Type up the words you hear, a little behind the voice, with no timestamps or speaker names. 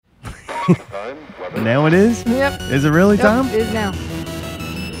Now it is? Yep. Is it really time? It is now.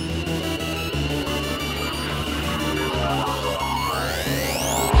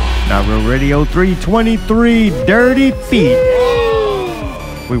 Real Radio 323, Dirty Feet.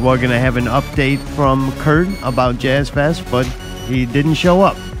 We were going to have an update from Kurt about Jazz Fest, but he didn't show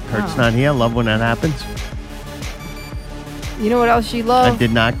up. Kurt's not here. Love when that happens. You know what else you love? I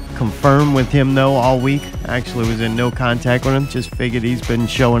did not confirm with him, though, all week. Actually, was in no contact with him. Just figured he's been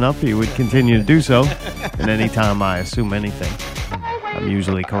showing up. He would continue to do so. And anytime I assume anything, I'm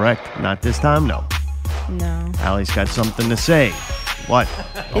usually correct. Not this time, no. No. Allie's got something to say. What?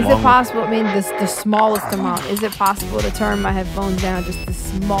 Is it possible, I mean, the smallest amount, is it possible to turn my headphones down just the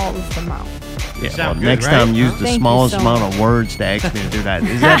smallest amount? Yeah, well, next time use the smallest amount of words to ask me to do that.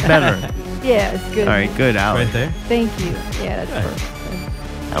 Is that better? Yeah, it's good. All right, good, Allie. Right there. Thank you. Yeah, that's perfect.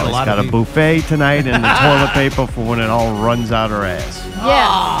 Allie's got a buffet tonight and the toilet paper for when it all runs out her ass.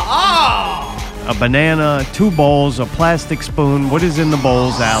 Yeah. A banana, 2 bowls, a plastic spoon. What is in the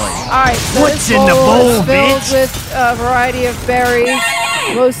bowls, Allie? All right, so what's this in the bowl, is filled bitch? with a variety of berries,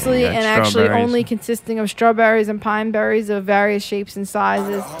 mostly and actually strawberries. only consisting of strawberries and pine berries of various shapes and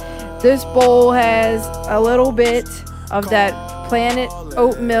sizes. This bowl has a little bit of that Planet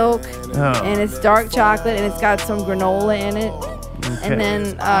oat milk, and it's dark chocolate, and it's got some granola in it. Okay. And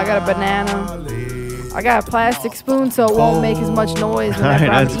then I got a banana. I got a plastic spoon so it won't make as much noise. All right,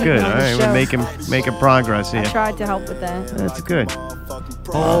 whenever that's I'm good. eating All on the right, show. we're making progress here. I tried to help with that. That's good.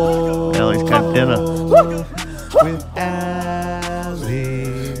 Allie's got dinner. With Allie.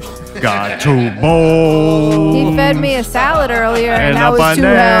 Got 2 bowls. He fed me a salad earlier, and that a was too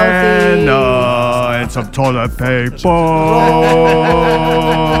healthy. banana and some toilet paper.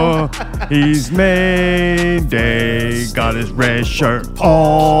 He's Mayday, got his red shirt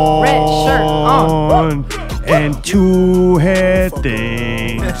on. Red shirt on. And 2 hair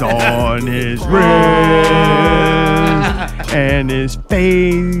things on his wrist. And his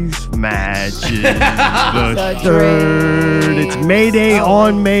face matches the shirt. It's Mayday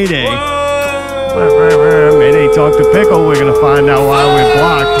on Mayday. Mayday talk to Pickle. We're going to find out why we're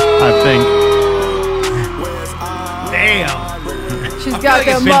blocked, I think. Damn. She's got like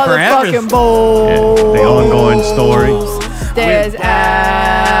the it's been forever. motherfucking bowl. Yeah, the ongoing story. There's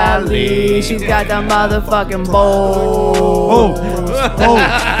Allie. She's got the motherfucking bowl.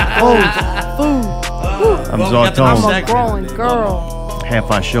 I'm Well, we got the I'm Zartone. a growing girl. Half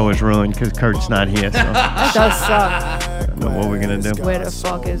our show is ruined because Kurt's not here, so I That does suck. don't know what we're going to do. Where the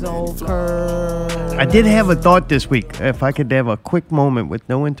fuck is old Kurt? I did have a thought this week. If I could have a quick moment with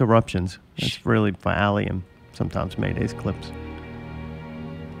no interruptions. That's really for Allie and sometimes Mayday's clips.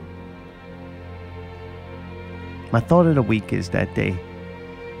 My thought of the week is that they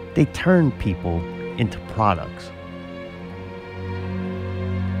turn people into products.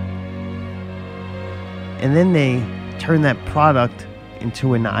 And then they turn that product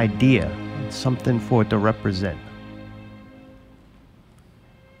into an idea, something for it to represent.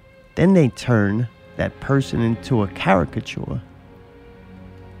 Then they turn that person into a caricature.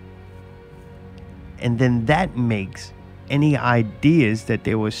 And then that makes any ideas that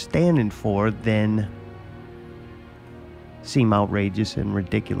they were standing for then seem outrageous and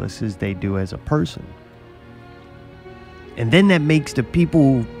ridiculous as they do as a person. And then that makes the people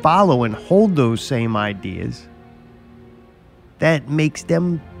who follow and hold those same ideas, that makes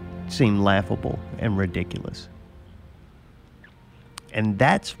them seem laughable and ridiculous. And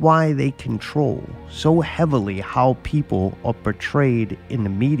that's why they control so heavily how people are portrayed in the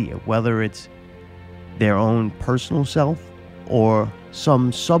media, whether it's their own personal self or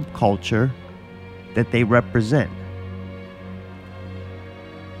some subculture that they represent.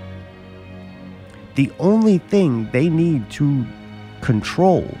 The only thing they need to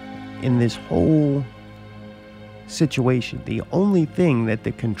control in this whole situation, the only thing that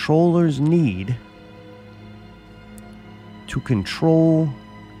the controllers need to control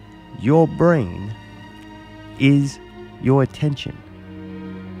your brain is your attention.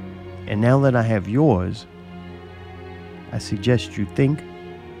 And now that I have yours, I suggest you think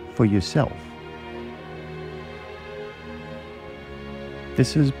for yourself.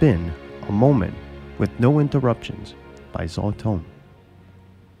 This has been a moment with no interruptions by Zartone.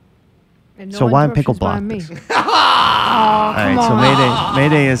 And no So why pickle interruptions block by this? me. All right, so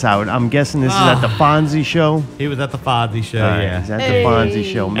Mayday is out. I'm guessing this is at the Fonzie show. He was at the Fonzie show, All right, yeah. he's at the Fonzie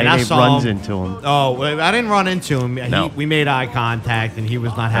show. And I Mayday saw runs him- into him. Oh, well, I didn't run into him. No. We made eye contact, and he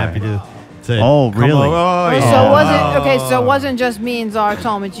was not happy to Oh, come really? over. Oh, So yeah. so it wasn't just me and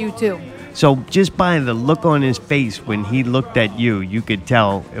Zartome, it's you too. So just by the look on his face when he looked at you, you could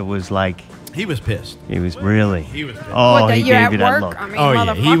tell it was like He was pissed. He was really. He was pissed. Oh, What, that he you're gave at you that work? look. I mean, Oh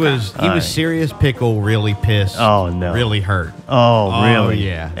yeah, he motherfucker. was serious pickle, really pissed. Oh, no. really hurt. Oh, really?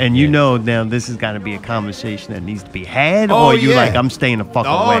 yeah. And you Yeah. know now this has got to be a conversation that needs to be had, Oh, or you yeah. like I'm staying the fuck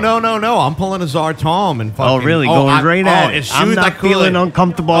Oh away. no! I'm pulling a Zartom and fucking. Oh, really? Going right at it. As soon I'm as I not could. feeling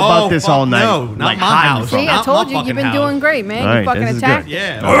uncomfortable about this fuck all night. No, not Like my hiding house. from See, it. I Not told my you, you've fucking been house. doing great, man. All You right, fucking this is attacked. good.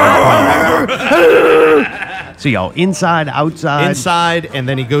 Yeah. So y'all inside, outside. Inside, and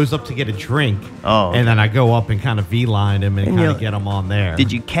then he goes up to get a drink. Oh, And then I go up and kind of V-line him and And kind you- of get him on there.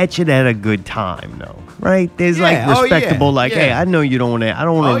 Did you catch it at a good time though? Right? There's Yeah. like Oh, yeah. respectable, like, hey, Yeah. I know you don't want to. I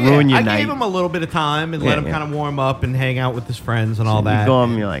don't want Oh, to yeah. ruin your I night. gave him a little bit of time and let him Yeah. kind of warm up and hang out with his friends and all You that. go up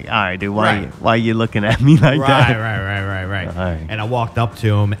and you're like, all right, dude, Right. why you looking at me like Right. that? Right. All right. And I walked up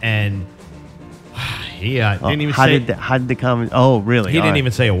to him and he didn't even how say. how did the comment? Oh, really? He All didn't right.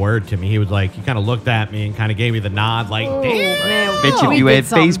 even say a word to me. He was like, he kind of looked at me and kind of gave me the nod, like, Oh, damn. man. Bet we if you did had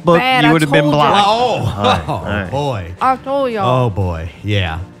something Facebook, bad. you I would have been told you. blocked. Oh, all right. boy. I told y'all. Oh, boy.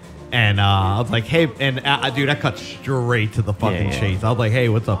 Yeah. And I was like, hey, and dude, I cut straight to the fucking Yeah. chase. I was like, hey,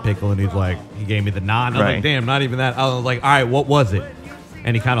 what's up, Pickle? And he's like, he gave me the nod. And I was Right. like, damn, not even that. I was like, all right, what was it?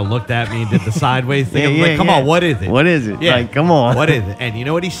 And he kind of looked at me and did the sideways thing. Yeah, I was yeah, like, come yeah. on, what is it? What is it? Like, come on. What is it? And you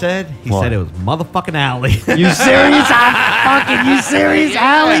know what he said? He What? said it was motherfucking Allie. You serious? You serious,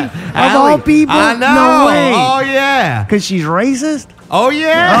 Allie? Of all people? I know. No way. Oh, yeah. Because she's racist? Oh,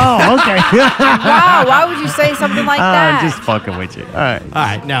 yeah. Oh, okay. Wow, why would you say something like that? I'm just fucking with you. All right. All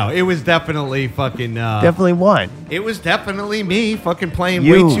right, no, it was definitely fucking. Definitely won. It was definitely me fucking playing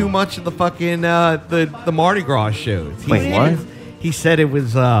You. way too much of the fucking the Mardi Gras shows. Wait, what? He said it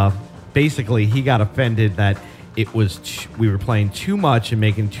was basically he got offended that it was we were playing too much and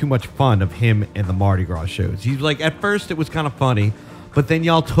making too much fun of him and the Mardi Gras shows. He's like, at first it was kind of funny, but then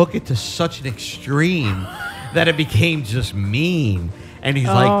y'all took it to such an extreme that it became just mean. And he's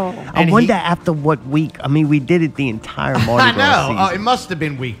like, I and wonder after what week. I mean, we did it the entire Mardi I Gras know. season. It must have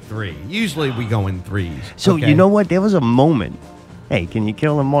been week 3. Usually we go in 3s. So okay? you know what? There was a moment. Hey, can you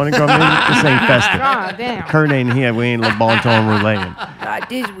kill the Mardi Gras music? This ain't festive. God damn. Kurt ain't here. We ain't Le Bon Ton Roulette. Not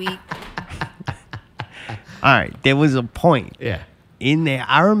this week. All right. There was a point Yeah. in there.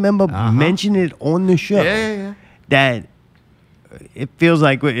 I remember mentioning it on the show. Yeah. That it feels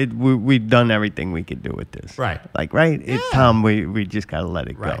like we've done everything we could do with this. Right. Like, right? It's time we just got to let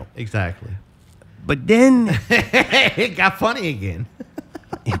it Right. go. Exactly. But then It got funny again.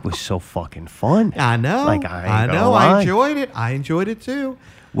 it was so fucking fun. I know. Like, I ain't gonna know. lie. I enjoyed it. I enjoyed it too.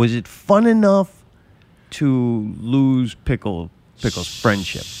 Was it fun enough to lose Pickle's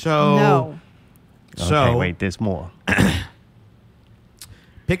friendship? So No. So Okay, wait, there's more.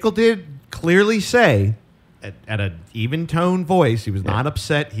 Pickle did clearly say at an even tone voice, he was not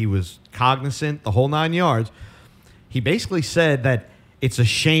upset. He was cognizant, the whole 9 yards. He basically said that it's a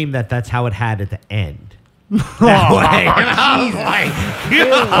shame that that's how it had to end. That way. And I was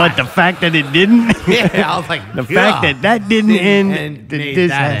like, But the fact that it didn't, yeah, I was like, the fact that that didn't end, and that made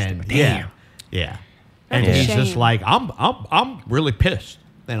this that has to- end. damn. Yeah. And That's a he's just shame. like, I'm really pissed.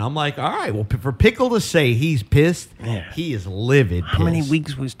 And I'm like, all right, well, for Pickle to say he's pissed, Yeah. he is livid. How many pissed.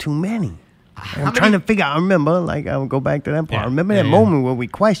 weeks was too many? I'm many- trying to figure out. I remember, like, I'll go back to that part. Yeah, I remember yeah, that yeah. moment where we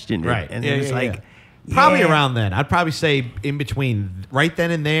questioned it. Right. And Yeah, it was yeah, like, yeah. Probably yeah. around then. I'd probably say in between right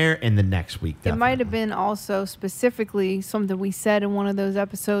then and there and the next week. It might have been also specifically something we said in one of those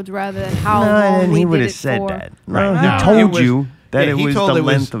episodes rather than how No, long and we he did would it have said for. that. Right. No, No, he told it was- you that yeah, it he was told the it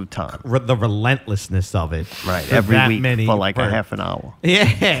was length of time. the relentlessness of it. Right, for every that week many, for like a half an hour.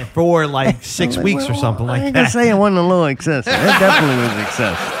 Yeah, for like 6 weeks or something I like ain't gonna that. say it wasn't a little excessive. It definitely was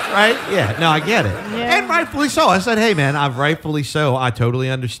excessive. Right? Yeah. No, I get it. Yeah. And rightfully so. I said, hey, man, rightfully so. I totally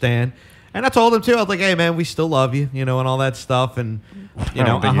understand. And I told him, too. I was like, hey, man, we still love you, and all that stuff. And, I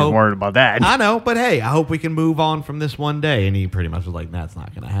don't think he's hope. worried about that. I know, but hey, I hope we can move on from this one day. And he pretty much was like, that's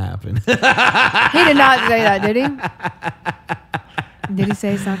not going to happen. He did not say that, did he? Did he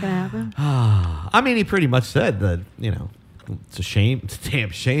say it's not going to happen? I mean, he pretty much said that, it's a shame. It's a damn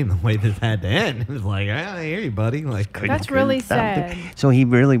shame the way this had to end. It was like, I hear you, buddy. Like, That's really stop it. sad. So he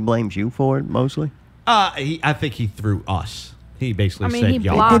really blames you for it, mostly? I think he threw us. He basically I mean, said he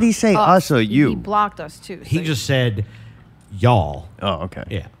y'all. blocked Did he say us or you? He blocked us, too. He so- just said y'all. Oh, okay.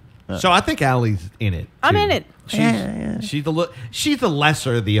 Yeah. So I think Allie's in it. I'm too. in it. She's the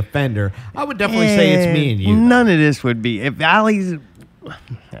lesser of the offender. I would definitely say it's me and you. though. None of this would be. If Allie's.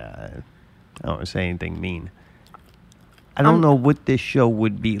 I don't want to say anything mean. I don't know what this show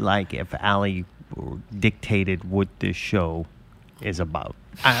would be like if Allie dictated what this show is about.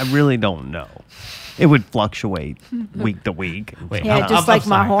 I really don't know. It would fluctuate week to week. Wait, Yeah, just like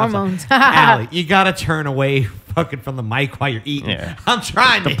my hormones. Allie, you gotta turn away fucking from the mic while you're eating. Yeah. I'm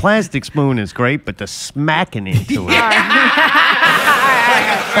trying The to. plastic spoon is great, but the smacking into it.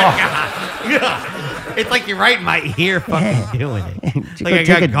 It's like you're right in my ear fucking doing it. You Like could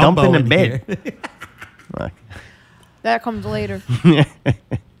take a dump gumbo in the bed. here. Look. That comes later.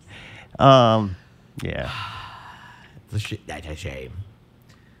 Yeah. That's a shame.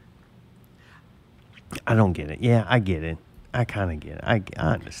 I don't get it. Yeah, I get it. I kind of get it. I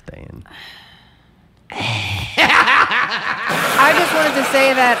understand. I just wanted to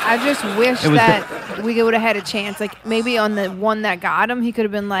say that I just wish It was that we would have had a chance. Like, maybe on the one that got him, he could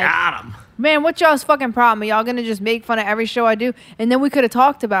have been like, Got him. man, what's y'all's fucking problem? Are y'all going to just make fun of every show I do? And then we could have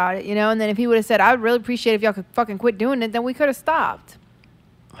talked about it, you know? And then if he would have said, I would really appreciate if y'all could fucking quit doing it, then we could have stopped.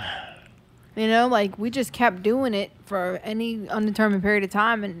 You know, like, we just kept doing it for any undetermined period of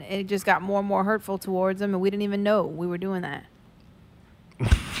time, and it just got more and more hurtful towards him, and we didn't even know we were doing that.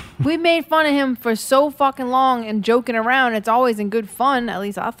 We made fun of him for so fucking long and joking around. It's always in good fun. At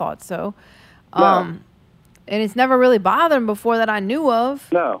least I thought so. And it's never really bothered him before that I knew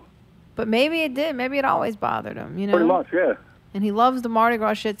of. No, But maybe it did. Maybe it always bothered him, you know? pretty much, yeah. And he loves the Mardi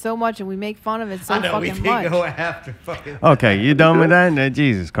Gras shit so much, and we make fun of it so I know we fucking did much. go after fucking. Okay, you done with that? No,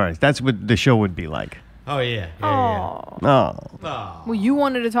 Jesus Christ. That's what the show would be like. Oh yeah. Oh. Oh, Oh. Well, you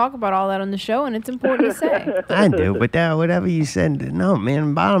wanted to talk about all that on the show, and it's important to say. I do, but that whatever you said, no,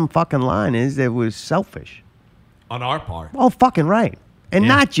 man, bottom fucking line is that it was selfish. On our part. Oh, fucking right. And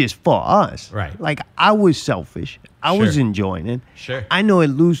Yeah. not just for us. Right. Like, I was selfish. I was Sure. enjoying it. Sure. I know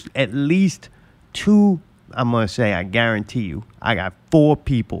at least two, I'm going to say, I guarantee you, I got 4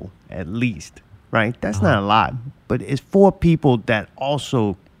 people at least, right? That's not a lot, but it's 4 people that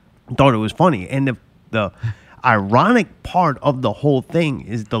also thought it was funny. And the ironic part of the whole thing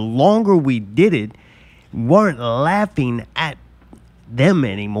is the longer we did it, we weren't laughing at them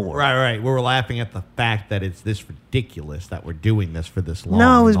anymore. Right. We were laughing at the fact that it's this ridiculous that we're doing this for this long.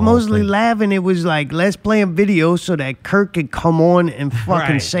 No, it was the whole mostly thing. laughing. It was like, let's play a video so that Kirk could come on and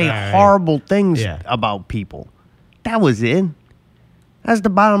fucking Right, say right. horrible things Yeah. about people. That was it. That's the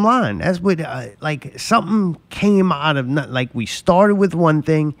bottom line. That's what, like, something came out of, like, we started with one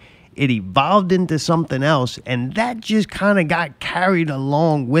thing, it evolved into something else, and that just kind of got carried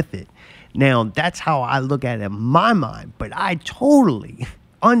along with it. Now, that's how I look at it in my mind, but I totally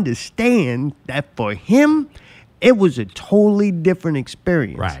understand that for him, it was a totally different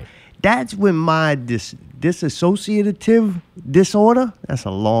experience. Right. That's when my disassociative disorder, that's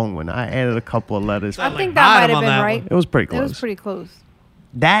a long one. I added a couple of letters. I like think that might bottom have on been that right. one. It was pretty It was close. pretty close.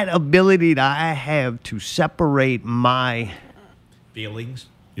 That ability that I have to separate my Feelings.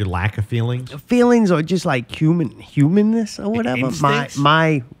 Your lack of feelings. feelings or just like humanness or whatever. Instincts?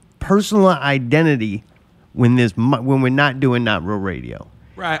 My personal identity when we're not doing Not Real Radio.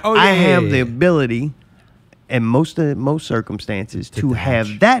 Right. Oh I have the ability in most circumstances to detach.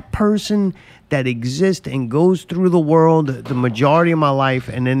 have that person that exists and goes through the world the majority of my life,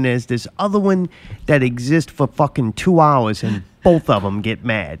 and then there's this other one that exists for fucking 2 hours and both of them get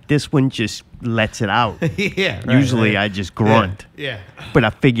mad. This one just lets it out. Yeah. Right, Usually right. I just grunt. Yeah. But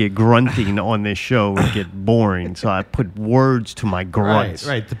I figure grunting on this show would get boring, so I put words to my grunts.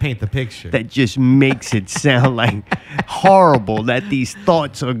 Right. To paint the picture. That just makes it sound like horrible that these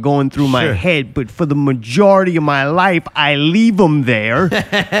thoughts are going through my Sure. head. But for the majority of my life, I leave them there.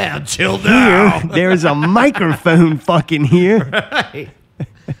 Until Here, now. there's a microphone fucking here. Right.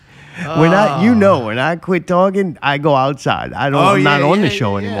 When I quit talking, I go outside. I'm not on the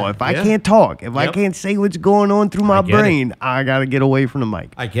show anymore. If I Yeah. can't talk, if I Yep. can't say what's going on through my I get it. brain, I got to get away from the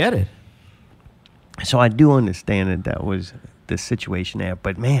mic. I get it. So I do understand that was the situation there,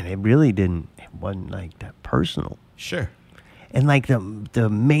 but man, it wasn't like that personal. Sure. And like the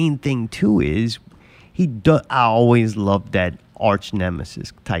main thing too is I always loved that arch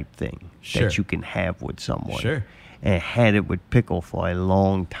nemesis type thing Sure. that you can have with someone. Sure. And had it with Pickle for a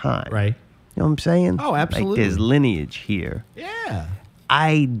long time. Right. You know what I'm saying? Oh, Like absolutely. there's lineage here. Yeah.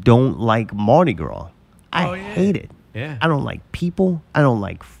 I don't like Mardi Gras. I Oh, yeah. hate it. Yeah. I don't like people. I don't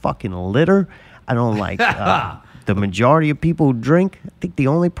like fucking litter. I don't like the majority of people who drink. I think the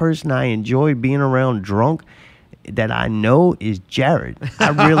only person I enjoy being around drunk that I know is Jared.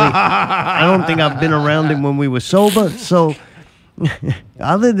 I don't think I've been around him when we were sober. So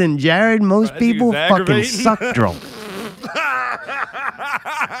other than Jared, most I think people it's fucking aggravating. suck drunk.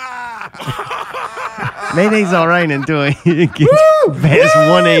 Mayday's all right until it gets past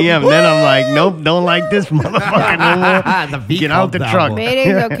 1 a.m. Then I'm like, nope, don't like this motherfucker no more. The V Get out Club the that truck. one.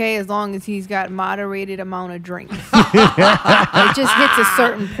 Mayday's okay as long as he's got moderated amount of drinks. It just hits a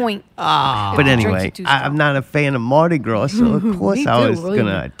certain point. Ah. But If the drinks anyway, are too strong. I'm not a fan of Mardi Gras, so of course Me I too, was believe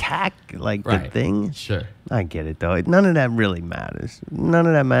gonna me. attack like the Right. thing. Sure. I get it though. None of that really matters. None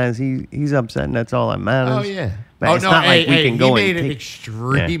of that matters. He's upset, and that's all that matters. Oh yeah. But it's not like we can go he and made it take-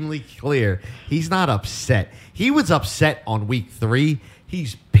 extremely clear. He's not upset. He was upset on week 3.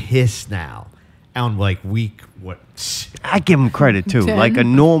 He's pissed now on like week what? I give him credit too. 10. Like a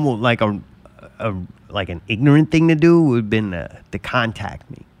normal, like a like an ignorant thing to do would have been to contact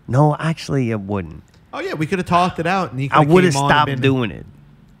me. No, actually, it wouldn't. Oh yeah, we could have talked it out, and he I would have came on and stopped been- doing it.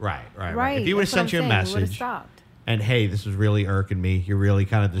 Right. Right. If he would have that's what sent you a I'm saying, we would've message, stopped. and hey, this is really irking me. You're really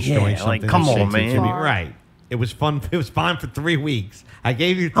kind of destroying Yeah, like, something. come that on, sticks to man. me." Right. It was fun. It was fine for 3 weeks. I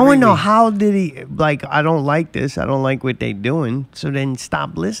gave you 3 I want to know weeks. how did he like? I don't like this. I don't like what they doing. So then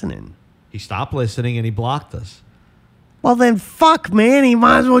stop listening. He stopped listening and he blocked us. Well then, fuck, man. He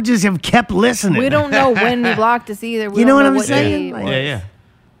might as well just have kept listening. We don't know when he blocked us either. We You don't know what I'm day saying? it Like- was. Yeah.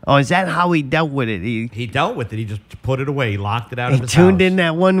 Oh, is that how he dealt with it? He dealt with it. He just put it away. He locked it out He of his tuned house. in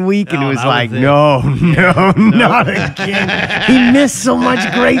that one week and No, it was that like, was it. no, not again. He missed so much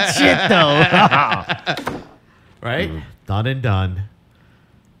great shit, though. Right? Done and done.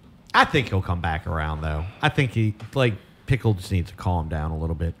 I think he'll come back around, though. I think Pickle just needs to calm down a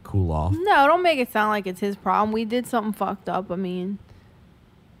little bit, cool off. No, don't make it sound like it's his problem. We did something fucked up. I mean,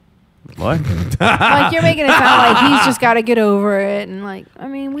 What? like you're making it sound like he's just got to get over it, and like, I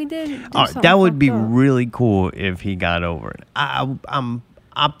mean, we did. do something That would be fucked up. really cool if he got over it. I'm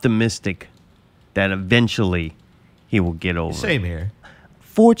optimistic that eventually he will get over it. Same here.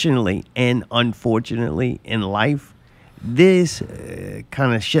 Fortunately and unfortunately in life, this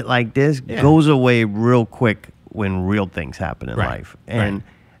kind of shit like this Yeah. goes away real quick when real things happen in Right. life. And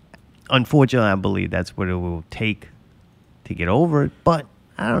unfortunately, I believe that's what it will take to get over it. But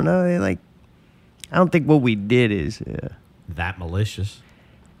I don't know. I don't think what we did is, That malicious.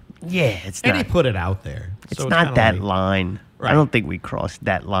 yeah, it's And not. he put it out there. It's So not kinda that like- line. Right. I don't think we crossed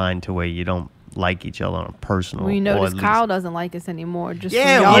that line to where you don't like each other on a personal. We or noticed at least- Kyle doesn't like us anymore. Just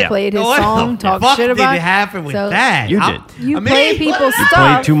Yeah, when y'all yeah. played his What the song, talk fuck shit about. did happen with So that? You I'm- did. You I mean, play people's Play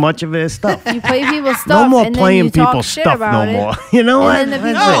stuff. too much of his stuff. You play people's stuff. No more and then playing you talk people's shit stuff about no it. more. You know what? And then the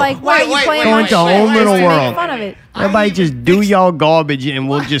people That's are it. like, "Why are you Wait, playing Go my into a shit?" whole Just middle to make world. fun of it. Everybody just do y'all garbage and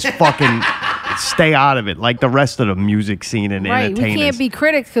we'll just fucking stay out of it like the rest of the music scene and Right, we entertainers. can't be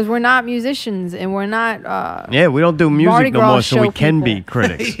critics because we're not musicians and we're not. Yeah, we don't do Mardi music no Gras more, so we show can be people.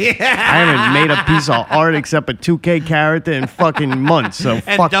 critics. I haven't made a piece of art except a 2K character in fucking months, so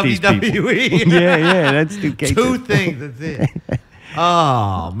And fuck these people. WWE. yeah, that's 2K. Two things. That's it.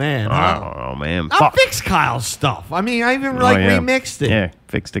 Oh, man. Oh, man. I'll Fuck. fix Kyle's stuff. I mean, I even Oh, yeah. remixed it. Yeah,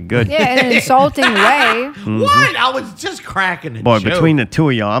 fixed it good. Yeah, in an insulting way. What? I was just cracking it. Boy, between the two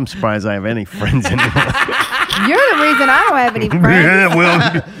of y'all, I'm surprised I have any friends anymore. You're the reason I don't have any friends. Yeah,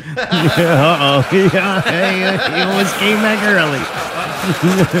 well, uh-oh. Yeah, hey, he almost came back early.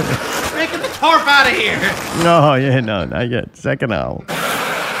 Get the tarp out of here. No, yeah, no, not yet. Second hour.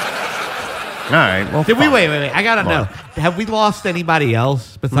 All right. Well, Did we fuck. wait? I gotta know. What? Have we lost anybody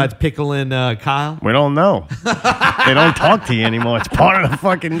else besides Pickle and Kyle? We don't know. They don't talk to you anymore. It's part of the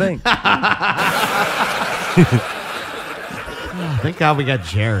fucking thing. Thank God we got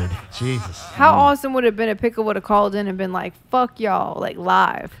Jared. Jesus. How awesome would it have been if Pickle would have called in and been like, "Fuck y'all," like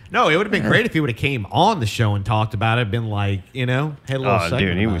live. No, it would have been great if he would have came on the show and talked about it. Been like, had a little Oh, segment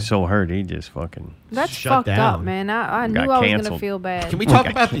dude, he about was it. so hurt. He just fucking. That's Shut fucked up, down. man. I knew Got I was gonna canceled. feel bad. Can we talk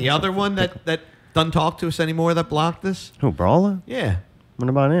Okay. about the other one that doesn't talk to us anymore that blocked us? Who, Brawler? Yeah. What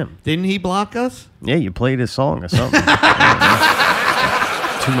about him? Didn't he block us? Yeah, you played his song or something. Too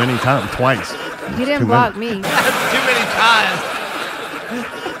many times, twice. He didn't Too block me. Too many times.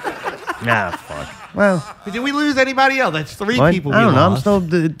 Nah, fuck. Well, Did we lose anybody else? That's three what? people. I don't we know. I'm lost. still.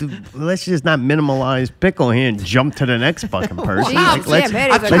 Let's just not minimalize Pickle here and jump to the next fucking person. Jesus, Like, let's yeah,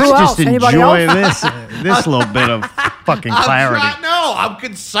 man, he's like, let's who just else? Anybody enjoy else? this little bit of fucking clarity. I'm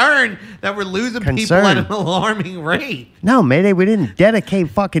concerned that we're losing people Concerned. at an alarming rate. No, Mayday, we didn't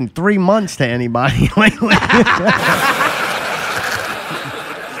dedicate fucking 3 months to anybody lately.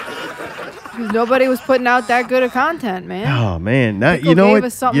 Because nobody was putting out that good of content, man. Oh man, that, Pickle you know gave what?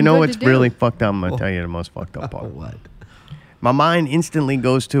 us something You know good what's to do. really fucked up? I'm gonna tell you the most fucked up part. What? My mind instantly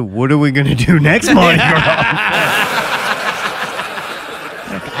goes to, what are we gonna do next Mardi Gras?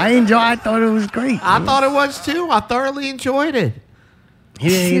 Like, I thought it was great. I thought it was too. I thoroughly enjoyed it. He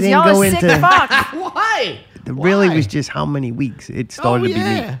Because didn't y'all go are sick into. fucks. Why? really Why? was just how many weeks it started to be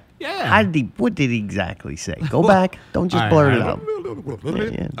me. Yeah. What did he exactly say? Go back. Don't just blurt it out.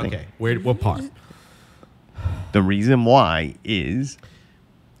 Okay. What part? The reason why is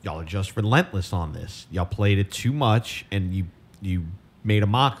Y'all are just relentless on this. Y'all played it too much, and you made a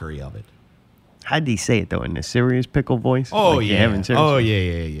mockery of it. how did he say it though? In a serious pickle voice? Oh Like, yeah. Evan Serious? Oh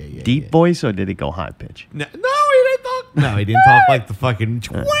yeah. Deep voice, or did it go high pitch? No, he didn't talk. No, he didn't talk like the fucking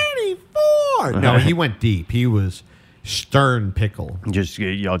 24. No, he went deep. He was stern pickle. Just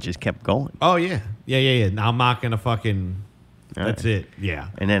y'all just kept going. Oh yeah. Now I'm not gonna fucking. All That's right. it. Yeah.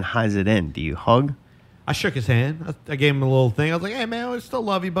 And then how's it end? Do you hug? I shook his hand. I gave him a little thing. I was like, "Hey man, I still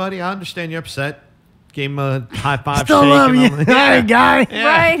love you, buddy. I understand you're upset." Gave him a high five. Still shake, love and you. I'm like, Hey, guy. Yeah.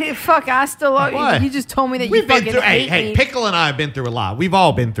 Right? Fuck, I still love What? you. You just told me that We've you been fucking through. hate Hey, me. Pickle and I have been through a lot. We've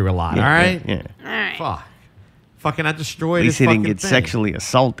all been through a lot. all right. Yeah. All right. Fuck. Fucking, I destroyed At his least he didn't fucking get thing. sexually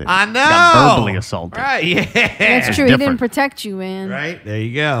assaulted. I know. Got verbally assaulted. Right. Yeah. That's true. He different. didn't protect you, man. Right. There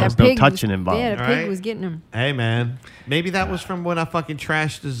you go. That no pig touching was, involved. Yeah, the All pig right. was getting him. Hey man, maybe that was from when I fucking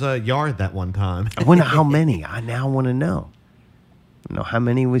trashed his yard that one time. I wonder how many. I now want to know. How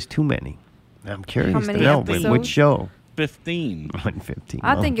many was too many? I'm curious to many know. episodes? Which show? 15. 115.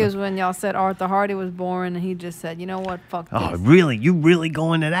 I think it was when y'all said Arthur Hardy was boring, and he just said, "You know what? Fuck this." Oh, really? You really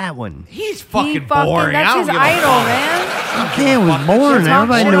going to that one? He's He fucking boring. I That's don't his give a idol, fuck. man. Yeah, it was boring. Talk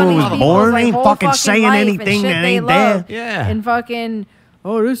Everybody shit knew on it these was people's, boring. like, Ain't whole fucking saying life and anything shit that they ain't there. love. Yeah. And fucking,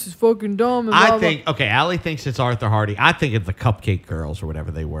 oh, this is fucking dumb. And blah, I blah. think okay. Allie thinks it's Arthur Hardy. I think it's the Cupcake Girls or whatever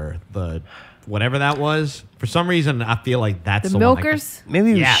they were. The whatever that was. For some reason, I feel like that's the the one I milkers, Maybe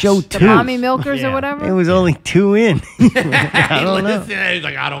it was Yes. show The the two. mommy milkers Yeah. or whatever. It was only two in. I don't know. He's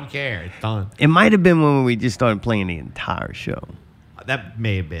like, I don't care. It's done. It might have been when we just started playing the entire show. That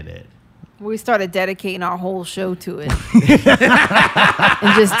may have been it. We started dedicating our whole show to it,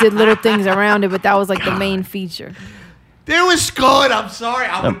 and just did little things around it. But that was like the main feature. It was good. I'm sorry.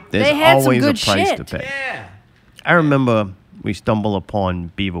 I would, There's They had some always good a price shit. to pay. yeah. I remember we stumble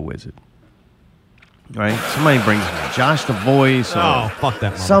upon Beaver Wizard. Right? Somebody brings in Josh the Voice. Or Oh, fuck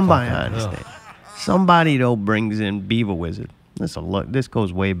that. somebody, motherfucker. I understand. Somebody, though, brings in Beaver Wizard. Listen, look, this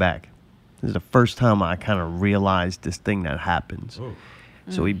goes way back. This is the first time I kind of realized this thing that happens. Ooh.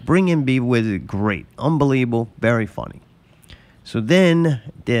 So we bring in Beaver Wizard. Great. Unbelievable. Very funny. So then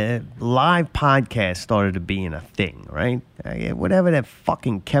the live podcast started to being a thing, right? Whatever that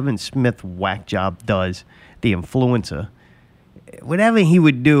fucking Kevin Smith whack job does, the influencer, whatever he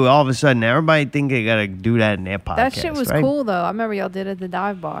would do, all of a sudden everybody think they gotta do that in their podcast. That shit was right? cool though. I remember y'all did it at the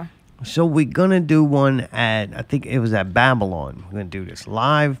dive bar. So we're gonna do one at, I think it was at Babylon. We're gonna do this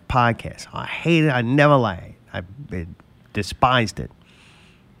live podcast. I hate it. I never liked it. I despised it.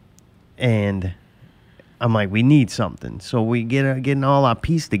 And I'm like, we need something. So we getting all our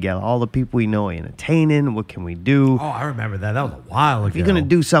piece together. All the people we know are entertaining. What can we do? Oh, I remember that. That was a while ago. If you're gonna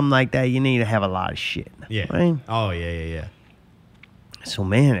do something like that, you need to have a lot of shit. Yeah. Right? Oh, yeah. So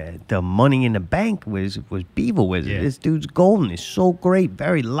man, the money in the bank was Beaver Wizard. Yeah. This dude's golden. He's so great,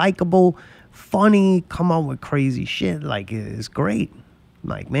 very likable, funny, come up with crazy shit. Like it's great.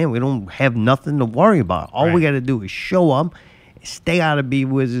 Like, man, we don't have nothing to worry about. All we Right. got to do is show up, stay out of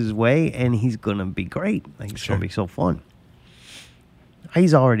Beaver Wizard's way, and he's gonna be great. Like it's Sure. gonna be so fun.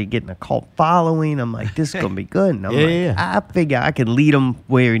 He's already getting a cult following. I'm like, this is gonna be good. And I'm Yeah. I figure I can lead him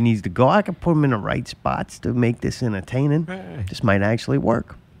where he needs to go. I can put him in the right spots to make this entertaining. Right. This might actually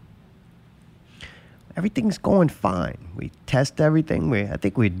work. Everything's going fine. We test everything. I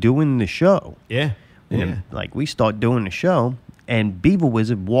think we're doing the show. Yeah. And, like, we start doing the show, and Beaver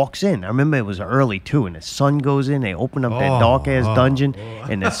Wizard walks in. I remember it was early too, and the sun goes in. They open up that dark ass dungeon,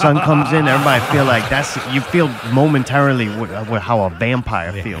 and the sun comes in. Everybody feel like you feel momentarily how a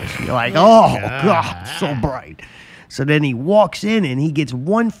vampire feels. You're like, oh god, so bright. So then he walks in, and he gets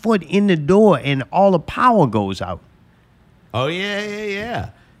 1 foot in the door, and all the power goes out. Oh,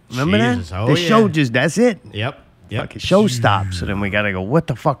 yeah. Remember Jesus. that? Oh, The yeah. show that's it. Yep. Fucking show stops. So then we got to go, what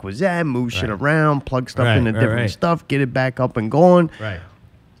the fuck was that? Move shit around, plug stuff Right, into right, different right. stuff, get it back up and going. Right.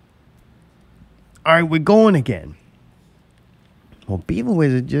 All right, we're going again. Well, Beaver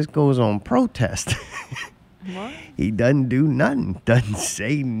Wizard just goes on protest. What? He doesn't do nothing, doesn't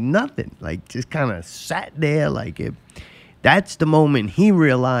say nothing. Like, just kind of sat there like it. That's the moment he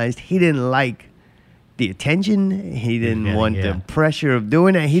realized he didn't like the attention. He didn't getting, want yeah. the pressure of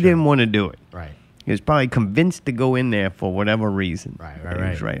doing it. He didn't want to do it. Right. He was probably convinced to go in there for whatever reason. Right. He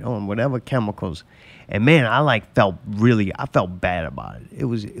was right on whatever chemicals. And man, I felt bad about it. It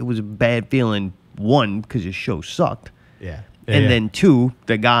was a bad feeling, one, because the show sucked. Yeah. And then two,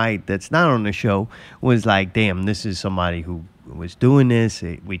 the guy that's not on the show was like, damn, this is somebody who was doing this.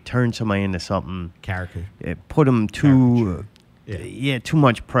 We turned somebody into something. Character. It put him too, Yeah. too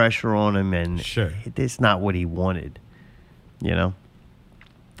much pressure on him, and Sure. it's not what he wanted. You know,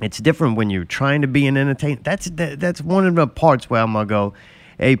 it's different when you're trying to be an entertainer. That's one of the parts where I'm gonna go,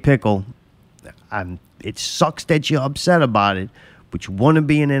 hey, Pickle, it sucks that you're upset about it, but you want to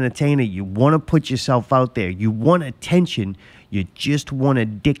be an entertainer. You want to put yourself out there. You want attention. You just want to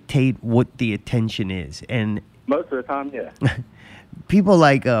dictate what the attention is. And most of the time, yeah. people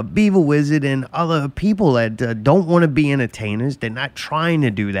like Beaver Wizard and other people that don't want to be entertainers, they're not trying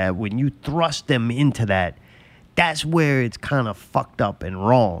to do that. When you thrust them into that, that's where it's kind of fucked up and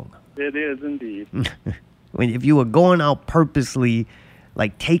wrong. It is indeed. If you were going out purposely,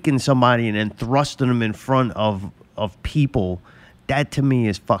 like taking somebody and then thrusting them in front of people, that to me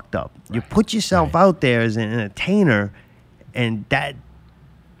is fucked up. Right. You put yourself out there as an entertainer, and that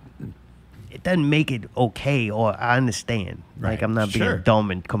it doesn't make it okay. Or I understand, like I'm not being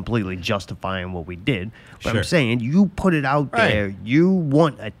dumb and completely justifying what we did, but I'm saying you put it out there. You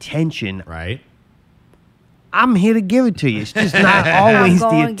want attention, right? I'm here to give it to you. It's just not always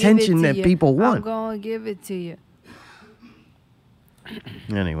the attention that people want. I'm going to give it to you.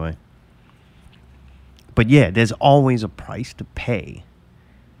 Anyway. But yeah, there's always a price to pay.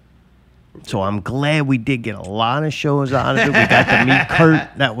 So I'm glad we did get a lot of shows out of it. We got to meet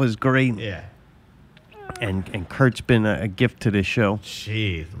Kurt. That was great. Yeah. And Kurt's been a gift to this show.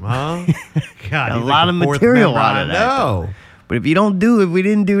 Jeez, Mom. God, a lot of material out of that. No. But if we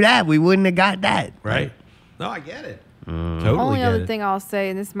didn't do that, we wouldn't have got that. Right. No, I get it. Mm. Totally Only get other it. thing I'll say,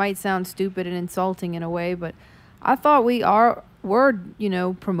 and this might sound stupid and insulting in a way, but I thought we're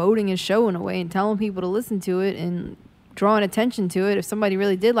promoting his show in a way and telling people to listen to it and drawing attention to it. If somebody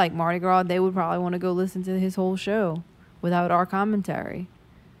really did like Mardi Gras, they would probably want to go listen to his whole show without our commentary.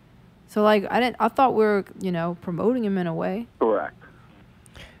 So I thought we were, promoting him in a way. Correct.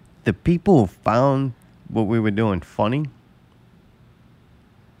 The people who found what we were doing funny,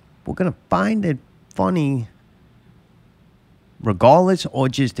 we're going to find it funny regardless or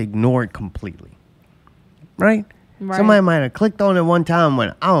just ignore it completely. Right? Somebody might have clicked on it one time and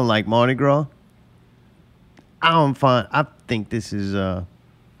went, I don't like Mardi Gras. I think this is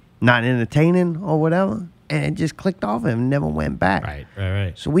not entertaining or whatever. And it just clicked off and never went back.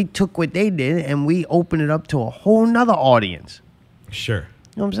 Right. So we took what they did and we opened it up to a whole nother audience. Sure. You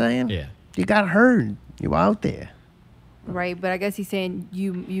know what I'm saying? Yeah. You got heard. You were out there. Right, but I guess he's saying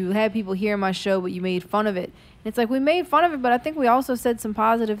you had people hear my show, but you made fun of it. And it's like, we made fun of it, but I think we also said some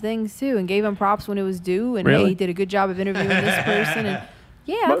positive things, too, and gave him props when it was due. And, hey, he did a good job of interviewing this person. And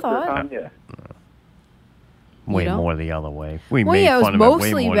yeah, most I thought. of the time, yeah. Way more the other way. It was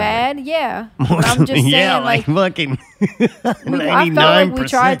mostly bad, yeah. But I'm just saying, like fucking 99%. I felt like we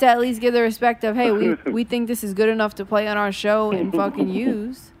tried to at least give the respect of, hey, we think this is good enough to play on our show and fucking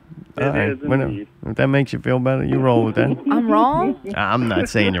use. If that makes you feel better, you roll with that. I'm wrong? I'm not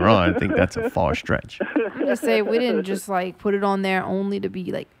saying you're wrong. I think that's a far stretch. I'm just saying we didn't just put it on there only to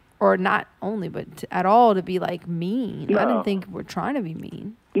be or not only, but at all to be mean. No. I didn't think we're trying to be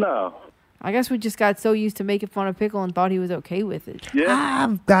mean. No. I guess we just got so used to making fun of Pickle and thought he was okay with it. Yeah.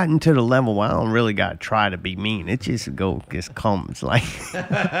 I've gotten to the level where I don't really got to try to be mean. It just comes. Like,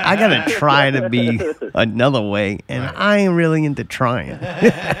 I got to try to be another way, and I ain't really into trying.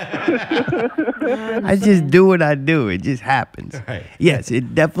 I just do what I do. It just happens. Right. Yes,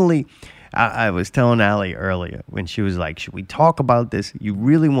 it definitely... I was telling Allie earlier when she was like, should we talk about this? You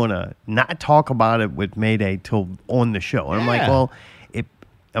really want to not talk about it with Mayday till on the show. And I'm like, well...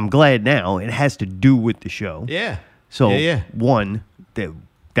 I'm glad now it has to do with the show. Yeah. So, one,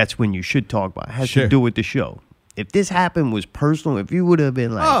 that's when you should talk about it. It has to do with the show. If this happened was personal, if you would have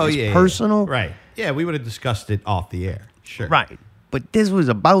been like, personal. Right. Yeah, we would have discussed it off the air. Sure. Right. But this was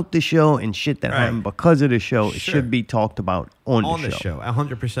about the show and shit that happened because of the show. It should be talked about on the show.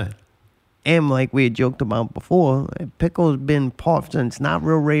 100%. And like we had joked about before, Pickle's been part since Not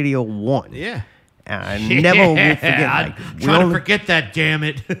Real Radio 1. Yeah. I never will forget. I'm trying to forget that, damn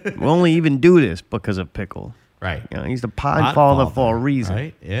it. We only even do this because of Pickle. Right. He's the podfather for a reason.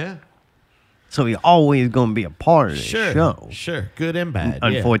 Right, yeah. So he's always going to be a part of the show. Sure, good and bad.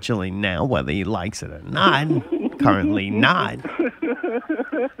 Unfortunately now, whether he likes it or not, currently not.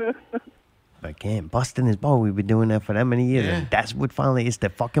 But again, busting his ball, we've been doing that for that many years. And that's what finally is the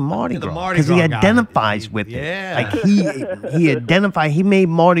fucking Mardi Gras. Because he identifies with it. Like he identified, he made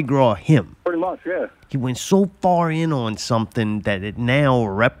Mardi Gras him. Pretty much, yeah. He went so far in on something that it now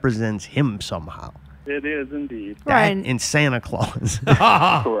represents him somehow. It is indeed. That and Santa Claus.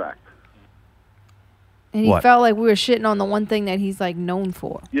 Correct. And he felt like we were shitting on the one thing that he's known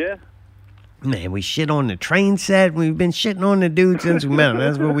for. Yeah. Man, we shit on the train set. We've been shitting on the dude since we met him.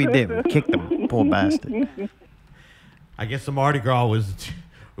 That's what we did. We kicked him. Poor bastard. I guess the Mardi Gras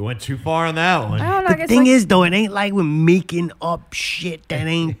we went too far on that one. I don't know. I The guess thing like, is, though, it ain't like we're making up shit that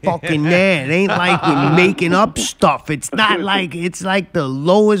ain't fucking there. It ain't like we're making up stuff. It's not like, it's like the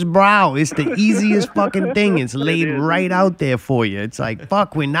lowest brow. It's the easiest fucking thing. It's laid right out there for you. It's like,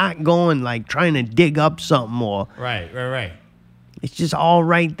 fuck, we're not going like trying to dig up something more. Right. It's just all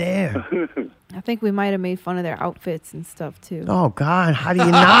right there. I think we might have made fun of their outfits and stuff too. Oh, God, how do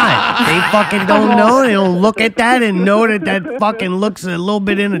you not? They fucking don't know. They don't look at that and know that fucking looks a little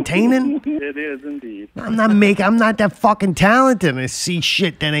bit entertaining. It is indeed. I'm not that fucking talented to see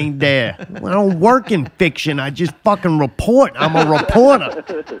shit that ain't there. I don't work in fiction. I just fucking report. I'm a reporter.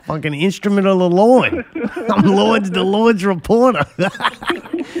 Fucking instrument of the Lord. I'm the Lord's reporter.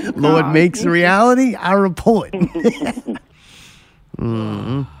 Lord makes reality. I report.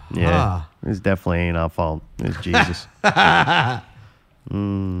 Yeah. This definitely ain't our fault. It's Jesus. Fucking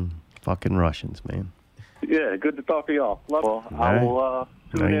Russians, man. Yeah, good to talk to y'all. Love you. right. I will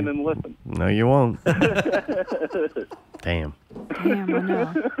tune in and listen. No, you won't. Damn. Damn, I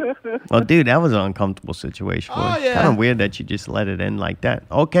know. Well, dude, that was an uncomfortable situation. Oh, yeah. Kind of weird that you just let it end like that.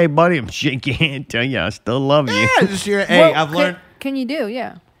 Okay, buddy, I'm shake your hand, tell you I still love you. Yeah, just your, hey, Well, I've learned. Can you do?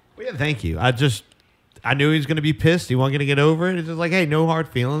 Yeah. Well, yeah, thank you. I knew he was going to be pissed. He wasn't going to get over it. It's just like, hey, no hard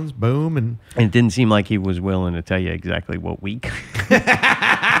feelings. Boom. And It didn't seem like he was willing to tell you exactly what week. you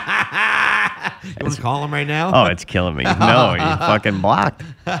want to call him right now? Oh, it's killing me. No, you fucking blocked.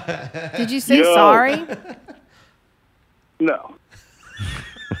 Did you say Yo. sorry? No.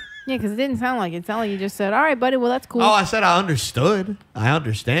 Yeah, because it didn't sound like it. It sounded like you just said, all right, buddy, well, that's cool. Oh, I said I understood. I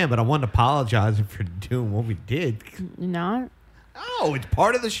understand, but I wanted to apologize for doing what we did. You're not? Oh, it's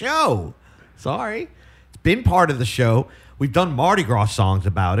part of the show. Sorry. It's been part of the show. We've done Mardi Gras songs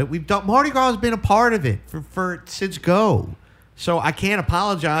about it. Mardi Gras has been a part of it for since go. So I can't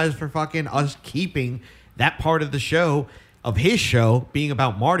apologize for fucking us keeping that part of the show, of his show, being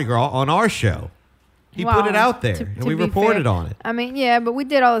about Mardi Gras on our show. He put it Well, out there, to and we be reported fair, on it. I mean, yeah, but we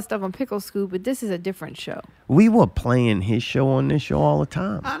did all this stuff on Pickle Scoop, but this is a different show. We were playing his show on this show all the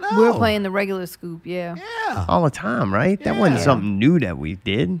time. I know. We were playing the regular Scoop, yeah. Yeah. All the time, right? That wasn't Yeah. something new that we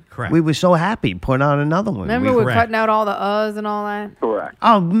did. Correct. We were so happy put on another one. Remember We- we were Correct. cutting out all the uhs and all that? Correct.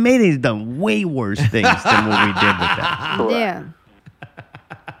 Oh, Mayday's done way worse things than what we did with that. Correct. Yeah.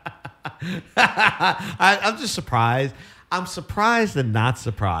 I'm just surprised. I'm surprised and not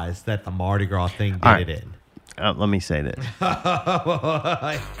surprised that the Mardi Gras thing did All right. it in. Let me say this.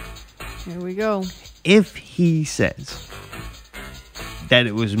 Here we go. If he says that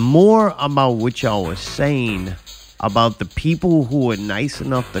it was more about what y'all was saying about the people who were nice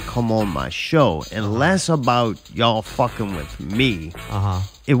enough to come on my show and less about y'all fucking with me,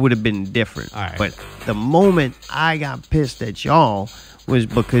 it would have been different. All right. But the moment I got pissed at y'all was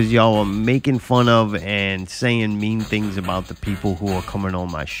because y'all were making fun of and saying mean things about the people who are coming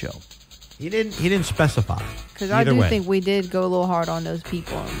on my show. He didn't specify. Because I Either do way. think we did go a little hard on those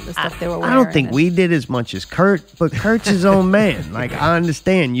people and the stuff they were I wearing. don't think we did as much as Kurt, but Kurt's his own man. Like, I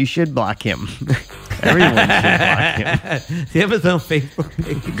understand you should block him. Everyone should block him. He has his own Facebook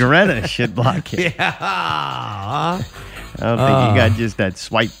page. Greta should block him. Yeah. I don't think you got just that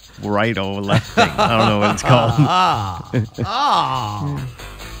swipe right or left thing. I don't know what it's called.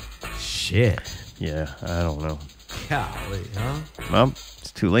 Shit. Yeah, I don't know. Golly, huh? Well,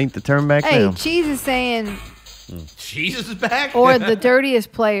 it's too late to turn back Hey, now. Cheese is saying, Jesus is back. or the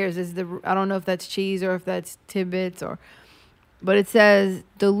dirtiest players is I don't know if that's Cheese or if that's Tibbets but it says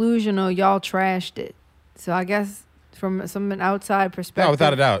delusional, y'all trashed it. So I guess from an outside perspective. No,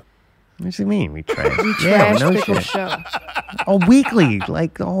 without a doubt. What does it mean? We trash? We Yeah, trashed no Pickle shit. Show. Oh, weekly,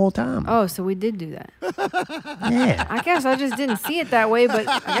 like the whole time. Oh, so we did do that. Yeah. I guess I just didn't see it that way, but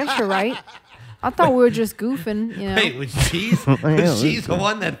I guess you're right. I thought we were just goofing, you know. Wait, was Cheese? Was Cheese the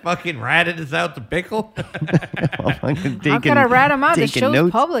one that fucking ratted us out to Pickle? How could I rat him out? The show's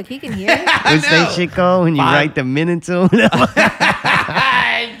notes. public. He can hear it. What's that shit called when you Fine. write the minutes or whatever?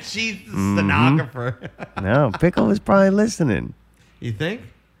 Cheese, the stenographer. No, Pickle was probably listening. You think?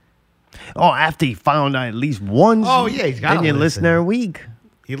 Oh, after he found out at least once. Oh, yeah, he's gotta Then you listen. listen every week.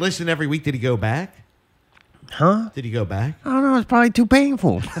 He listened every week. Did he go back? Huh? Did he go back? I don't know. It's probably too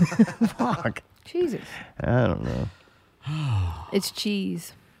painful. Fuck. Jesus. I don't know. It's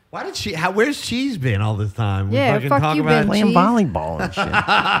Cheese. Why did she? Where's Cheese been all this time? We Yeah, fucking fuck talk you about been, Playing Cheese. volleyball and shit.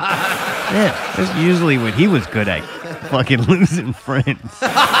 Yeah, that's usually what he was good at. Fucking losing friends.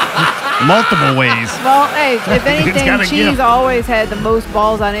 multiple ways. Well, hey, if anything, gotta Cheese give. always had the most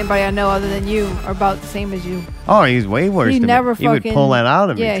balls on anybody I know other than you, or about the same as you. Oh, he's way worse He than never me. He fucking would pull that out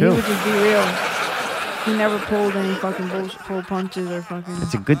of yeah, me too. he would just be real. He never pulled any fucking bullshit, pull punches or fucking.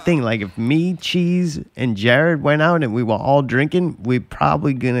 It's a good thing. Like if me, Cheese, and Jared went out and we were all drinking, we're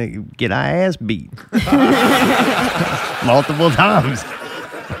probably gonna get our ass beat multiple times.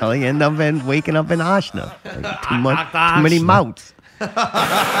 Probably end up waking up in Oshna. Like, too many mouths.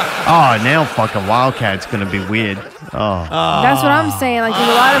 Oh, now fucking Wildcat's gonna be weird. Oh, That's what I'm saying. Like there's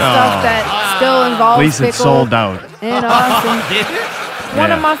a lot of stuff that still at involves least it's Pickle sold out. and us. And one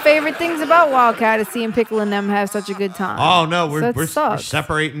Yeah. of my favorite things about Wildcat is seeing Pickle and them have such a good time. Oh no, So we're that we're sucks.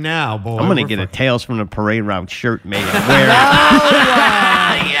 separating now, boy. I'm gonna We're get a fucking- Tales from the Parade Route shirt made and wear it.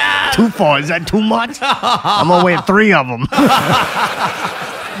 Too far? Is that too much? I'm gonna wear 3 of them.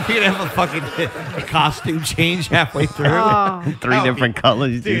 You're gonna have a fucking costume change halfway through. Oh. 3 different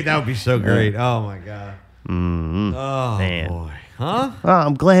colors. Dude, that would be so great. Oh my god. Mm-hmm. Oh Man. boy. Huh? Well,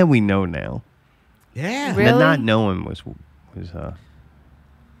 I'm glad we know now. Yeah. Really? That not knowing was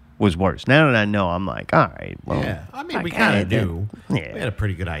worse. Now that I know, I'm like, all right. Well, Yeah. I mean, we okay, kind of then. knew. Yeah. We had a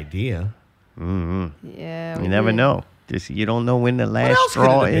pretty good idea. Yeah. You we never did. know. Just you don't know when the What last else could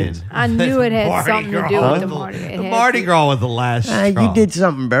straw it have is. been? I knew it had Mardi something to Gras do was with the the- Mardi. It The had Mardi to. Gras was the last straw. You did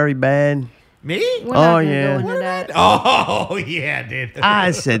something very bad. Me? We're not gonna yeah. go into that. Oh yeah, dude.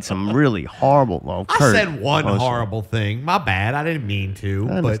 I said some really horrible. Well, I Kurt said one mostly. horrible thing. My bad. I didn't mean to.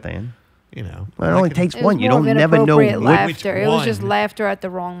 I understand. But, you know. Well, it only takes It was one. You more don't of never know inappropriate which. laughter. It was just one. laughter at the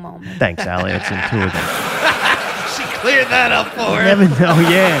wrong moment. Thanks, Allie. That's intuitive. She cleared that up for her. Never know.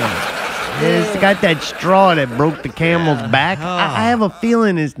 Yeah. It's got that straw that broke the camel's back. I have a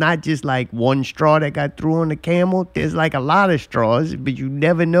feeling it's not just like one straw that got through on the camel. There's like a lot of straws, but you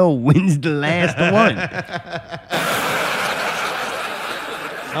never know when's the last one.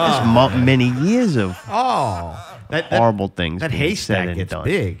 There's many years of That horrible things That being said haystack and gets done.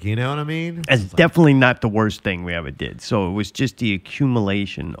 big. You know what I mean? That's definitely not the worst thing we ever did. So it was just the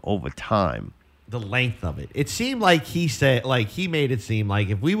accumulation over time. The length of it. It seemed like he said, like he made it seem like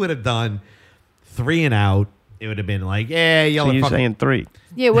if we would have done 3 and out, it would have been like, yeah, y'all So are you're fucking. saying 3.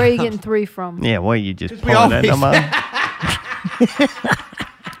 Yeah, where are you getting 3 from? Yeah, well, you just we pulling that always- number out.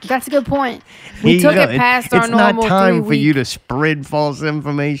 That's a good point. Here We you took go. it past our It's not normal time 3 for you week. to spread false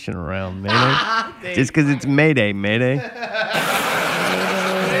information around, Mayday. Just because it's Mayday, Mayday.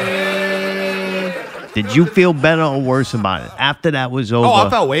 Did you feel better or worse about it after that was over? Oh, I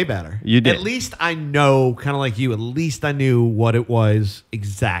felt way better. You did. At least I know, kind of like you, at least I knew what it was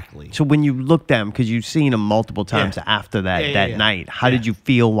exactly. So when you looked at him, because you've seen him multiple times Yeah. after that Yeah. night, how Yeah. did you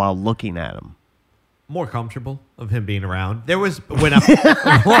feel while looking at him? More comfortable of him being around. There was, when I.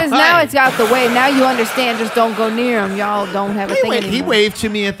 Because now it's out the way. Now you understand. Just don't go near him. Y'all don't have a thing anymore. He waved to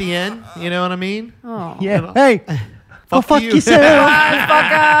me at the end. You know what I mean? Oh. Yeah. Hey, go fuck you. yourself.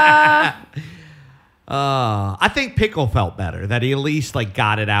 Motherfucker. I think Pickle felt better that he at least like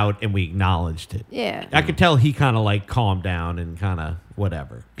got it out and we acknowledged it. Yeah. I could tell he kind of like calmed down and kind of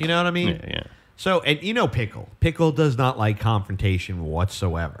whatever. You know what I mean? Yeah. So, and you know Pickle. Pickle does not like confrontation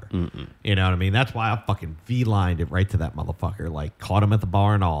whatsoever. You know what I mean? That's why I fucking V-lined it right to that motherfucker. Like, caught him at the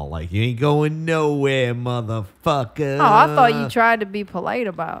bar and all. Like, you ain't going nowhere, motherfucker. Oh, I thought you tried to be polite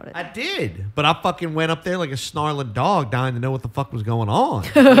about it. I did, but I fucking went up there like a snarling dog, dying to know what the fuck was going on.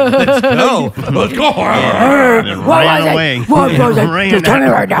 Let's go. Let's go. And then ran away. What was it? Ran Just tell me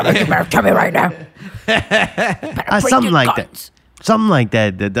out. right now, Mr. Mayor. Tell me right now. Something like that. Something like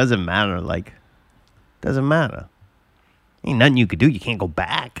that. That doesn't matter. Like, doesn't matter. Ain't nothing you could do. You can't go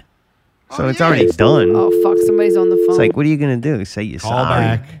back. So it's already done. Oh, fuck. Somebody's on the phone. It's like, what are you gonna do? Say you're Call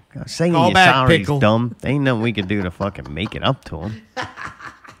sorry? back. Saying Call you're back, sorry Pickle. is dumb. There ain't nothing we can do to fucking make it up to him.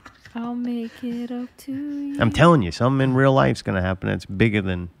 I'll make it up to you. I'm telling you, something in real life's gonna happen that's bigger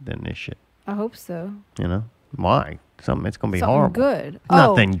than this shit. I hope so. You know why? Something it's gonna be Something horrible. good.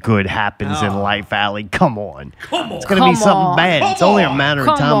 Nothing good happens in life, Allie. Come on. It's gonna Come be something on. bad. It's only a matter of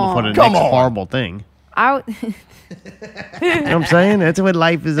Come time on. before the next horrible thing. I, You know what I'm saying? That's what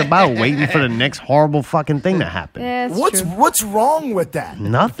life is about. Waiting for the next horrible fucking thing to happen. yeah, it's What's true. what's wrong with that?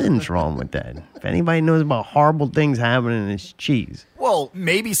 Nothing's wrong with that. If anybody knows about horrible things happening, it's cheese. Well,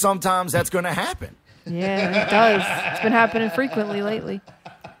 maybe sometimes that's going to happen. Yeah, it does. It's been happening frequently lately.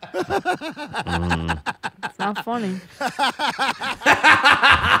 It's not funny.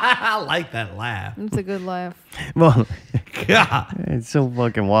 I like that laugh. It's a good laugh. Well, God. it's so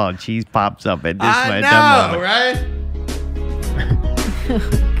fucking wild. Cheese pops up at this I at that know, moment. right?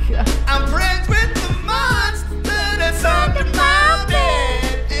 I'm friends with the monster that's under my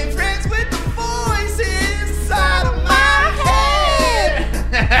bed, and friends with the voices inside of my head.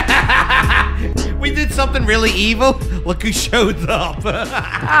 something really evil? Look who shows up.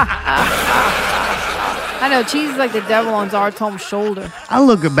 I know Cheese is like the devil on Zartom's shoulder. I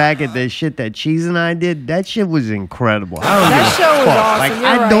look back at that shit that Cheese and I did. That shit was incredible. I don't That give a show was fuck. awesome. Like You're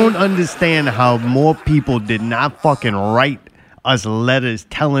I right. don't understand how more people did not fucking write us letters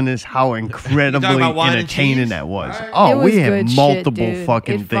telling us how incredibly about wine and entertaining cheese? that was. All right. Oh, It was we had good shit, multiple dude.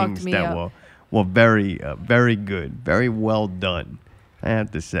 fucking It fucked things me that up. were very very good, very well done. I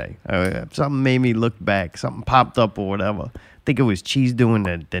have to say, something made me look back. Something popped up or whatever. I think it was Cheese doing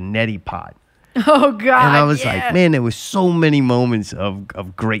the neti pot. Oh God! And I was yeah. like, man, there was so many moments of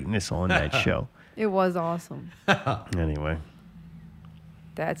greatness on that show. It was awesome. Anyway,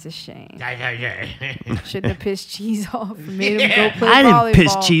 That's a shame. Shouldn't have pissed Cheese off and made him go play I volleyball. didn't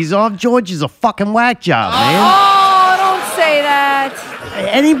piss Cheese off. George is a fucking whack job, man. Oh, don't say that.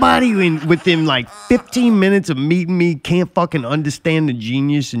 Anybody within like 15 minutes of meeting me can't fucking understand the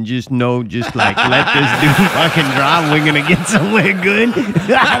genius and just know, just like, let this dude fucking drive. We're going to get somewhere good.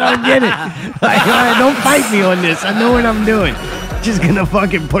 I don't get it. Like, all right, don't fight me on this. I know what I'm doing. Just going to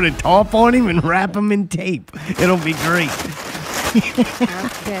fucking put a tarp on him and wrap him in tape. It'll be great.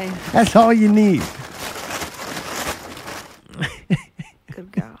 Okay. That's all you need.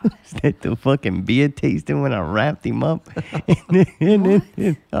 Good God. That the fucking beer tasting when I wrapped him up.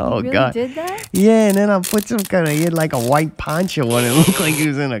 Oh You really God. did that? Yeah, and then I put some kind of, he had like a white poncho on it. It looked like he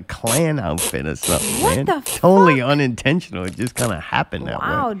was in a Klan outfit or something, What man. the Totally unintentional. It just kind of happened that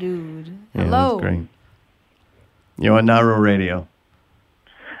Wow, way. dude. Yeah, it Hello. was great. You're on Nairo Radio.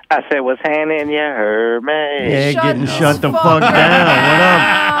 I said, what's happening? You heard me. Yeah, Shut getting the shut the fuck fuck down.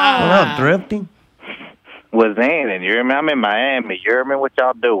 down. What up, Thrifty? What's happening? You hear me? I'm in Miami. You hear me? What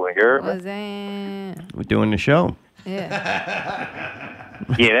y'all doing? You heard me? Was that? We're doing the show. Yeah.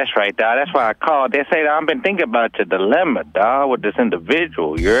 Yeah, that's right, dog. That's why I called. They say, I've been thinking about your dilemma, dog, with this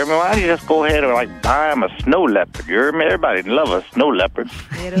individual. You hear me? Why don't you just go ahead and, like, buy him a snow leopard? You hear me? Everybody love a snow leopard.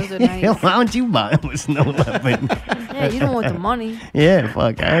 Yeah, those are nice. Why don't you buy him a snow leopard? Yeah, you don't want the money. Yeah,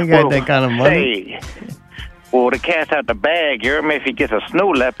 fuck. I ain't got that kind of money. Hey, well, the cat's out the bag. You hear me? If he gets a snow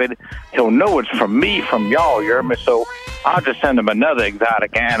leopard, he'll know it's from me, from y'all. You hear me? So I'll just send him another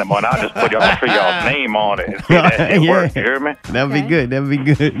exotic animal, and I'll just put y'all's name on it and see that shit work. You hear me? That'd Okay. be good. That'd be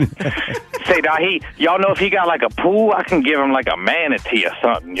good. Say, dog, y'all know if he got like a pool, I can give him like a manatee or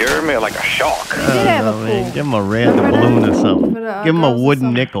something. You hear me? Or like a shark. We did have a Oh, man, pool. give him a red balloon or something. For the, Give him a girls or wooden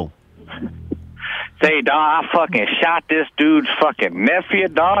something. nickel. Say, dog, I fucking shot this dude's fucking nephew,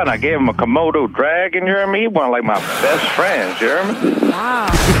 dog, and I gave him a Komodo dragon. You hear me? He one of like my best friends. You hear me? Wow.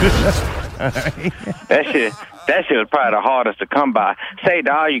 That shit was probably the hardest to come by. Say,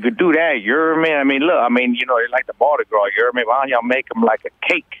 dog, you could do that. You hear me? I mean, look, you know, like the Mardi Gras. You hear me? Why don't y'all make them like a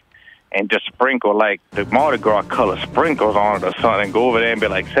cake and just sprinkle like the Mardi Gras color sprinkles on it or something, and go over there and be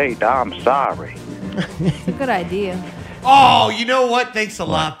like, say, dog, I'm sorry. It's a good idea. Oh, you know what? Thanks a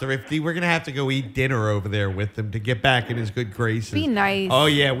lot, Thrifty. We're going to have to go eat dinner over there with him to get back in his good graces. Be nice. Oh,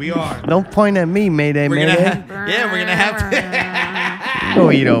 yeah, we are. Don't point at me, Mayday, We're gonna Mayday. we're going to have to.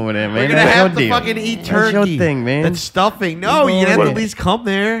 Go eat over there, man. We're gonna That's have your to deal. fucking eat That's turkey. your thing, man. That's stuffing. No, You you're gonna have to go at least come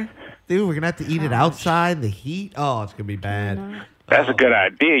there, dude. We're gonna have to eat it outside. The heat. Oh, it's gonna be bad. That's a good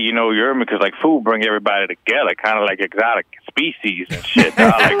idea, you know, you hear me? Because, like, food bring everybody together, kind of like exotic species and shit,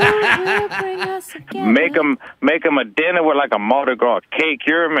 dog. Like, Will bring us together. make them a dinner with, like, a Mardi Gras cake,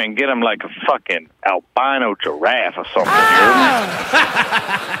 you hear me? And get them, like, a fucking albino giraffe or something, you hear me?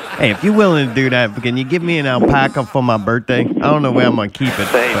 Oh, Hey, if you're willing to do that, can you give me an alpaca for my birthday? I don't know where I'm gonna keep it,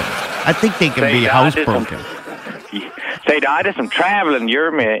 Say- but I think they can say, be I did some- housebroken. Say, I did some traveling, you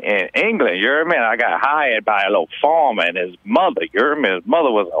hear me, in England, you hear me? And I got hired by a little farmer and his mother, you hear me? His mother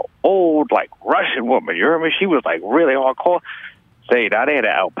was an old, like, Russian woman, you hear me? She was, like, really hardcore. Say, they had an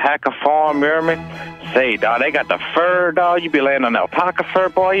alpaca farm, you hear me? Say, they got the fur, dog. You be laying on alpaca fur,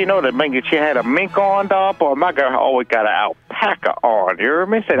 boy, you know, that make it, she had a mink on, dog. Boy, my girl always got an alpaca on, you hear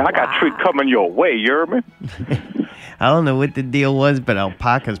me? Say, I got a treat coming your way, you hear me? I don't know what the deal was, but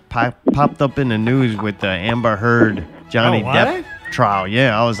alpacas popped up in the news with the Amber Heard, Johnny Oh, what? Depp trial.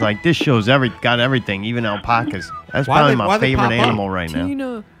 Yeah, I was like, this show's got everything, even alpacas. That's Why probably they- my why they favorite pop up? animal right now.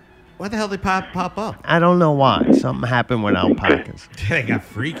 Tina. Why the hell they pop up? I don't know why. Something happened with alpacas. They got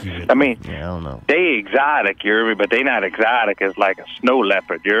freaky with I mean, Yeah, I don't know. they exotic, you hear me? But they not exotic as like a snow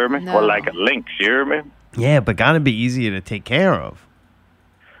leopard, you hear me? No. Or like a lynx, you hear me? Yeah, but gotta be easier to take care of.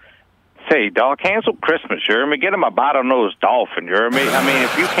 Say, dog, cancel Christmas, you hear me? Get him a bottlenose dolphin, you hear me? I mean,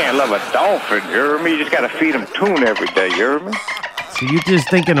 if you can't love a dolphin, you hear me? You just got to feed him tuna every day, you hear me? So you're just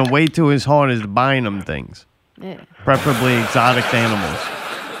thinking a way to his heart is buying them things, Yeah. preferably exotic animals.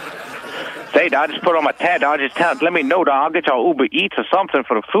 Say, dog, just put on my tab, dog. Just let me know, dog. I'll get y'all Uber Eats or something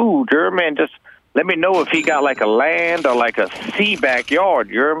for the food, you hear me? And just Let me know if he got like a land or like a sea backyard.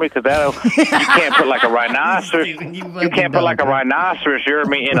 You hear me? Because that'll you can't put like a rhinoceros. You can't put like a rhinoceros. You hear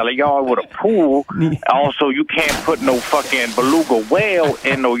me? In a yard with a pool. Also, you can't put no fucking beluga whale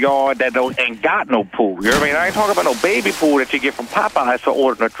in no yard that ain't got no pool. You hear me? And I ain't talking about no baby pool that you get from Popeyes for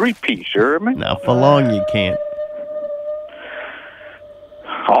ordering a 3-piece. You hear me? Now, for long you can't.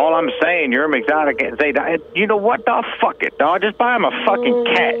 All I'm saying, you're exotic. Say, you know what, dog? Fuck it, dog. Just buy him a fucking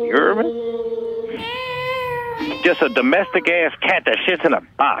cat. You hear me? Just a domestic ass cat that shits in a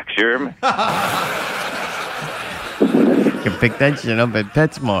box. You hear me? You can pick that shit up at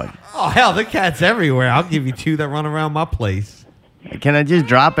PetSmart. Oh, hell, the cat's everywhere. I'll give you 2 that run around my place. Can I just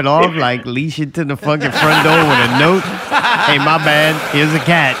drop it off, like leash it to the fucking front door with a note? Hey, my bad. Here's a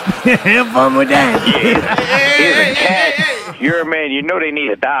cat. Have fun with that. Yeah. Here's a cat. You're a man. You know they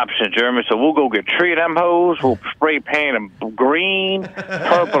need adoption, Jeremy. So we'll go get 3 of them hoes. We'll spray paint them green,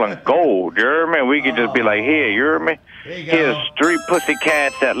 purple, and gold. You're a man. We could just be like, here, you're a man. Here's 3 pussy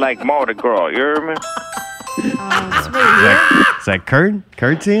cats that like Mardi Gras. You're a man. Is that Kurt?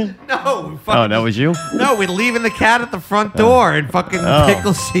 Kurt's in? No. Oh, that was you? No, we're leaving the cat at the front door and fucking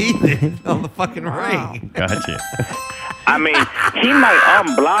Pickle seated on the fucking ring. Gotcha. I mean, he might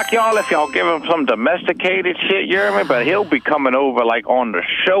unblock y'all if y'all give him some domesticated shit, you hear me? But he'll be coming over, like, on the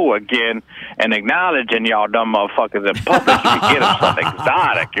show again and acknowledging y'all dumb motherfuckers in public if you get him something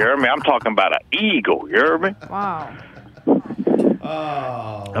exotic, you hear me? I'm talking about an eagle, you hear me? Wow.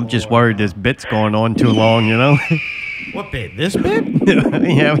 I'm just worried this bit's going on too long, you know? What bit? This bit?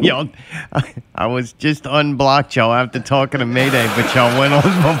 Yeah, y'all. I was just unblocked y'all after talking to Mayday, but y'all went on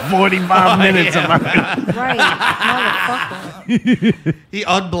for 45 minutes about it. Right. Motherfucker. He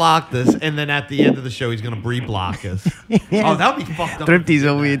unblocked us, and then at the end of the show, he's going to re-block us. Oh, that would be fucked up. Thrifty's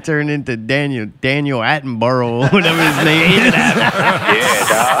over here turned into Daniel Attenborough or whatever his name is. Yeah,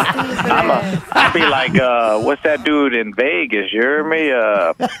 dog. I'll be like, what's that dude in Vegas, you hear me?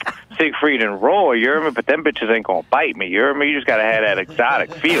 Siegfried and Roy, you hear me? But them bitches ain't gonna bite me, you hear me? You just gotta have that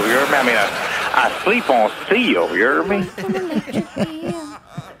exotic feel, you hear me? I mean, I sleep on seal, you hear me?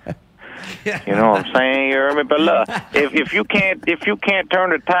 You know what I'm saying, you hear me? But look, if you can't turn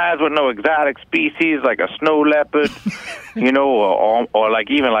the tides with no exotic species like a snow leopard, you know, or like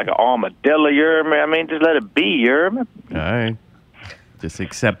even like an armadillo, you hear me? I mean, just let it be, you hear me? All right. Just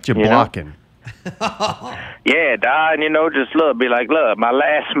accept your blocking. Yeah, dog, and you know, just look, be like, look, my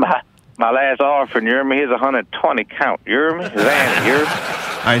last offering, you hear me? Here's 120 count, you hear me? Zanny, you hear me?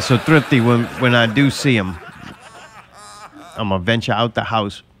 All right, so Thrifty, when I do see him, I'm gonna venture out the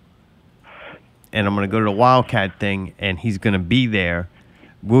house, and I'm gonna go to the Wildcat thing, and he's gonna be there.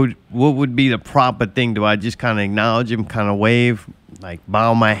 What would be the proper thing? Do I just kind of acknowledge him, kind of wave, like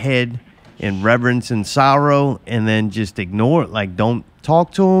bow my head in reverence and sorrow, and then just ignore it, like don't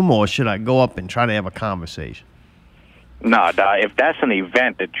talk to him, or should I go up and try to have a conversation? Nah, dog, if that's an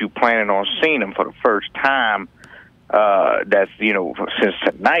event that you planning on seeing him for the first time, that's, you know, since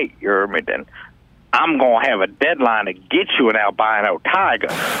tonight, you hear me, then I'm going to have a deadline to get you an albino tiger.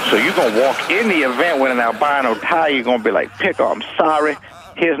 So you're going to walk in the event with an albino tiger, you're going to be like, Pickle, I'm sorry.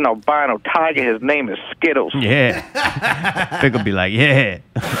 Here's an albino tiger. His name is Skittles. Yeah. Pickle be like, yeah.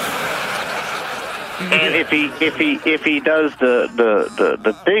 And if he does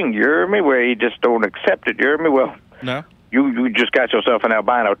the thing, you hear me, where he just don't accept it, you hear me? Well, no. You just got yourself an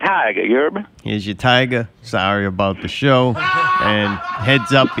albino tiger, you hear me? Here's your tiger. Sorry about the show. And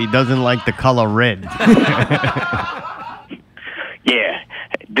heads up, he doesn't like the color red. Yeah,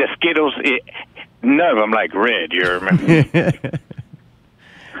 the Skittles, none of them like red, you hear me?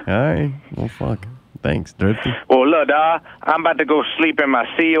 All right. Well, fuck. Thanks, Thrifty. Well, look, dawg, I'm about to go sleep in my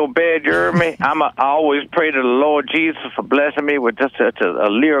seal bed, you hear me? I always pray to the Lord Jesus for blessing me with just such a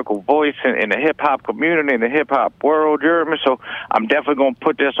lyrical voice in the hip-hop community, in the hip-hop world, you hear me? So I'm definitely going to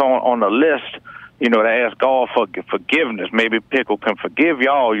put this on the list, you know, to ask God for forgiveness. Maybe Pickle can forgive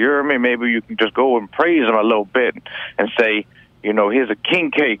y'all, you hear me? Maybe you can just go and praise him a little bit and say, you know, here's a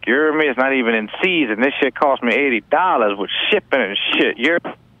king cake, you hear me? It's not even in season. This shit cost me $80 with shipping and shit, you hear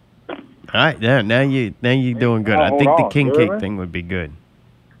me? All right, now you're doing good. I think the king cake thing would be good.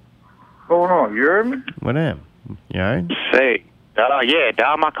 Hold on, you hear me? What happened? You all right? Say,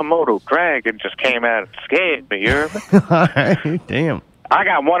 yeah, my Komodo dragon just came out and scared me, you hear me? All right, damn. I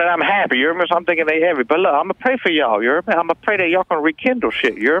got one and I'm happy, you hear me? So I'm thinking they heavy. But look, I'm going to pray for y'all, you hear me? I'm going to pray that y'all can rekindle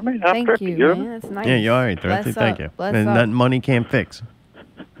shit, you hear me? Thank you, man. That's nice. Yeah, you're all right, Thrifty. Thank you. There's nothing money can't fix.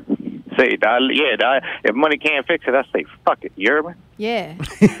 Say, yeah, if money can't fix it, I say, fuck it, you hear me? Yeah.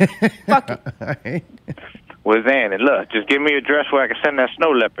 Fuck it. All right. Well, Zan, and look, just give me an address where I can send that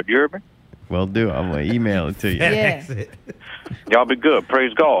snow leopard, you hear me? Will do. I'm going to email it to you. Yeah. Y'all be good.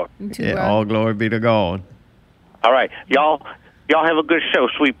 Praise God. You too, Yeah, bro. all glory be to God. All right. Y'all have a good show,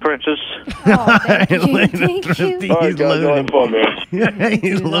 sweet princess. Oh, thank you. Thank you. He's All right, guys, loaded. have fun, man.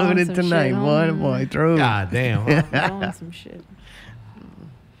 He's Dude, on loaded some tonight. shit, Boy, homie. boy, through. God damn. Doing some shit.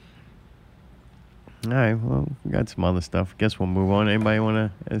 All right, well, we got some other stuff. Guess we'll move on. Anybody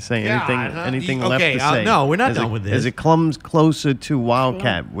want to say God, anything okay, left to say? no, we're not As done it, with this. As it comes closer to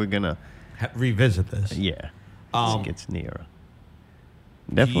Wildcat, we're going to, Revisit this. yeah, as it gets nearer.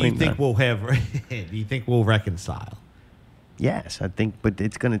 Do Definitely you think not. we'll have? Do you think we'll reconcile? Yes, I think, but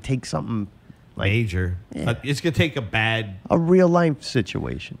it's going to take something like Major. Yeah. It's gonna take a bad a real life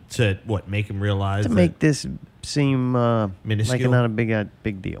situation to what make him realize to that- make this seem like Minuscule? not a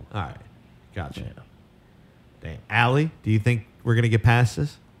big deal. All right, gotcha. Damn, Allie, do you think we're gonna get past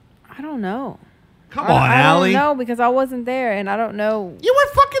this? I don't know. Come I on, Allie. don't know because I wasn't there and I don't know. You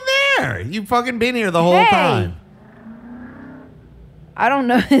were fucking there. You fucking been here the whole Hey. time. I don't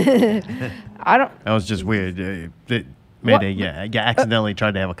know. I don't. That was just weird. What? You accidentally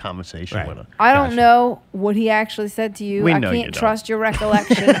tried to have a conversation Right. with her. I don't Gotcha. know what he actually said to you. We I know you can't don't. trust your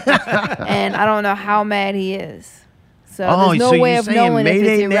recollection, and I don't know how mad he is. So there's no so way you're of saying knowing if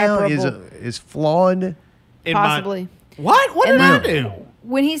Mayday it's now irreparable. is flawed? In my- Possibly. What? What And did I then- do?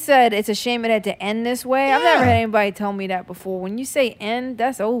 When he said it's a shame it had to end this way, I've Yeah. never had anybody tell me that before. When you say end,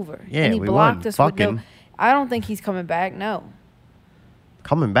 that's over. Yeah, and he we blocked weren't us with no. fucking. I don't think he's coming back. No,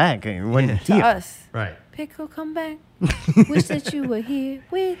 Coming back. It wasn't Yeah. to here. us. Right. Pickle, come back. Wish that you were here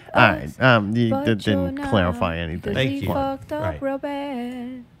with All us. right. You but didn't you're not, clarify anything. 'cause Thank we you. fucked up Right. real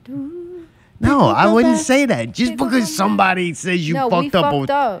bad. Ooh. No, Pickle, I come wouldn't back. say that. Just Pickle, because come somebody says you No, we fucked up. fucked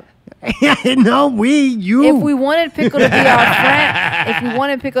up. No, you. If we wanted Pickle to be our friend, if we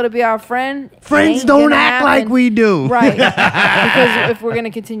wanted Pickle to be our friend, it Friends ain't don't gonna act like happen. we do. Right. Because if we're gonna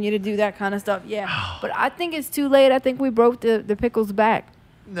continue to do that kind of stuff, yeah. But I think it's too late. I think we broke the Pickle's back.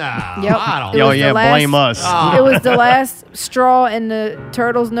 Nah. Yep. I don't. It Yo, was the yeah, last- blame us. Oh. It was the last straw in the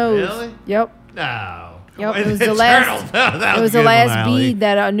turtle's nose. Really? Yep. No. Yep, it was the last. That It was a the good last one, Allie. bead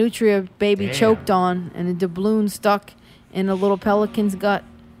that a nutria baby Damn. choked on, and the doubloon stuck in a little pelican's gut.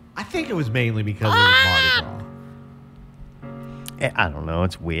 I think it was mainly because it was Mardi Gras. I don't know.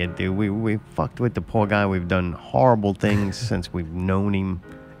 It's weird, dude. We fucked with the poor guy. We've done horrible things since we've known him.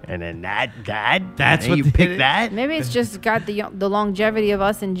 And then that's That's and what you did picked it? that? Maybe it's just got the longevity of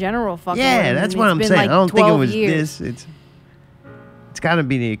us in general. Fucking Yeah, with him. that's I mean, what it's I'm been saying. like I don't think it 12 was years. this. It's got to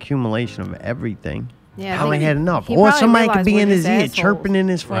be the accumulation of everything. Yeah, I How I think had he- enough. he Or probably somebody could realized be we're in his just ear, assholes. chirping in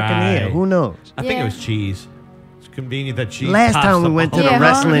his fucking ear. Right. Who knows? I think it Yeah. was cheese. It's convenient that cheese. Last tops time we the went to bone. the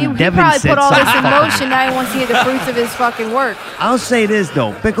wrestling, He Devin probably said put all this in something. motion. Now he wants to hear the fruits of his fucking work. I'll say this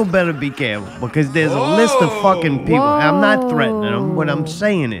though, Pickle better be careful because there's a list of fucking people. I'm not threatening them. What I'm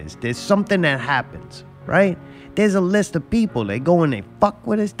saying is there's something that happens, right? There's a list of people. They go and they fuck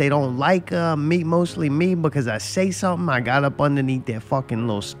with us. They don't like me, mostly me, because I say something. I got up underneath their fucking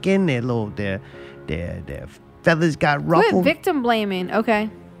little skin. Their feathers got Quit ruffled. victim blaming. Okay.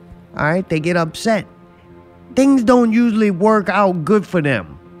 All right, they get upset. Things don't usually work out good for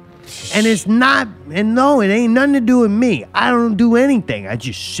them. And it's not, and no, it ain't nothing to do with me. I don't do anything. I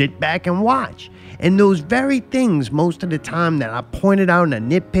just sit back and watch. And those very things, most of the time that I pointed out and I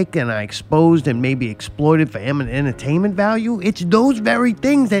nitpicked and I exposed and maybe exploited for entertainment value, it's those very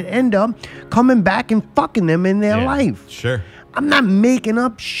things that end up coming back and fucking them in their Yeah, life. Sure. I'm not making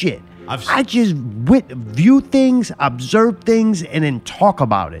up shit. I've s- I just view things, observe things, and then talk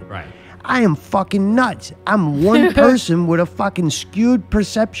about it. Right. I am fucking nuts. I'm one person with a fucking skewed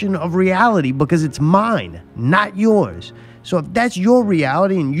perception of reality because it's mine, not yours. So if that's your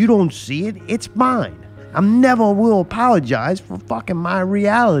reality and you don't see it, it's mine. I never will apologize for fucking my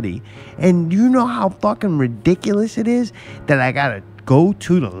reality. And you know how fucking ridiculous it is that I gotta go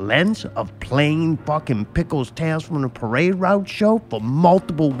to the lens of playing fucking Pickles Tales from the Parade Route show for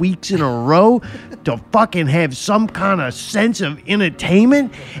multiple weeks in a row to fucking have some kind of sense of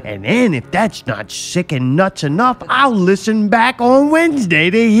entertainment. And then if that's not sick and nuts enough, I'll listen back on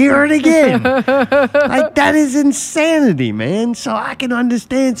Wednesday to hear it again. Like, that is insanity, man. So I can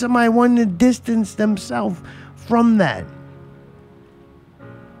understand somebody wanting to distance themselves from that.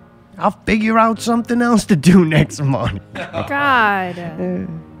 I'll figure out something else to do next month. God. I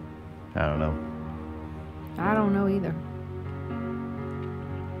don't know. I don't know either.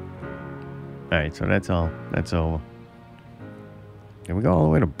 All right, so that's all. That's over. Can we go all the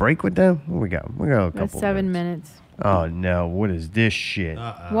way to break with them? What we got? We got a couple. That's 7 minutes. Oh no! What is this shit?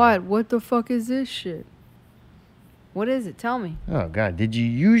 What? What the fuck is this shit? What is it? Tell me. Oh God! Did you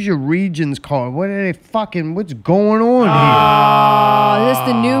use your regions card? What are they fucking? What's going on Oh, is this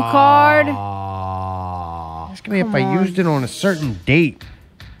the new card? here? Ask me if come I on. used it on a certain date.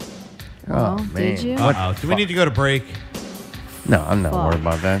 Well, Oh man! did you? Uh-oh. Do we need to go to break? No, I'm not Fuck. worried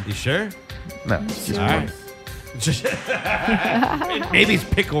about that. You sure? No, it's just All right. Maybe it's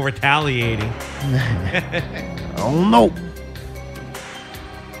Pickle retaliating. I don't know.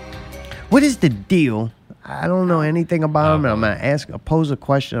 What is the deal? I don't know anything about him. I'm gonna pose a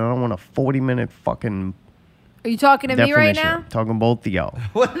question. I don't want a 40-minute fucking Are you talking to me right definition. now? I'm talking both of y'all.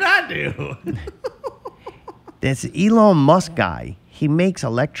 What did I do? This Elon Musk guy. He makes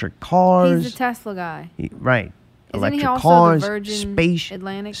electric cars. He's the Tesla guy. Right. Isn't Electric he also the cars, Virgin space,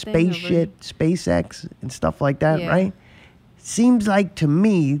 Atlantic thing, space or shit, SpaceX, and stuff like that, Yeah. right? Seems like to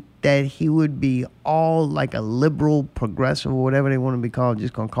me that he would be all like a liberal, progressive, or whatever they want to be called.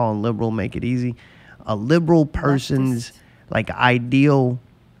 Just gonna call him liberal, make it easy. A liberal person's like ideal,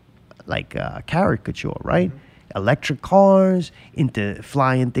 like caricature, right? Electric cars, into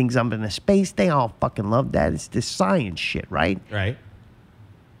flying things up into space. They all fucking love that. It's this science shit, right? Right.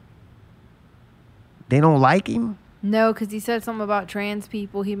 They don't like him. No, because he said something about trans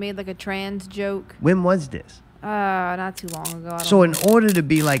people. He made like a trans joke. When was this? Not too long ago. I don't So in know. order to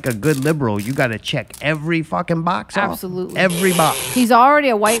be like a good liberal, you got to check every fucking box off. Absolutely. Every box. He's already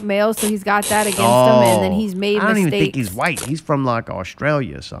a white male, so he's got that against him, and then he's made I don't mistakes. even think he's white. He's from like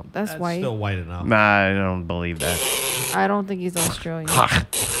Australia or something. That's white. Still white enough. Nah, I don't believe that. I don't think he's Australian.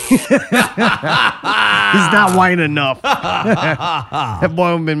 He's not white enough. That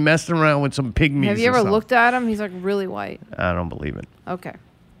boy been messing around with some pygmies. Have you or ever something. looked at him? He's like really white. I don't believe it. Okay.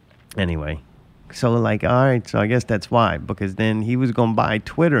 Anyway, so like, all right, so I guess that's why. Because then he was going to buy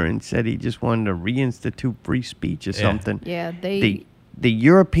Twitter and said he just wanted to reinstitute free speech or something. Yeah, they. The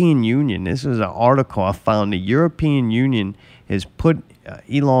European Union, this is an article I found, the European Union has put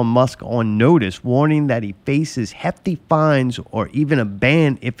Elon Musk on notice, warning that he faces hefty fines or even a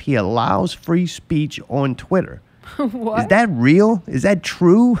ban if he allows free speech on Twitter. What? Is that real? Is that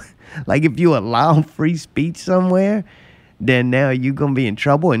true? Like if you allow free speech somewhere, then now you're going to be in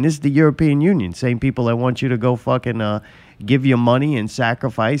trouble. And this is the European Union, same people that want you to go fucking give your money and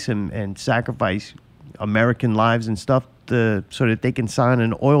sacrifice and sacrifice American lives and stuff so that they can sign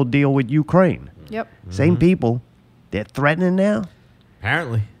an oil deal with Ukraine. Yep. Same people. They're threatening now.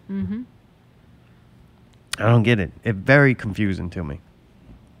 Apparently. I don't get it. It's very confusing to me.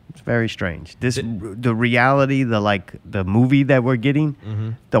 It's very strange. The reality, the movie that we're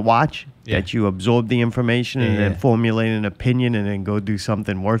getting to watch, Yeah. that you absorb the information and then Yeah. formulate an opinion and then go do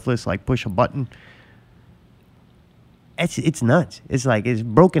something worthless like push a button. It's nuts. It's like it's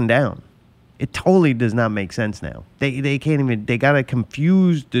broken down. It totally does not make sense now. They can't even. They gotta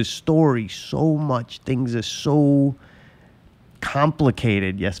confuse the story so much. Things are so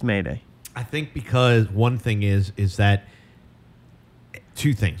complicated. Yes, Mayday. I think because one thing is that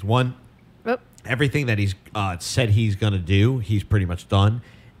two things. One, Oop. everything that he's said he's going to do, he's pretty much done.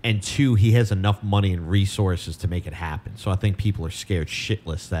 And two, he has enough money and resources to make it happen. So I think people are scared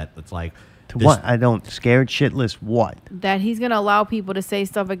shitless that it's like... To this- what? I don't. Scared shitless what? That he's gonna allow people to say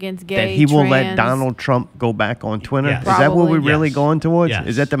stuff against gay. That he will let trans. Donald Trump go back on Twitter? Yes. Is that what we're Probably. really Yes. going towards? Yes.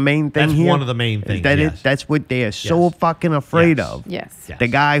 Is that the main thing That's here? one of the main Is things, that yes. it? That's what they are so Yes. fucking afraid Yes. of. Yes. Yes. The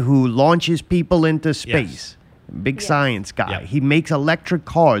guy who launches people into space. Yes. Big science guy. Yep. He makes electric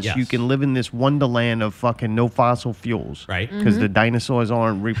cars. Yes. You can live in this wonderland of fucking no fossil fuels. Right. Because the dinosaurs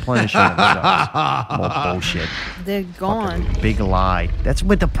aren't replenishing themselves. More bullshit. They're gone. Fucking big lie. That's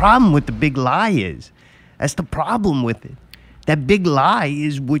what the problem with the big lie is. That's the problem with it. That big lie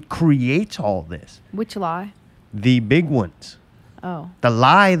is what creates all this. Which lie? The big ones. Oh. The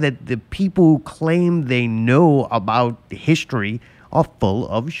lie that the people who claim they know about history are full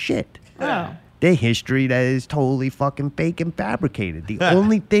of shit. Oh. The history that is totally fucking fake and fabricated. The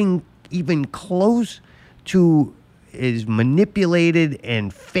only thing even close to is manipulated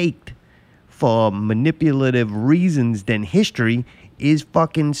and faked for manipulative reasons than history is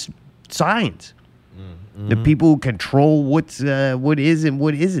fucking science. The people who control what is and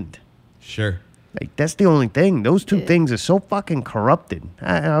what isn't. Sure. Like that's the only thing. Those two things are so fucking corrupted.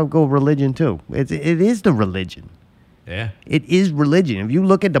 I'll go religion too. It is the religion. Yeah. It is religion. If you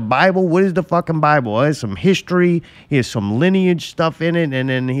look at the Bible, what is the fucking Bible? There's some history, here's some lineage stuff in it, and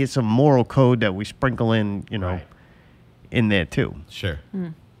then here's some moral code that we sprinkle in, Right. in there too. Sure.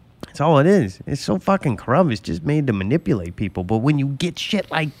 That's all it is. It's so fucking corrupt. It's just made to manipulate people. But when you get shit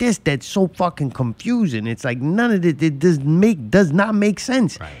like this that's so fucking confusing, it's like none of it does not make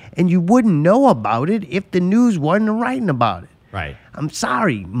sense. Right. And you wouldn't know about it if the news wasn't writing about it. Right. I'm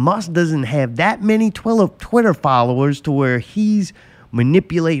sorry, Musk doesn't have that many Twitter followers to where he's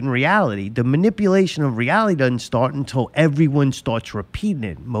manipulating reality. The manipulation of reality doesn't start until everyone starts repeating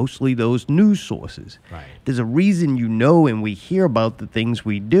it, mostly those news sources. Right. There's a reason and we hear about the things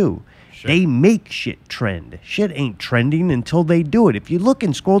we do. Sure. They make shit trend. Shit ain't trending until they do it. If you look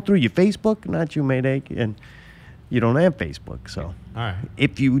and scroll through your Facebook, not you, Mayday, and you don't have Facebook, so. All right.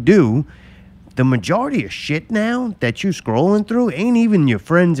 If you do, the majority of shit now that you're scrolling through ain't even your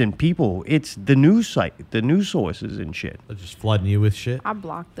friends and people. It's the news site, the news sources and shit. They're just flooding you with shit. I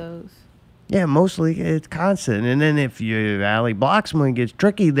block those. Yeah, mostly it's constant. And then if your alley blocks them and it gets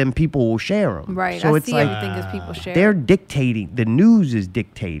tricky, then people will share them. Right. So I it's see like everything because people share. they're dictating. The news is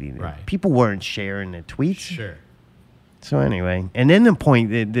dictating it. Right. People weren't sharing the tweets. Sure. So anyway, and then the point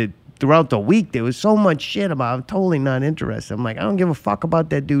that throughout the week there was so much shit about. I'm totally not interested. I'm like, I don't give a fuck about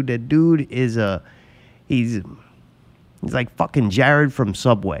that dude. That dude is he's like fucking Jared from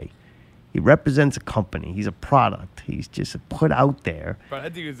Subway. He represents a company. He's a product. He's just put out there But I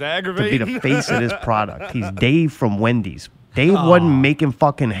think it's to be aggravating. the face of this product. He's Dave from Wendy's. Dave wasn't making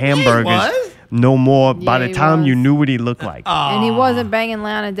fucking hamburgers was? no more by Yeah, the he time you was. knew what he looked like. And he wasn't banging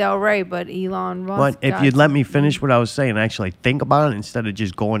Lana Del Rey, but Elon Musk. But if got you'd let some- me finish what I was saying, actually think about it instead of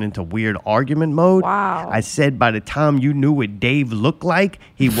just going into weird argument mode. Wow. I said by the time you knew what Dave looked like,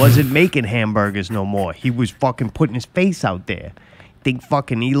 he wasn't making hamburgers no more. He was fucking putting his face out there. Think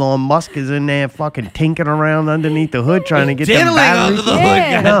fucking Elon Musk is in there fucking tinkering around underneath the hood trying to get them Diddling batteries. under the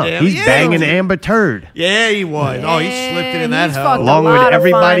Yeah. hood. No, goddamn. he's Yeah. banging Amber Turd. Yeah, he was. Oh, he slipped it in that he's hell. fucked a Along with lot of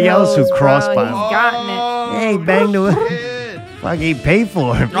everybody fine else who hoes, bro. crossed by him. He's gotten it. Yeah, he banged her. Shit. Fuck, he paid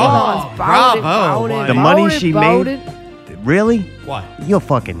for it. Oh, Elon's bought it, bravo, bought it, buddy. The bought money it, she bought made- it. Really? What? You're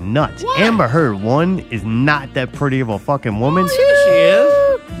fucking nuts. What? Amber Heard, one, is not that pretty of a fucking woman. She is.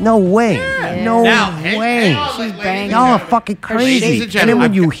 No way. No Now, way. She's banging. Y'all are fucking Ladies crazy. and And then gentlemen,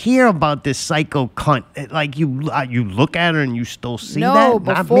 when you hear about this psycho cunt, like you look at her and you still see No, that?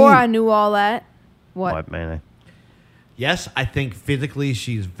 Not before me. I knew all that. What, man? Yes, I think physically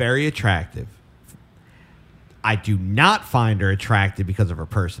she's very attractive. I do not find her attractive because of her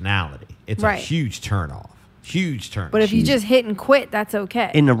personality. It's a Right. huge turnoff. Huge turnoff. But if you just hit and quit, that's okay.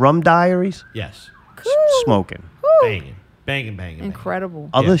 In the Rum Diaries, yes, smoking. banging, banging, banging, Incredible.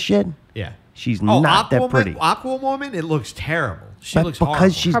 Other Yeah. shit, Yeah. she's not that pretty. Aquawoman, it looks terrible. She But looks because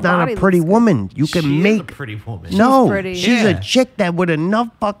horrible. she's Her not body a pretty looks good. woman, you She can is make a pretty woman. No, pretty. she's Yeah. a chick that with enough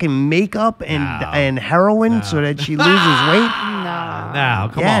fucking makeup and No. and heroin so that she loses weight. Nah. No,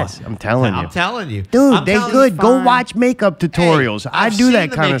 come Yes, on. I'm telling you. I'm telling you. Dude, I'm they telling good. you. Go fine. watch makeup tutorials. I I've do seen that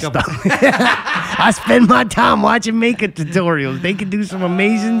the kind of makeup. stuff. I spend my time watching makeup tutorials. They can do some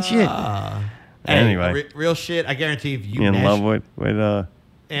amazing shit. Hey, Anyway. real shit. I guarantee if you You in mesh love with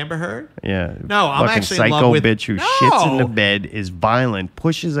Amber Heard, yeah. No, I'm fucking actually in psycho love with- bitch who shits in the No. bed, is violent,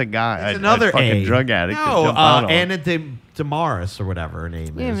 pushes a guy, it's a another fucking A. drug addict. to No, jump out on. Anna Damaris or whatever her name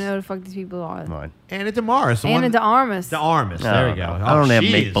You don't even is. know who the fuck these people are. Come on. Anna Damaris. the Anna one- de Armas. De Armas. I There don't you go. know. I don't have she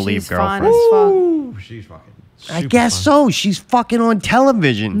is- make-believe She's fine girlfriends. as fuck. Ooh, she's fucking. I super guess fun. so. She's fucking on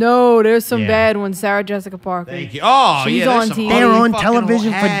television. No, there's some Yeah. bad ones. Sarah Jessica Parker. Thank you. Oh, She's yeah, there's on some TV. ugly They're on fucking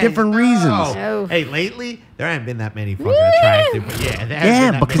television for hags. different reasons. No. Hey, lately there haven't been that many fucking attractive, but yeah, there haven't been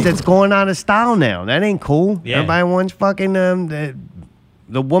Yeah, that because many. it's going out of style now. That ain't cool. Yeah. Everybody wants fucking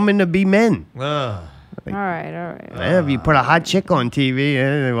the woman to be men. Ugh. All right. Yeah, if you put a hot chick on TV,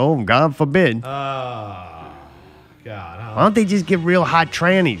 oh, God forbid. God. Why don't they just get real hot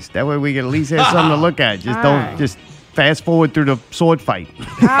trannies? That way we can at least have something to look at. Just All don't right. just fast forward through the sword fight.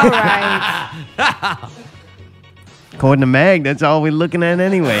 All right. According to Mag, that's all we're looking at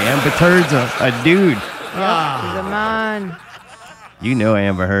anyway. Amber Turd's a dude. Yep, she's a man. You know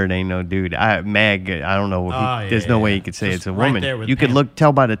Amber Heard ain't no dude. Mag, I don't know. Oh, There's yeah, no way yeah. you could say Just it's a right woman. there with You could Pam.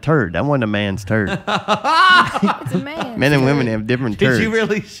 tell by the turd. That wasn't a man's turd. It's a man. Men and women have different turds. Did you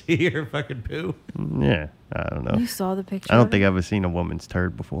really see her fucking poo? Yeah, I don't know. You saw the picture. I don't of think it? I've ever seen a woman's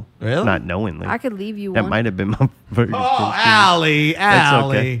turd before. Really? Not knowingly. I could leave you That one. might have been my first. Oh, Allie, That's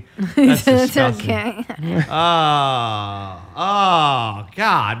Allie. okay. That's It's disgusting. okay. Oh,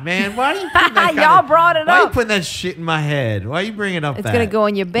 God, man. Why are you putting that Y'all brought it Why are you up. putting that shit in my head? Why are you bringing up It's that? gonna go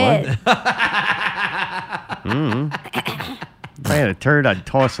in your bed. If I had a turd, I'd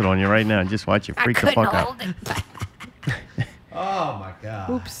toss it on you right now and just watch you freak the fuck out. Oh, my God.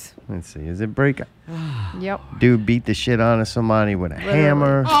 Oops. Let's see. Is it break? Yep. Dude beat the shit out of somebody with a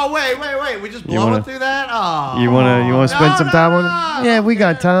hammer. Oh, wait. We just blowing wanna- through that? Oh. You wanna spend some time on it? no, Yeah, we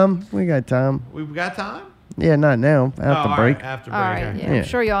got time. We got time. We've got time? Yeah, not now. Oh, After all break. right, after All break. right. okay. Yeah. Yeah. I'm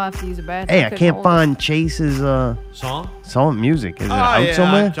sure y'all have to use a bathroom. Hey, I couldn't can't hold it. find Chase's Song? song music. Is it Oh, out yeah,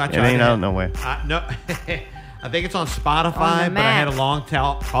 somewhere? I It tried ain't to- out nowhere. No. I think it's on Spotify, On the but I had a map. long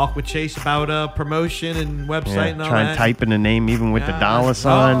talk with Chase about promotion and website Yeah, and all try that. and type in the name even with the dollar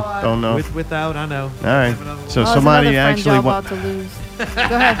sign. Don't know. Without, I know. All right. So Oh, somebody there's another friend actually y'all wa- about to lose. Go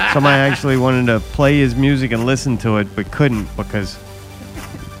ahead. somebody actually wanted to play his music and listen to it, but couldn't because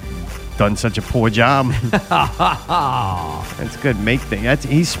done such a poor job. That's good.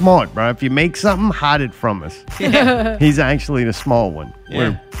 He's smart, bro. If you make something, hide it from us. He's actually the small one.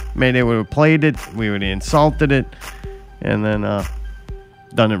 Yeah. They would have played it, we would have insulted it, and then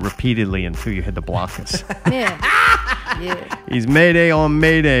done it repeatedly until you had to block us. Yeah. Yeah. He's Mayday on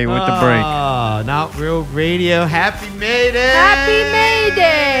Mayday with the break. Not Real Radio. Happy Mayday! Happy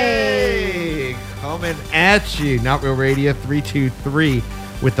Mayday! Coming at you. Not Real Radio 323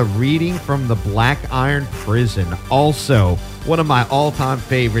 with a reading from the Black Iron Prison. Also, one of my all-time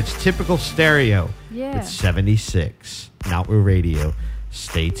favorites, Typical Stereo Yeah. with 76. Not Real Radio.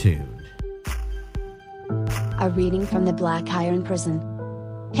 Stay tuned. A reading from the Black Iron Prison.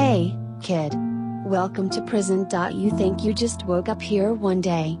 Hey, kid. Welcome to prison. You think you just woke up here one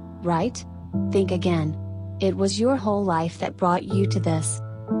day, right? Think again. It was your whole life that brought you to this.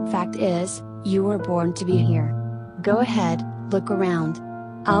 Fact is, you were born to be here. Go ahead, look around.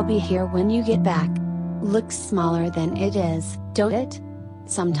 I'll be here when you get back. Looks smaller than it is, don't it?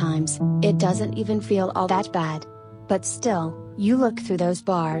 Sometimes, it doesn't even feel all that bad. But still, you look through those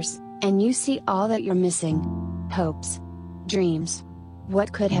bars, and you see all that you're missing. Hopes. Dreams.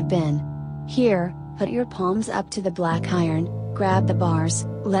 What could have been. Here, put your palms up to the black iron, grab the bars,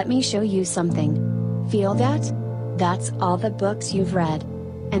 let me show you something. Feel that? That's all the books you've read.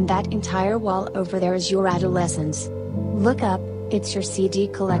 And that entire wall over there is your adolescence. Look up, it's your CD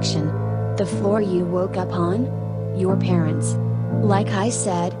collection. The floor you woke up on? Your parents. Like I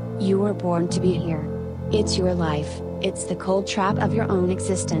said, you were born to be here. It's your life, it's the cold trap of your own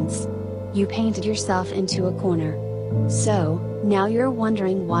existence. You painted yourself into a corner. So, now you're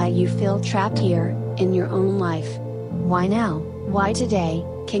wondering why you feel trapped here, in your own life. Why now? Why today?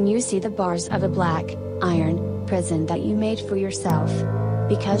 Can you see the bars of a black iron prison that you made for yourself?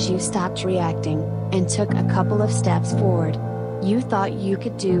 Because you stopped reacting, and took a couple of steps forward. You thought you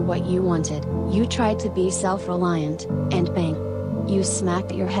could do what you wanted, you tried to be self-reliant, and bang! You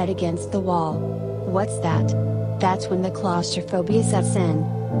smacked your head against the wall. What's that? That's when the claustrophobia sets in.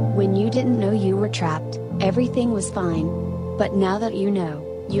 When you didn't know you were trapped, everything was fine. But now that you know,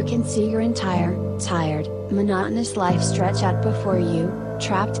 you can see your entire, tired, monotonous life stretch out before you,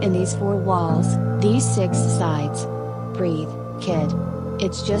 trapped in these 4 walls, these 6 sides. Breathe, kid.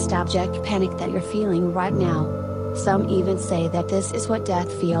 It's just abject panic that you're feeling right now. Some even say that this is what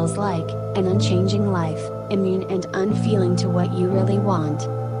death feels like, an unchanging life, immune and unfeeling to what you really want.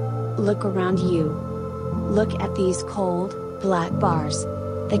 Look around you. Look at these cold, black bars.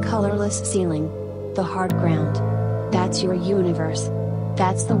 The colorless ceiling. The hard ground. That's your universe.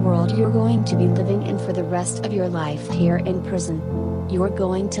 That's the world you're going to be living in for the rest of your life here in prison. You're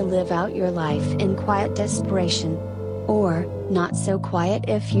going to live out your life in quiet desperation. Or, not so quiet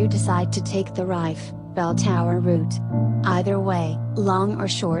if you decide to take the Rife Bell Tower route. Either way, long or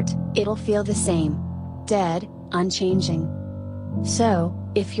short, it'll feel the same. Dead, unchanging. So,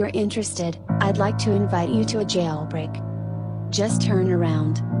 if you're interested, I'd like to invite you to a jailbreak. Just turn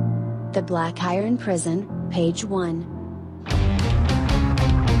around. The Black Iron Prison, page 1.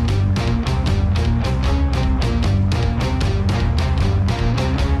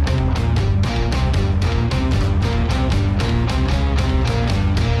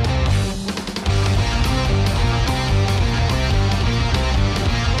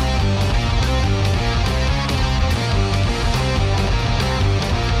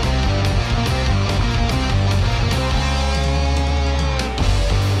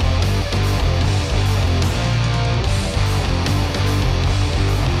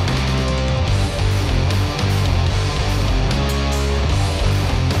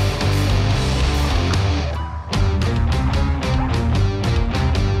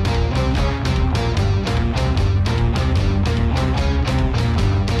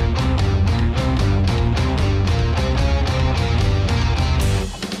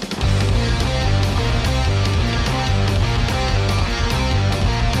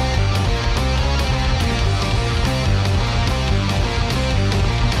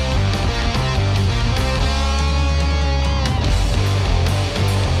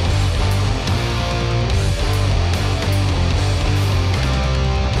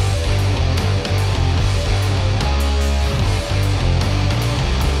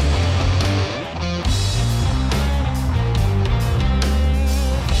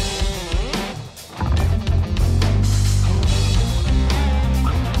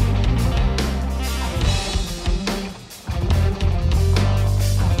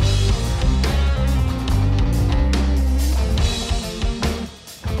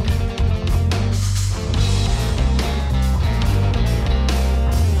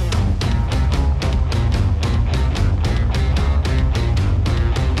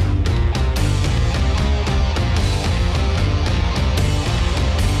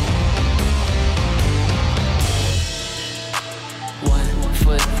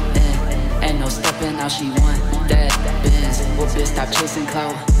 she want that Benz. Well, bitch, stop chasing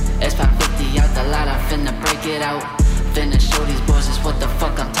clout. S550 out the lot, I finna break it out. Finna show these boys just what the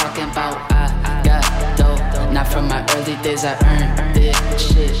fuck I'm talking about. I got dough, not from my early days, I earned this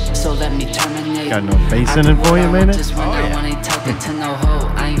shit. So let me terminate. Got no bass in it for you, man? Just when I want ain't talking to no hoe.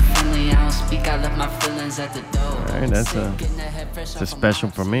 I ain't friendly, I don't speak, I left my feelings at the door. All right, that's a special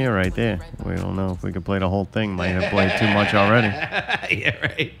premiere right there. We don't know if we can play the whole thing. Might have played too much already. Yeah,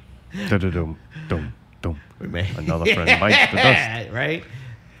 right. Dum, dum, dum. We may. Another friend bites the dust. Right?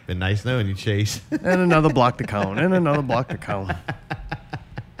 Been nice knowing you, Chase. And another block to count. And another block to count.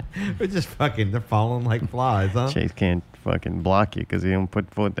 We're just fucking, they're falling like flies, huh? Chase can't fucking block you because he don't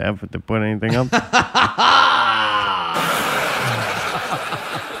put forth the effort to put anything up.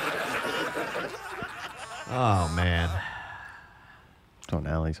 Oh, man. So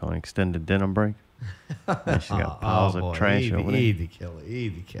now he's on extended dinner break. And she's got piles of trash over there. Easy kill it.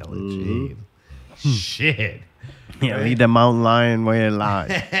 Easy kill it. Jeez. Shit. Yeah, leave that mountain lion where it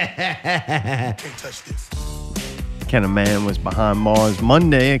lies. Ken, a man was behind bars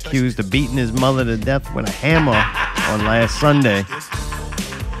Monday, accused of beating his mother to death with a hammer on last Sunday.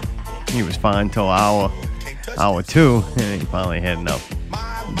 He was fined till hour 2, and he finally had enough.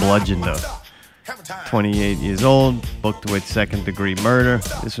 Bludgeoned her. 28 years old, booked with second-degree murder.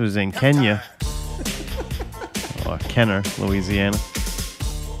 This was in Kenya, or Kenner, Louisiana.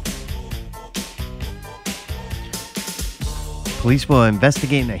 Police were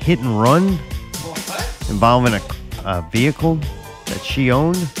investigating a hit and run involving a vehicle that she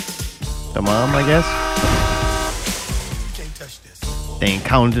owned. The mom, I guess. They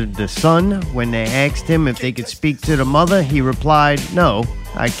encountered the son. When they asked him if they could speak to the mother, he replied, "No,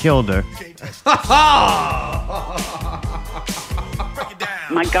 I killed her."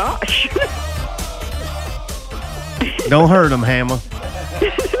 My gosh. Don't hurt him, Hammer.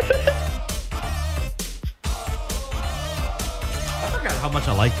 I forgot how much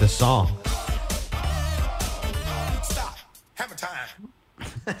I like this song.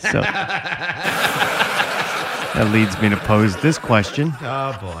 So that leads me to pose this question.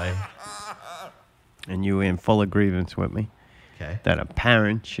 Oh, boy. And you in full agreement with me. Okay. That a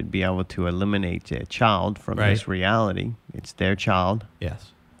parent should be able to eliminate their child from this reality. It's their child.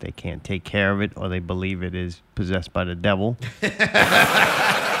 Yes. They can't take care of it, or they believe it is possessed by the devil.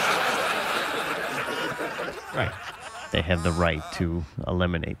 Right. They have the right to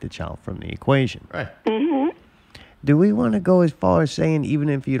eliminate the child from the equation. Right. Mm-hmm. Do we want to go as far as saying even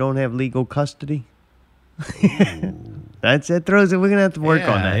if you don't have legal custody? That throws it. We're going to have to work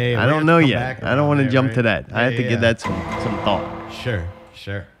on that. Hey, I don't know yet. I don't want to jump to that. I have to give that some thought. Sure.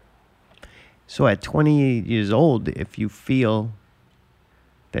 So at 28 years old, if you feel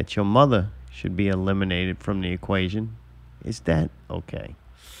that your mother should be eliminated from the equation, is that okay?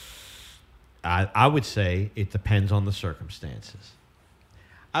 I would say it depends on the circumstances.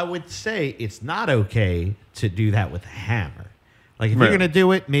 I would say it's not okay to do that with a hammer. Like, if you're going to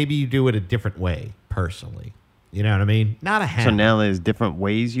do it, maybe you do it a different way, personally. You know what I mean? Not a hammer. So now there's different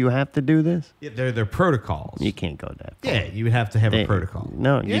ways you have to do this? Yeah, they're protocols. You can't go that far. Yeah, you would have to have a protocol.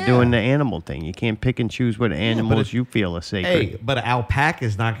 No, you're doing the animal thing. You can't pick and choose what animals you feel are sacred. Hey, but an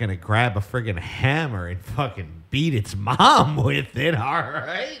alpaca's not going to grab a friggin' hammer and fucking beat its mom with it, all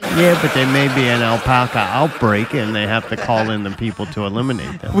right? Yeah, but there may be an alpaca outbreak, and they have to call in the people to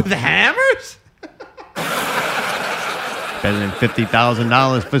eliminate them. With hammers? Better than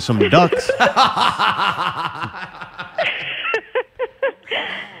 $50,000 for some ducks.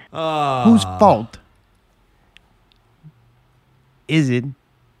 Whose fault is it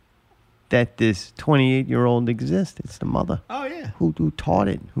that this 28-year-old exists? It's the mother. Oh, yeah. Who taught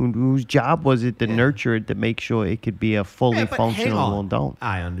it? Whose job was it to nurture it to make sure it could be a fully functional adult?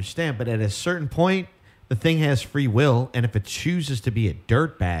 I understand, but at a certain point, the thing has free will, and if it chooses to be a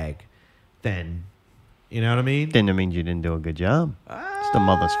dirtbag, then, you know what I mean? Then it means you didn't do a good job. It's the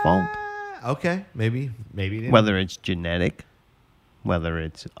mother's fault. Okay, maybe. Whether it's genetic, whether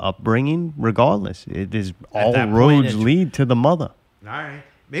it's upbringing, regardless, it is all that point, roads lead to the mother. All right.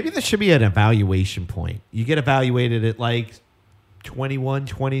 Maybe there should be an evaluation point. You get evaluated at like 21,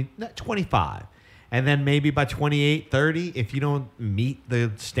 25. And then maybe by 28, 30, if you don't meet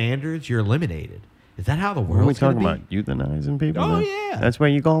the standards, you're eliminated. Is that how the What are we world's going talking to be? about? Euthanizing people? Oh, now? yeah. That's where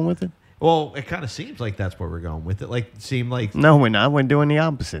you're going with it? Well, it kind of seems like that's where we're going with it. Like, it seemed like... No, we're not. We're doing the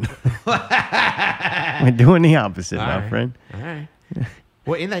opposite. We're doing the opposite, All my right. friend. All right.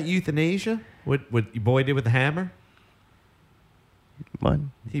 Well, in that euthanasia, what your boy did with the hammer? What?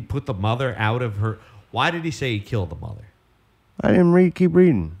 He put the mother out of her... Why did he say he killed the mother? I didn't keep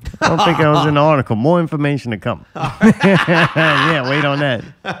reading. I don't think that was in the article. More information to come. Yeah, wait on that.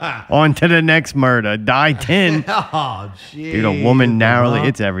 On to the next murder. Die 10. Oh, jeez. Dude, a woman narrowly,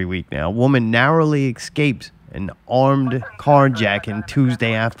 it's every week now. A woman narrowly escapes an armed carjacking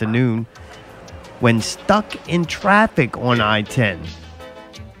Tuesday afternoon when stuck in traffic on I-10.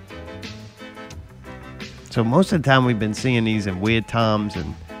 So most of the time we've been seeing these in weird times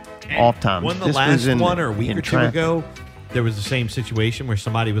and off times. Wasn't the last one or a week or two ago, there was the same situation where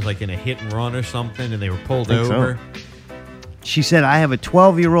somebody was like in a hit and run or something and they were pulled over? So. She said, I have a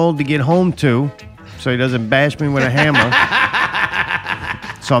 12-year-old to get home to so he doesn't bash me with a hammer.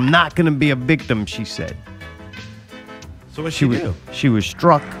 So I'm not going to be a victim, she said. So what'd she do? She was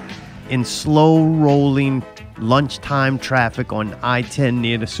struck in slow-rolling lunchtime traffic on I-10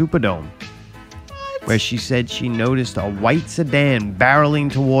 near the Superdome, where she said she noticed a white sedan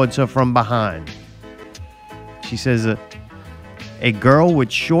barreling towards her from behind. She says a girl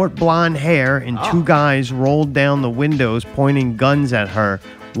with short blonde hair and two guys rolled down the windows pointing guns at her.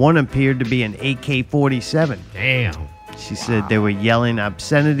 One appeared to be an AK-47. Damn. She said they were yelling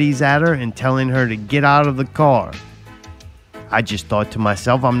obscenities at her and telling her to get out of the car. I just thought to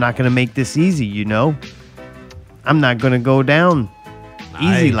myself, I'm not going to make this easy, you know? I'm not going to go down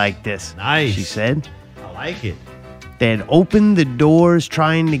easy like this, she said. I like it. They had opened the doors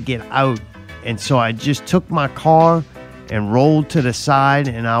trying to get out, and so I just took my car and rolled to the side,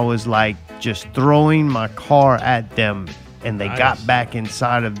 and I was like just throwing my car at them, and they got back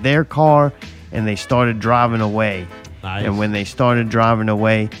inside of their car, and they started driving away. And when they started driving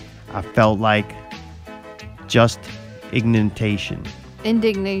away, I felt like just indignation.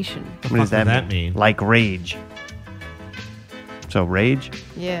 Indignation. What does that mean? Like rage. So rage?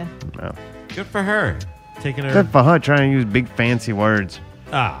 Yeah. No. Good for her. Taking her. Good for her trying to use big fancy words.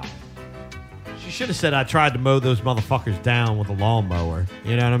 Oh. She should have said, I tried to mow those motherfuckers down with a lawnmower.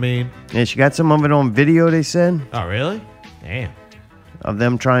 You know what I mean? Yeah, she got some of it on video, they said. Oh, really? Damn. Of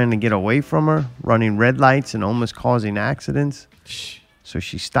them trying to get away from her, running red lights and almost causing accidents. So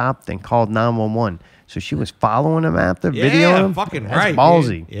she stopped and called 911. So she was following him after, videoing him? Fucking That's right.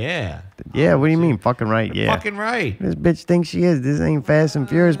 ballsy. Dude. Yeah. Yeah, what do you mean, fucking right? Yeah. Fucking right. This bitch thinks she is. This ain't Fast and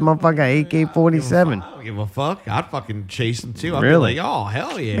Furious, motherfucker. AK-47. I don't give a fuck. I'd fucking chase him too. I'd Really? be like, oh,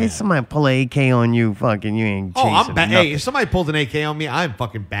 hell yeah. Hey, somebody pull an AK on you, fucking, you ain't chasing Hey, if somebody pulled an AK on me, I'm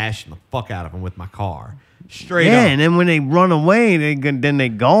fucking bashing the fuck out of him with my car. Straight yeah, up. and then when they run away, then they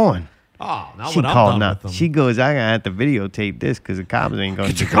gone. Oh, not She what I'm called done now. with them. She goes, I gotta have to videotape this because the cops ain't gonna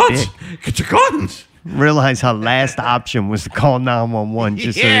Get your do a guns. dick. Get your guns. Realize her last option was to call 911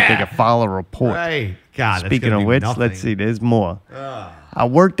 just so that they could file a report. Right. God, that's Speaking gonna of be which, nothing. let's see, there's more. I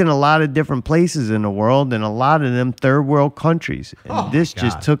worked in a lot of different places in the world, and a lot of them third world countries. And this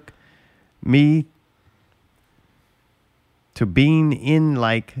just took me to being in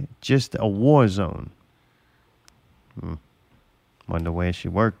like just a war zone. Wonder where she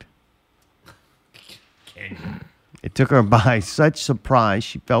worked. It took her by such surprise,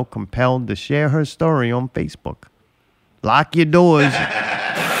 she felt compelled to share her story on Facebook. Lock your doors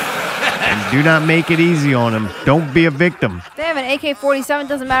and do not make it easy on them. Don't be a victim. If they have an AK-47,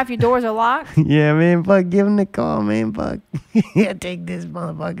 doesn't matter if your doors are locked. Yeah, man, fuck, give him the call, man, fuck. Yeah, take this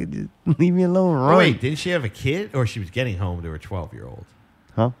motherfucker, just leave me alone, run. Oh, wait, didn't she have a kid? Or she was getting home to her 12-year-old?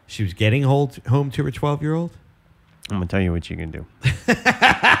 Huh? She was getting home to her 12-year-old? I'm going to tell you what you can do.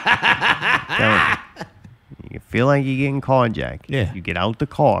 You feel like you're getting carjacked. Yeah. You get out the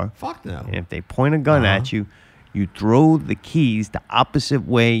car. Fuck no. And if they point a gun at you, you throw the keys the opposite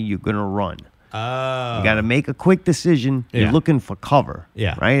way you're going to run. Oh. You got to make a quick decision. You're Yeah. looking for cover.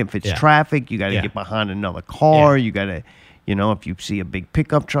 Yeah. Right? If it's Yeah. traffic, you got to Yeah. get behind another car. Yeah. You got to, if you see a big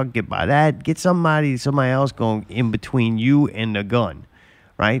pickup truck, get by that. Get somebody else going in between you and the gun.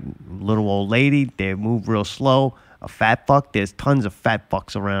 Right? Little old lady, they move real slow. A fat fuck, there's tons of fat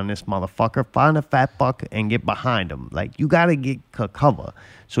fucks around this motherfucker. Find a fat fuck and get behind him. Like, you got to get cover.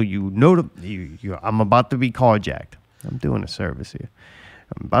 So you know I'm about to be carjacked. I'm doing a service here.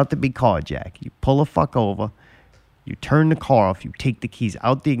 I'm about to be carjacked. You pull a fuck over. You turn the car off. You take the keys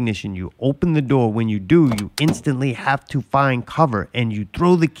out the ignition. You open the door. When you do, you instantly have to find cover, and you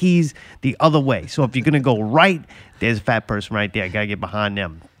throw the keys the other way. So if you're going to go right, there's a fat person right there. I got to get behind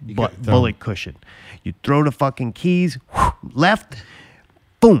them. Bullet cushion. You throw the fucking keys left,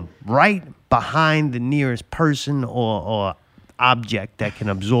 boom, right behind the nearest person or object that can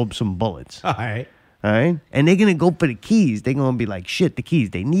absorb some bullets. All right. All right? And they're going to go for the keys. They're going to be like, shit, the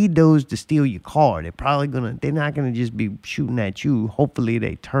keys. They need those to steal your car. They're not going to just be shooting at you. Hopefully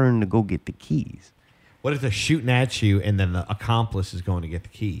they turn to go get the keys. What if they're shooting at you and then the accomplice is going to get the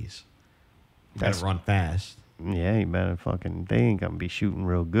keys? You got to run fast. Yeah, you better fucking. They ain't gonna be shooting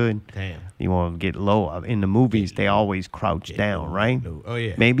real good. Damn. You want to get low. In the movies, they always crouch down, right? low. Oh,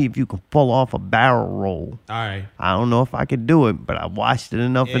 yeah. Maybe if you can pull off a barrel roll. All right. I don't know if I could do it, but I watched it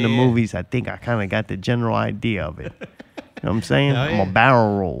enough in the Yeah. movies. I think I kind of got the general idea of it. You know what I'm saying? Oh, I'm yeah. a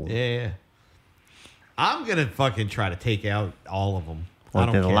barrel roll. Yeah. I'm gonna fucking try to take out all of them. I Well,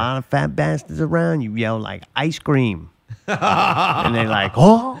 don't there's care. a lot of fat bastards around. You yell like ice cream. And they're like,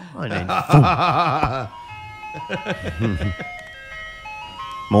 oh, and then boom.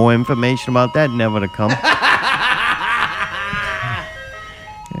 More information about that never to come. Yeah.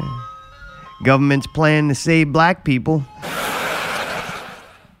 Government's plan to save black people.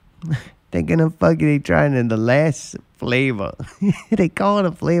 They're gonna they trying the last flavor. They call it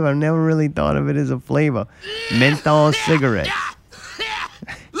a flavor. I've never really thought of it as a flavor. Menthol cigarettes.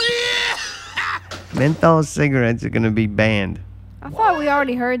 Menthol cigarettes are gonna be banned. I thought we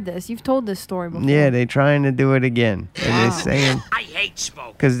already heard this. You've told this story before. Yeah, they're trying to do it again. And they're saying I hate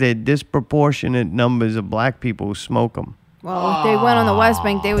smoke. because they're disproportionate numbers of black people who smoke them. Well, if they went on the West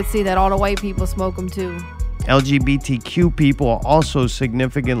Bank, they would see that all the white people smoke them too. LGBTQ people are also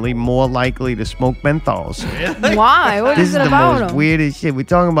significantly more likely to smoke menthols. Why? What This is is it the about most them? weirdest shit. We're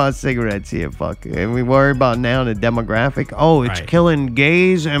talking about cigarettes here, fuck. And we worry about now the demographic. Oh, it's Right. killing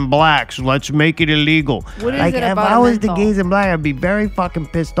gays and blacks. Let's make it illegal. What is like, it if about I was the menthol? gays and black, I'd be very fucking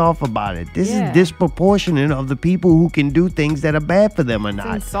pissed off about it. This Yeah. is disproportionate of the people who can do things that are bad for them or It's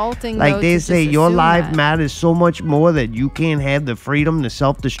not. insulting. Like though, they to say, just your assume life that. matters so much more that you can't have the freedom to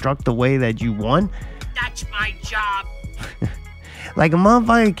self-destruct the way that you want. That's my job. Like a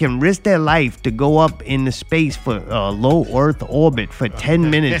motherfucker can risk their life to go up into space for low Earth orbit for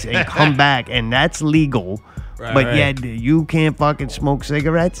 10 minutes and come back, and that's legal. Right, but right. yet you can't fucking smoke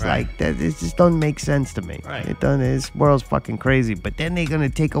cigarettes. Right. Like that, it just doesn't make sense to me. Right. It doesn't. This world's fucking crazy. But then they're gonna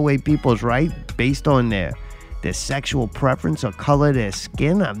take away people's right based on their sexual preference or color of their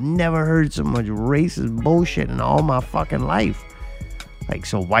skin. I've never heard so much racist bullshit in all my fucking life. Like,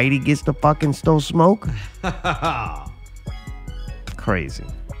 so Whitey gets to fucking still smoke? Crazy.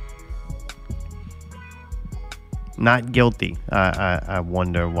 Not guilty. I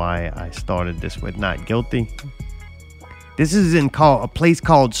wonder why I started this with not guilty. This is in a place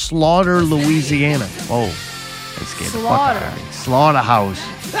called Slaughter, Louisiana. Oh, that scared the fuck out of me. Slaughterhouse.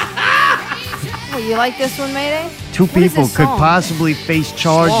 Oh, you like this one, Mayday? Two What is people this could song? possibly face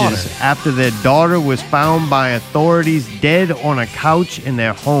charges Slaughter. after their daughter was found by authorities dead on a couch in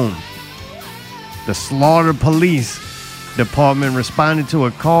their home. The Slaughter Police Department responded to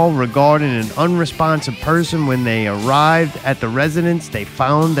a call regarding an unresponsive person. When they arrived at the residence, they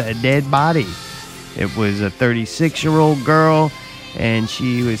found a dead body. It was a 36-year-old girl, and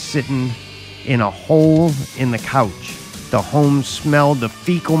she was sitting in a hole in the couch. The home smelled of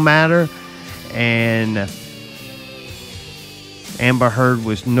fecal matter, and Amber Heard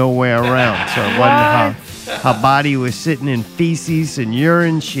was nowhere around, so it wasn't her. Her body was sitting in feces and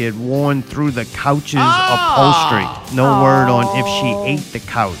urine she had worn through the couch's upholstery. No word on if she ate the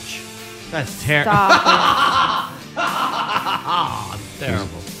couch. That's terrible. Stop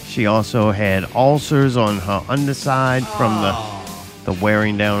Terrible. She also had ulcers on her underside from the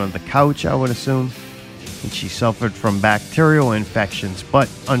wearing down of the couch, I would assume. And she suffered from bacterial infections, but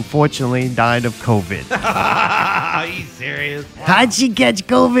unfortunately died of COVID. Are you serious? How'd she catch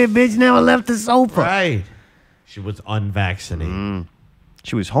COVID, bitch? Never left the sofa. Right. She was unvaccinated.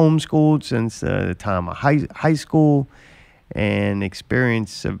 She was homeschooled since the time of high school and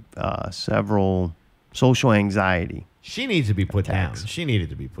experienced several social anxiety. She needs to be put Attacks. down. She needed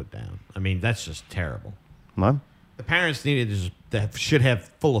to be put down. I mean, that's just terrible. What? The parents needed to should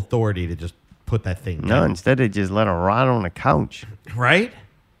have full authority to just put that thing No, down. instead they just let her rot on the couch. Right?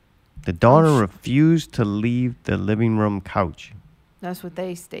 The daughter refused to leave the living room couch. That's what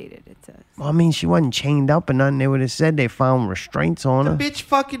they stated. It says. Well, I mean, she wasn't chained up or nothing. They would have said they found restraints on The her. bitch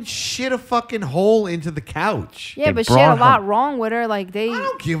fucking shit a fucking hole into the couch. Yeah, They but she had a brought lot her- wrong with her. Like they, I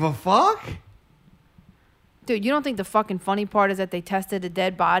don't give a fuck. dude, you don't think the fucking funny part is that they tested a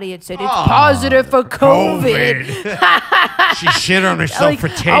dead body and said it's Oh, positive for COVID. She shit on herself Like, for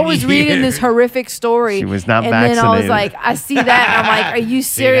 10 years. I was reading this horrific story. She was not and then I was vaccinated. like, I see that. And I'm like, are you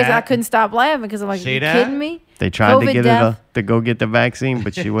serious? that? I couldn't stop laughing because I'm like, See you that? kidding me? They tried to COVID get death. her to go get the vaccine,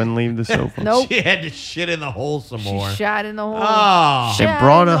 but she wouldn't leave the sofa. Nope. She had to shit in the hole some more. She shot in the hole. Oh. They Shit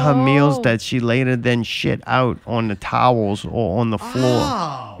brought her in the her meals hole. that she later then shit out on the towels or on the floor.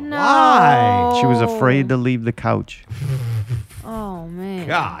 Oh, No. why? She was afraid to leave the couch. Oh man.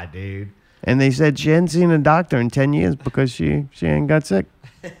 God, dude. And they said she hadn't seen a doctor in 10 years because she ain't got sick.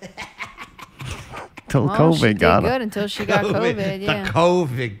 Till Well, COVID she did got her. good until she got COVID. Yeah. The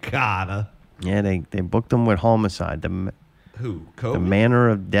COVID got her. Yeah, they booked him with homicide. Who? Kobe? The manner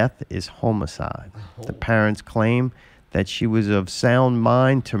of death is homicide. The parents claim that she was of sound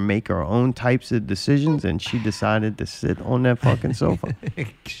mind to make her own types of decisions, and she decided to sit on that fucking sofa.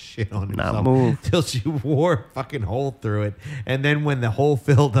 Shit on Not herself move. till she wore a fucking hole through it, and then when the hole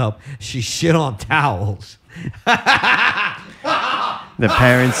filled up, she shit on towels. The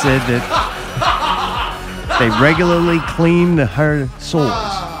parents said that they regularly clean her sores.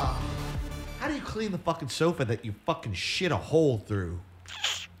 How do you clean the fucking sofa that you fucking shit a hole through?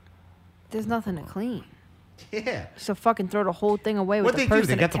 There's nothing to clean. Yeah. So fucking throw the whole thing away with What the they do?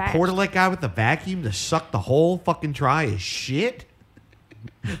 person They got attached. the portalette guy with the vacuum to suck the whole fucking dry as shit.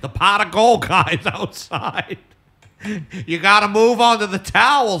 The pot of gold guy's outside. You gotta move on to the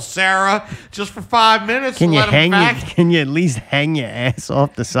towels, Sarah, just for 5 minutes. Can and you let 'em hang vac- your, Can you at least hang your ass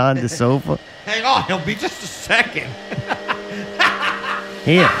off the side of the sofa? Hang on, it'll be just a second.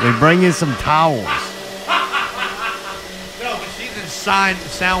 Here, we bring you some towels. No, but she's in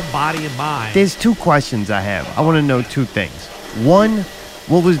sound body and mind. There's two questions I have. I want to know two things. One,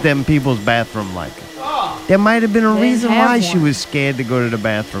 what was them people's bathroom like? There might have been a They reason didn't have why she one. was scared to go to the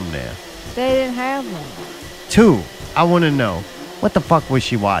bathroom there. They didn't have one. Two, I want to know, what the fuck was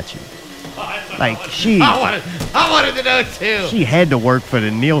she watching? Like, I wanted to know too. she had to work for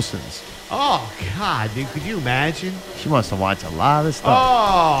the Nielsen's. Oh God, dude, could you imagine? She must have watched a lot of stuff.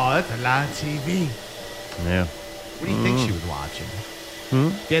 Oh, that's a lot of TV. Yeah. What do you think she was watching?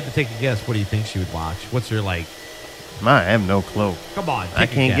 If you had to take a guess, what do you think she would watch? What's her like? I have no clue. Come on, I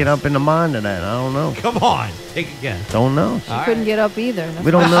take a can't guess. get up in the mind of that. I don't know. Come on, take a guess. Don't know. She couldn't get up either. That's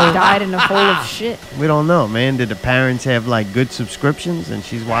We don't why know. She died in a hole of shit. We don't know, man. Did the parents have like good subscriptions and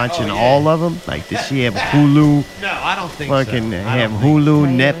she's watching yeah. all of them? Like, did she have Hulu? No, I don't think Fucking so. I have don't think Hulu,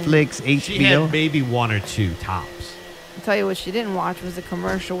 Right. Netflix, She HBO? had maybe one or two tops. I'll tell you what she didn't watch was the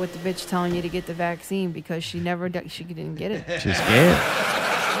commercial with the bitch telling you to get the vaccine because she didn't get it. She's scared.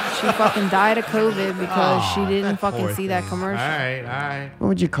 She fucking died of COVID because she didn't fucking see that All commercial. right. What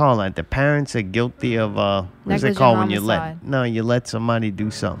would you call that? The parents are guilty of what's it Negligent called when homicide. you let somebody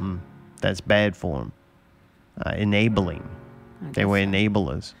do something that's bad for them? Enabling. They were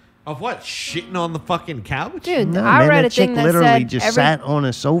enablers. Of what? Shitting on the fucking couch? Dude, No, I man, read that a thing chick that literally said just sat on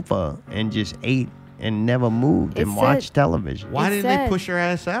a sofa and just ate and never moved It and said- watched television. Why It didn't they said- push her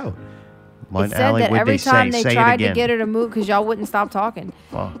ass out? What, it said Allie, that what'd every they time say? they Say tried it to again. get her to move, because y'all wouldn't stop talking.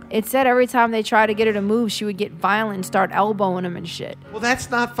 Fuck. It said every time they tried to get her to move, she would get violent and start elbowing him and shit. Well, that's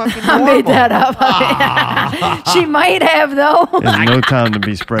not fucking I normal. made that up. She might have, though. There's no time to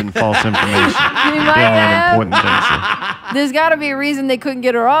be spreading false information. She Doing might have. important things. There's got to be a reason they couldn't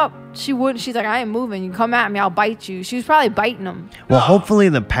get her up. She wouldn't. She's like, I ain't moving. You come at me, I'll bite you. She was probably biting him. Well, hopefully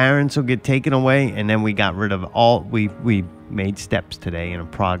the parents will get taken away, and then we got rid of all. We made steps today in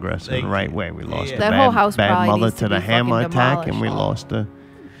progress in the right way. We lost Yeah. a That bad, whole house bad probably mother needs to to the be hammer fucking attack, and we demolished. lost the.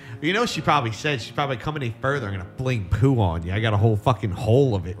 You know, she probably said she's probably coming any further. I'm gonna fling poo on you. I got a whole fucking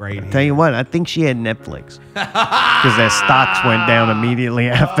hole of it right here. Tell you what, I think she had Netflix because their stocks went down immediately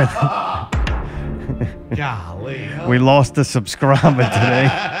after. Golly. We lost a subscriber today.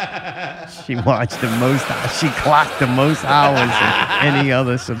 She watched the most. She clocked the most hours of any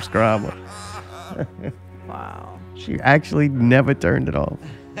other subscriber. Wow. She actually never turned it off.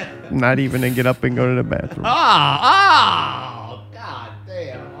 Not even to get up and go to the bathroom. Oh, God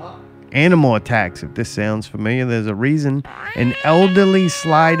damn. Huh? Animal attacks, if this sounds familiar, there's a reason. An elderly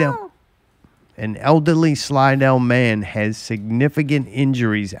Slidell man has significant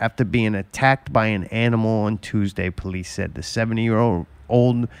injuries after being attacked by an animal on Tuesday, police said. The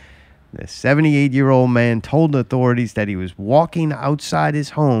 78-year-old man told authorities that he was walking outside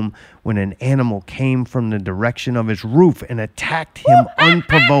his home when an animal came from the direction of his roof and attacked him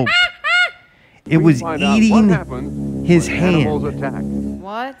unprovoked. It was eating his hand.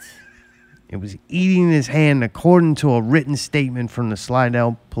 What? It was eating his hand, according to a written statement from the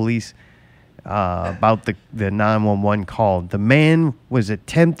Slidell police about the 911 call. The man was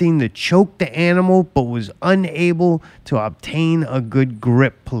attempting to choke the animal, but was unable to obtain a good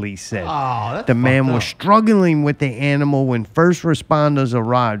grip, police said. Oh, that's The man fucked was up. struggling with the animal when first responders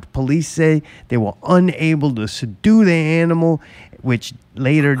arrived. Police say they were unable to subdue the animal, which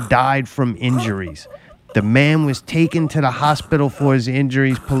later died from injuries. The man was taken to the hospital for his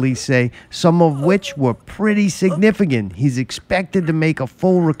injuries, police say, some of which were pretty significant. He's expected to make a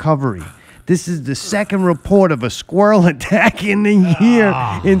full recovery. This is the second report of a squirrel attack in the year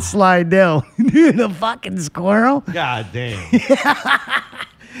in Slidell. Dude, a fucking squirrel? God damn.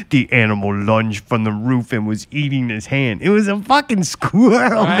 The animal lunged from the roof and was eating his hand. It was a fucking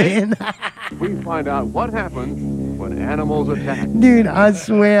squirrel, Right? man. we find out what happens when animals attack. Dude, I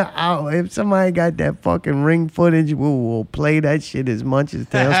swear, if somebody got that fucking ring footage, we will play that shit as much as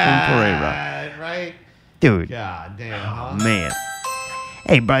Tales from Pereira. Right? Dude. God damn, huh? Man.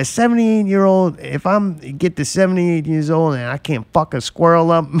 Hey, bro, 78-year-old, if get to 78 years old and I can't fuck a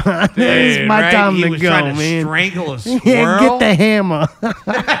squirrel up, it's my right? time He to was go, trying to man. strangle a Yeah, squirrel? get the hammer.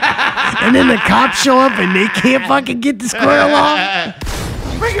 And then the cops show up and they can't fucking get the squirrel off.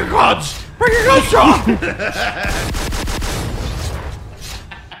 Bring your guns! Bring your guns, Sean!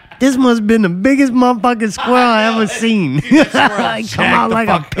 This must have been the biggest motherfucking squirrel I ever seen. Come out like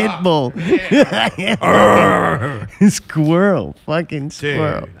a pit bull. Squirrel. Fucking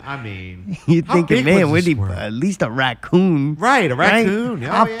squirrel. Dude, I mean, You're how thinking, big man, was the what squirrel? at least a raccoon. Right, a raccoon. Oh,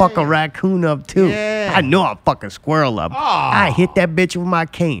 I'll yeah, fuck a raccoon up too. Yeah. I know I'll fuck a squirrel up. Oh. I hit that bitch with my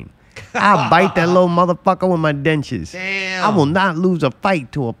cane. I'll bite that little motherfucker with my dentures. Damn. I will not lose a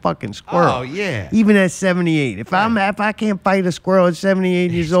fight to a fucking squirrel. Oh, yeah. Even at 78. If I can't fight a squirrel at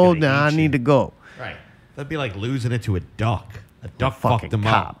 78 years old, then I need to go. Right. That'd be like losing it to a duck. A duck Fucking fucked them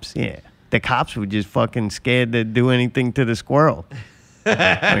cops, yeah. The cops were just fucking scared to do anything to the squirrel. Like,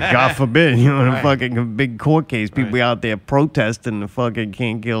 God forbid, in a fucking big court case, people out there protesting the fucking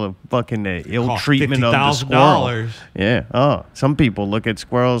can't kill a fucking ill Cost treatment of the squirrel. $50,000. Yeah. Oh, some people look at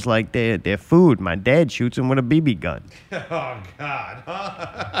squirrels like they're food. My dad shoots them with a BB gun. Oh, God.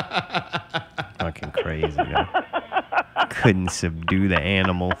 Fucking crazy, yo. Couldn't subdue the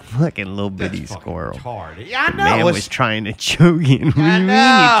animal. Fucking little bitty squirrel. Retarded. Yeah, I know. Man was trying to choke it. What do you mean you're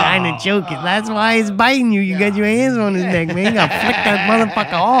trying to choke it? That's why he's biting you. You got your hands on his neck, man. You gotta flick that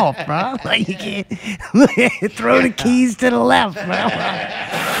motherfucker off, bro. Like you can't throw the keys to the left, bro.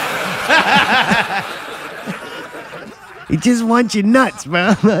 He just wants your nuts,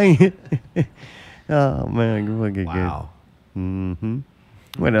 bro. Oh man, fucking Wow. good. Mm-hmm.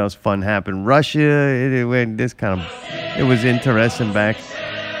 What else fun happened? Russia. It was interesting back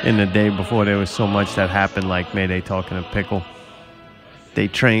in the day before there was so much that happened. Like Mayday talking to Pickle. They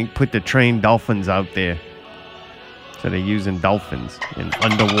put the trained dolphins out there. So they're using dolphins in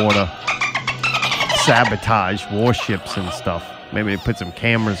underwater sabotage warships and stuff. Maybe they put some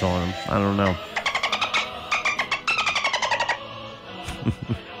cameras on them. I don't know.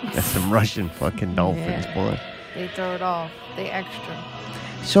 That's some Russian fucking dolphins, boy. They throw it off. They extra.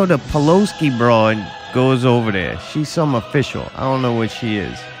 So the Pelosi broad goes over there. She's some official. I don't know what she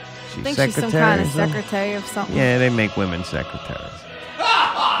is. I She's think secretary she's some kind of or something? secretary of something. Yeah, they make women secretaries.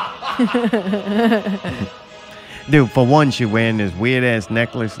 Dude, for one, she wearing this weird-ass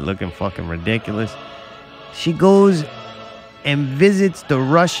necklace looking fucking ridiculous. She goes and visits the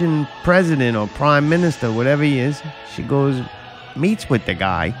Russian president or prime minister, whatever he is. She goes, meets with the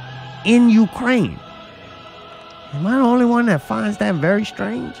guy in Ukraine. Am I the only one that finds that very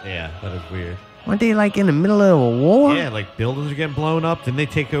strange? Yeah, that is weird. Weren't they like in the middle of a war? Yeah, like buildings are getting blown up. Didn't they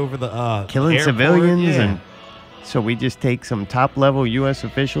take over the Killing airport? civilians Yeah. and so we just take some top-level U.S.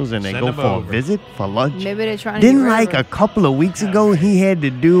 officials and they Send go them for over. a visit for lunch. Maybe they're trying to Didn't get rid like of a her. couple of weeks ago he had to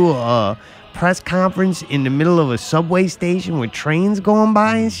do a press conference in the middle of a subway station with trains going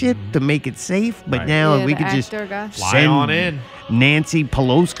by and shit to make it safe. But Right. now Yeah, we the could just actor guy. Fly send on in. Nancy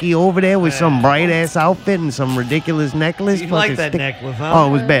Pelosi over there with some bright-ass outfit and some ridiculous necklace. You like fucking that necklace, huh? Oh,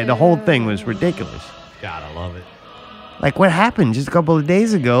 it was bad. The whole thing was ridiculous. God, I love it. Like what happened just a couple of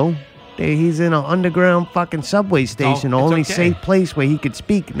days ago? He's in an underground fucking subway station, the it's only okay. safe place where he could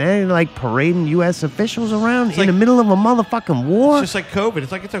speak. And they're like parading U.S. officials around It's in the like- middle of a motherfucking war. It's just like COVID.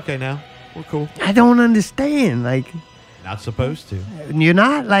 It's like, it's okay now. We're cool. I don't understand. Like, Not supposed to. you're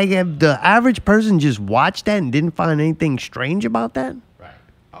not like if the average person just watched that and didn't find anything strange about that. Right.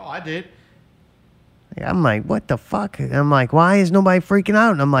 Oh, I did. I'm like, what the fuck? And I'm like, why is nobody freaking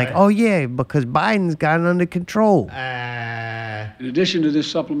out? And I'm like, Right. oh yeah, because Biden's got it under control. In addition to this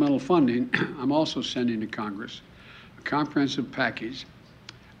supplemental funding, I'm also sending to Congress a comprehensive package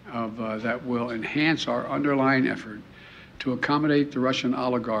of that will enhance our underlying effort to accommodate the Russian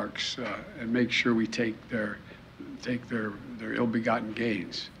oligarchs and make sure we take their ill-begotten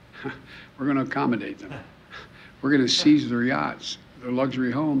gains. We're going to accommodate them. We're going to seize their yachts, their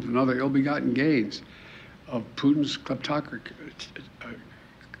luxury homes, and other ill-begotten gains of Putin's kleptocracy.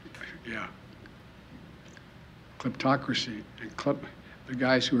 Kleptocracy and the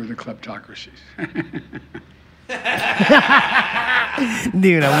guys who are the kleptocracies.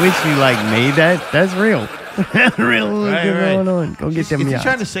 Dude, I wish you like made that. That's real. That's real. What's Right, going right. on? Go get Is them he yachts.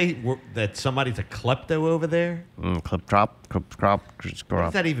 trying to say that somebody's a klepto over there? Clip drop. What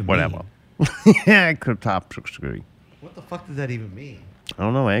does that even whatever. mean? Yeah, clip top screw. What the fuck does that even mean? I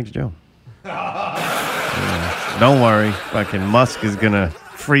don't know. Ask Joe. Yeah. Don't worry. Fucking Musk is gonna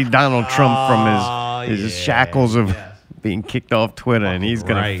free Donald Trump from his shackles of being kicked off Twitter, and he's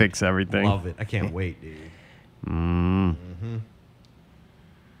going to fix everything. Love it. I can't wait, dude.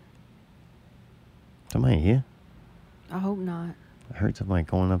 Somebody here? I hope not. I heard somebody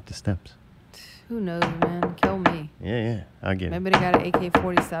going up the steps. Who knows, man? Kill me. Yeah, I'll get it. Maybe they got an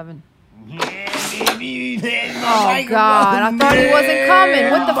AK-47. Yeah, baby. Oh, God. I thought he wasn't coming.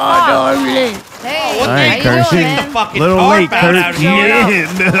 What the fuck? Hey, All right, how you Kurt. doing, man? Little late, Kurt.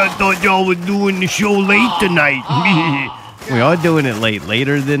 Yeah, I thought y'all were doing the show late tonight. We are doing it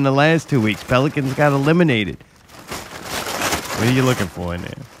later than the last 2 weeks. Pelicans got eliminated. What are you looking for in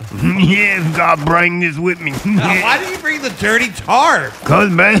there? Yeah, God, bring this with me. Why did you bring the dirty tarp?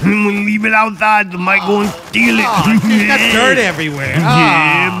 Because, man, when you leave it outside, they might go and steal it. You got dirt everywhere.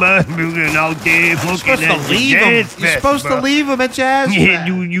 Yeah, but we're out there You're looking supposed at to the leave them. Jazz You're Fest, supposed bro. to leave them at Jazz Yeah, Fest.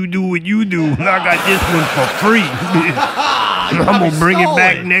 you do what you do. I got this one for free. I'm going to bring it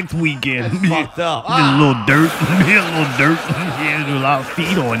back next weekend. Fucked up. Just a little dirt. Yeah, a little dirt. Yeah, there's a lot of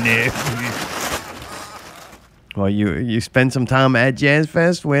feet on there. Well, you spend some time at Jazz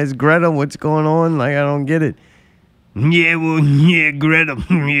Fest. Where's Greta? What's going on? Like, I don't get it. Yeah, well, yeah, Greta.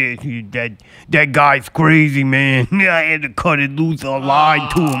 Yeah, that guy's crazy, man. Yeah, I had to cut it loose. I lied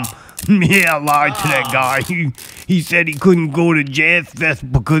to him. Yeah, I lied to that guy. He said he couldn't go to Jazz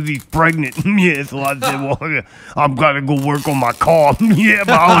Fest because he's pregnant. Yeah, so I said, well, I'm got to go work on my car. Yeah,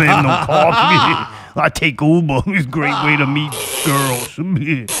 but I don't have no car. I take Uber. It's a great way to meet girls.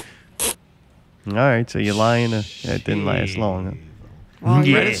 Yeah. All right, so you're lying. That didn't last long. Huh? Well,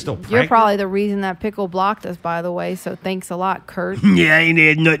 Yeah. you're probably the reason that Pickle blocked us, by the way, so thanks a lot, Kurt. Yeah, I ain't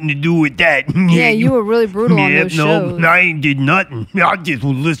had nothing to do with that. Yeah, you were really brutal on those shows. No, I ain't did nothing. I just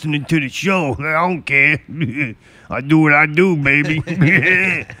was listening to the show. I don't care. I do what I do, baby.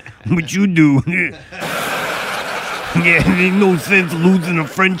 What you do. Yeah, there ain't no sense losing a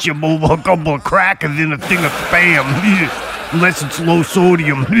friendship over a couple of crackers in a thing of Spam. Unless it's low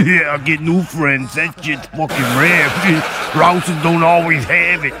sodium. Yeah, I get new friends. That shit's fucking rare. Rouses don't always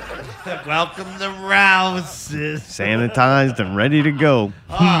have it. Welcome to Rouses. Sanitized and ready to go.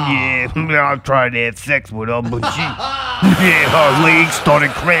 Yeah, I tried to have sex with her, but her legs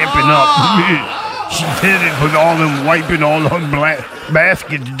started cramping up. She did it with all them wiping all them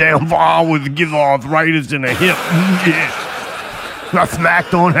baskets down for hours to give her arthritis in the hip. Yeah. I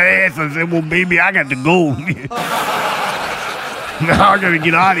smacked on her ass. I said, well, baby, I got to go. Now I gotta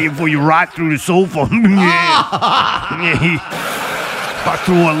get out of here before you rot through the sofa. Yeah. I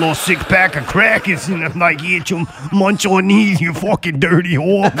threw a little 6-pack of crackers and I'm like, here, you munch on these, you fucking dirty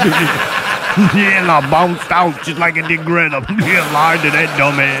whore. Yeah, and I bounced out just like I did Greta. Yeah, lied to that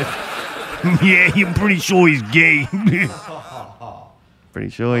dumbass. Yeah, I'm pretty sure he's gay. Pretty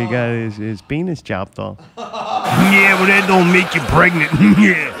sure he got his penis chopped off. Yeah, but that don't make you pregnant.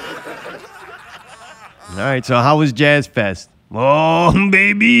 Yeah. All right, so how was Jazz Fest? Oh,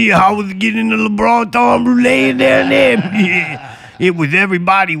 baby, I was getting the LeBron Tom Brûlée down there. Yeah. It was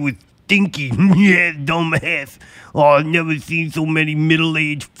everybody was stinky. Yeah, dumbass. Oh, I've never seen so many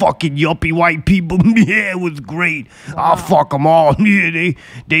middle-aged fucking yuppie white people. Yeah, it was great. I'll fuck them all. Yeah,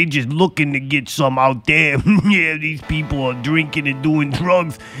 they just looking to get some out there. Yeah, these people are drinking and doing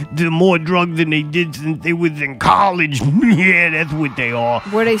drugs. The more drugs than they did since they was in college. Yeah, that's what they are.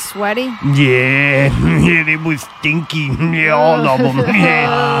 Were they sweaty? Yeah, they was stinky. Yeah, all of them.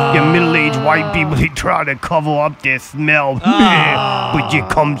 Yeah, the middle-aged white people, they try to cover up their smell. Yeah, but it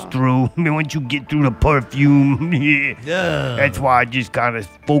comes through. Once you get through the perfume, yeah. That's why I just gotta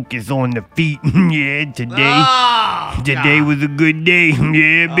focus on the feet. Yeah, today was a good day.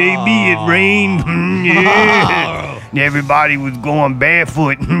 Yeah, baby, it rained. Yeah. Everybody was going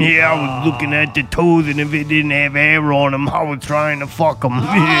barefoot. Yeah, I was looking at the toes, and if it didn't have hair on them, I was trying to fuck them.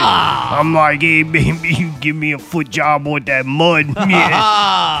 Yeah. I'm like, hey, baby, you give me a foot job with that mud.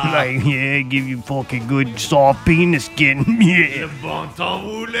 Yeah. Like, yeah, give you fucking good soft penis skin. Yeah.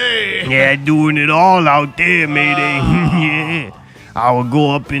 Yeah, doing it all out there, Mayday. Yeah. I would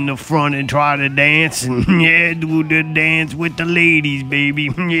go up in the front and try to dance and, yeah, do the dance with the ladies, baby.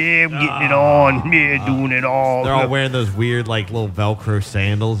 Yeah, I'm getting it on. Yeah, doing it all. They're all wearing those weird, like, little Velcro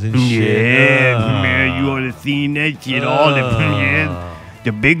sandals and shit. Yeah, man, you ought to seen that shit. All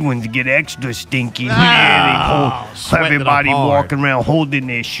the big ones get extra stinky. Yeah, they hold everybody walking around holding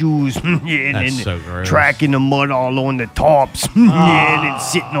their shoes. Yeah, and That's then so gross. tracking the mud all on the tops. Yeah, and then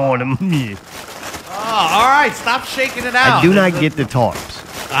sitting on them. Yeah. All right, stop shaking it out. I do not get the tarps.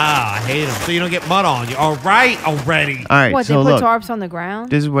 I hate them. So you don't get mud on you. All right, already. All right, What, so they put look, tarps on the ground?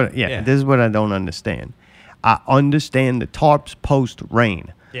 this is what I don't understand. I understand the tarps post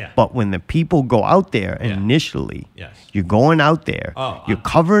rain. Yeah. But when the people go out there initially, you're going out there, you're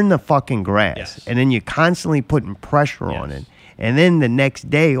covering the fucking grass, and then you're constantly putting pressure on it. And then the next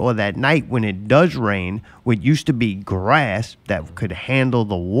day or that night when it does rain, what used to be grass that could handle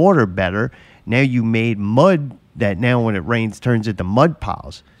the water better, now you made mud that now when it rains turns into mud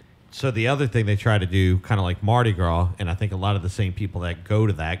piles. So the other thing they try to do, kind of like Mardi Gras, and I think a lot of the same people that go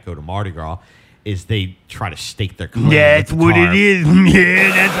to Mardi Gras, is they try to stake their claim. That's what it is. Yeah,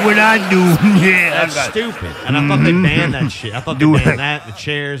 that's what I do. Yeah, That's stupid. And I thought they banned that shit. I thought they banned that, the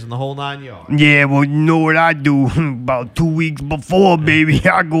chairs, and the whole 9 yards. Yeah, well, you know what I do? About 2 weeks before, baby,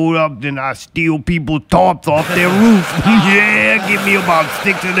 I go up and I steal people's tops off their roof. Yeah, give me about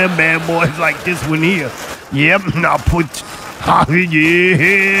 6 of them bad boys like this one here. Yep, and I'll put...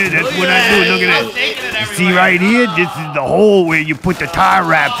 yeah, that's what I do. Look at that. You see right here? This is the hole where you put the tie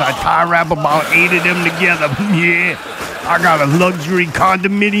wraps. I tie wrap about 8 of them together. Yeah. I got a luxury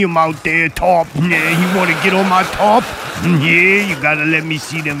condominium out there, top. Yeah, you want to get on my top? Yeah, you got to let me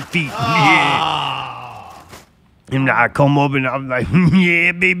see them feet. Yeah. And I come up and I'm like,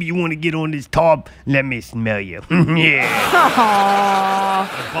 yeah, baby, you want to get on this top? Let me smell you. Yeah. Aww.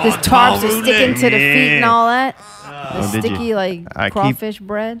 This tarps are sticking to the feet and all that. The sticky, crawfish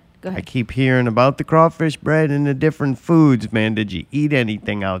bread. Go ahead. I keep hearing about the crawfish bread and the different foods, man. Did you eat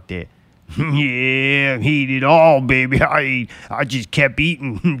anything out there? Yeah, eat it all, baby. I just kept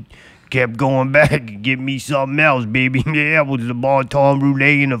eating. Kept going back and get me something else, baby. Yeah, it was the Baton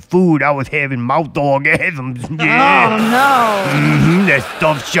Rouge and the food. I was having mouth orgasms. Yeah. Oh, no. That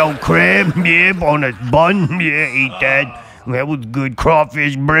stuffed shell crab, yeah, on a bun. Yeah, ate that. That was good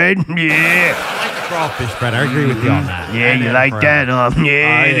crawfish bread. Yeah. I like the crawfish bread. I agree with you on that. Yeah, you like that, huh?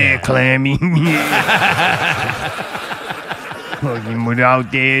 Yeah, they're clammy. Fucking went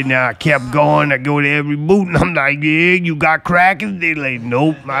out there and I kept going. I go to every booth and I'm like, yeah, you got crackers? They like,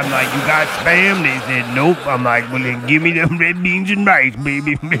 nope. I'm like, you got Spam? They said, nope. I'm like, well then give me them red beans and rice,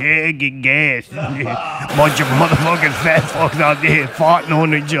 baby. Yeah, get gas. Bunch of motherfucking fat fucks out there farting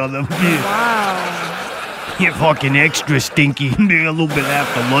on each other. Wow. You're fucking extra stinky. A little bit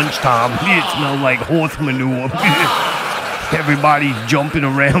after lunchtime. It smelled like horse manure. Everybody's jumping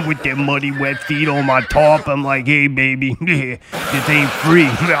around with their muddy, wet feet on my top. I'm like, hey, baby, this ain't free.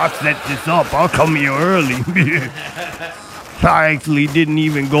 I'll set this up. I'll come here early. I actually didn't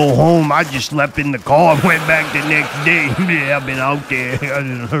even go home. I just slept in the car and went back the next day. Yeah, I've been out there. I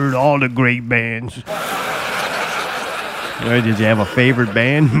just heard all the great bands. Did you have a favorite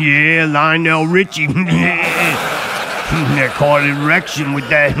band? Yeah, Lionel Richie. Yeah. They caught erection with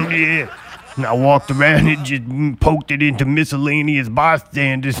that. Yeah. And I walked around and just poked it into miscellaneous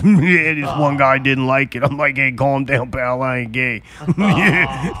bystanders. Yeah, this one guy didn't like it. I'm like, hey, calm down, pal. I ain't gay.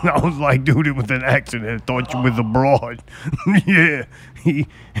 Yeah. And I was like, dude, it was an accident. I thought you was a broad. Yeah. And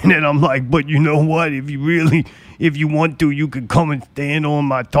then I'm like, but you know what? If you want to, you could come and stand on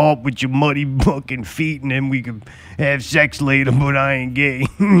my top with your muddy fucking feet, and then we could have sex later, but I ain't gay.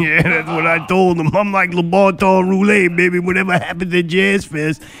 Yeah, that's what I told him. I'm like, Le Baton Rouge, baby. Whatever happens at Jazz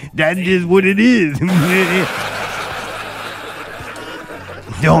Fest, that is what it is.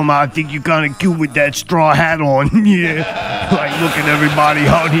 I think you're kind of cute with that straw hat on. Yeah. Like, look at everybody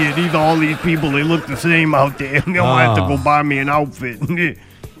out here. All these people, they look the same out there. I'm going to have to go buy me an outfit. Yeah.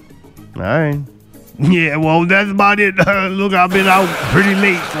 All right. Yeah, well, that's about it. Look, I've been out pretty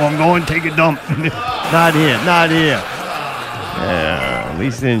late, so I'm going to take a dump. Not here. Yeah, at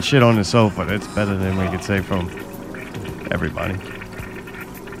least they didn't shit on the sofa. That's better than we could say from everybody.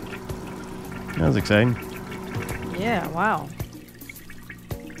 That was exciting. Yeah, wow.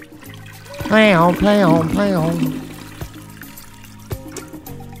 Play on.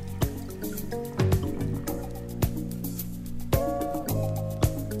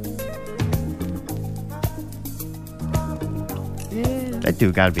 That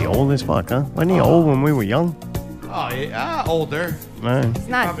dude got to be old as fuck, huh? Wasn't he old when we were young? Oh, yeah, older. Man. He's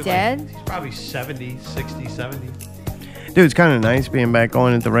not dead. He's probably 70, 60, 70. Dude, it's kind of nice being back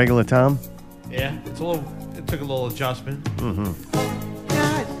on at the regular time. Yeah, it took a little adjustment. Mm-hmm.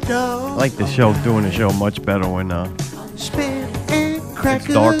 I like the show, doing the show much better when it's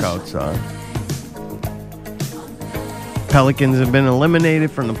dark outside. Pelicans have been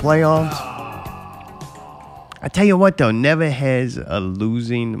eliminated from the playoffs. I tell you what, though, never has a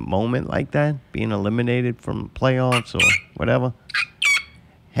losing moment like that, being eliminated from playoffs or whatever,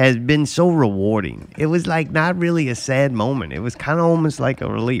 has been so rewarding. It was like not really a sad moment. It was kind of almost like a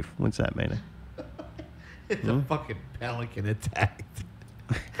relief. What's that, man? It's a fucking pelican attacked.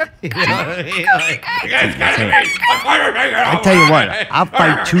 You know what I mean? Like, I tell you what, I'll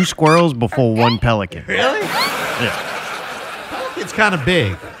fight 2 squirrels before 1 pelican. Really? Yeah. Pelican's kind of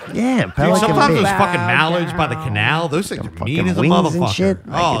big. Yeah, Dude, pelican sometimes big. those fucking mallards by the canal, those things are mean as a wings motherfucker. and shit.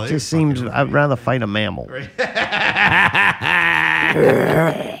 Like, Oh, it just seems I'd rather fight a mammal.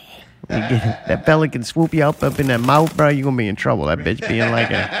 That pelican swoop you up in that mouth, bro, you're gonna be in trouble. That bitch being like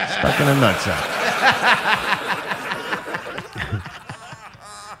stuck in a nutsack.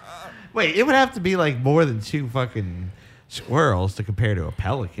 Wait, it would have to be like more than 2 fucking squirrels to compare to a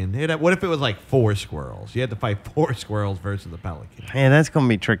pelican. What if it was like 4 squirrels? You had to fight 4 squirrels versus the pelican. Man, that's gonna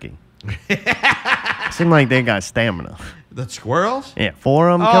be tricky. Seem like they got stamina. The squirrels? Yeah, 4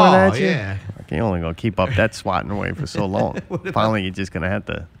 of them coming at you. Yeah. Like, you're only gonna keep up that swatting away for so long. Finally, you're just gonna have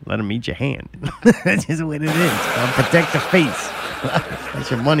to let them eat your hand. That's just what it is. Gotta protect the face. That's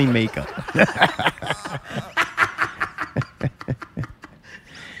your money maker.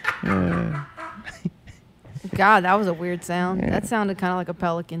 God, that was a weird sound. That sounded kind of like a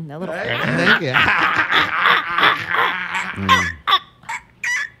pelican. That little.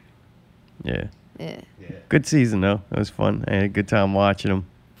 Yeah. Yeah. Good season though. It was fun. I had a good time watching them.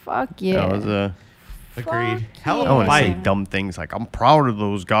 Fuck yeah. That was Agreed. Hell I of don't a want to say fight. dumb things like I'm proud of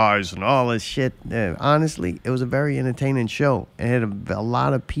those guys and all this shit. Honestly, it was a very entertaining show. It had a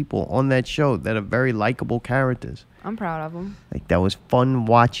lot of people on that show that are very likable characters. I'm proud of them. Like that was fun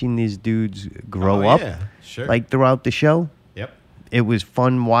watching these dudes grow up. Yeah, sure. Like throughout the show. Yep. It was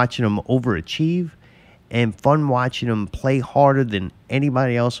fun watching them overachieve and fun watching them play harder than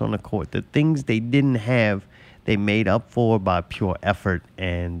anybody else on the court. The things they didn't have, they made up for by pure effort,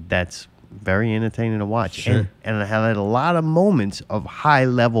 and that's very entertaining to watch. Sure. And I had a lot of moments of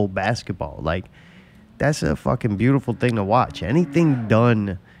high-level basketball. Like, that's a fucking beautiful thing to watch. Anything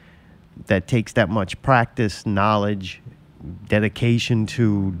done that takes that much practice, knowledge, dedication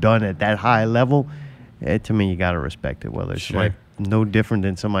to done at that high level, to me, you got to respect it, whether it's Sure. like no different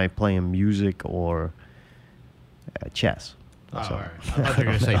than somebody playing music or chess. Oh, So, all right. I thought they were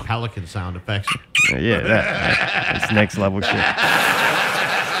going to say pelican sound effects. yeah, that's next level shit.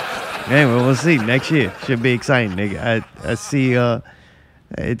 Anyway, we'll see. Next year should be exciting. I see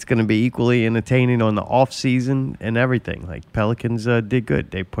it's going to be equally entertaining on the off season and everything. Like Pelicans did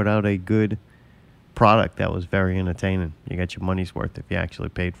good. They put out a good product that was very entertaining. You got your money's worth if you actually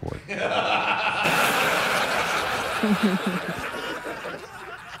paid for it.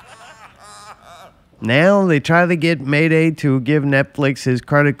 Now they try to get Mayday to give Netflix his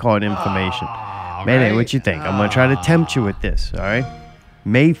credit card information. Mayday, what you think? I'm going to try to tempt you with this, all right?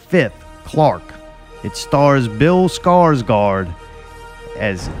 May 5th, Clark. It stars Bill Skarsgård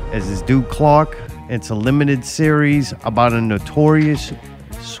as this dude Clark. It's a limited series about a notorious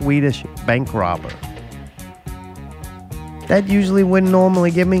Swedish bank robber. That usually wouldn't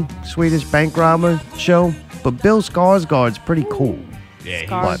normally give me Swedish bank robber show, but Bill Skarsgård's pretty cool. Yeah, he's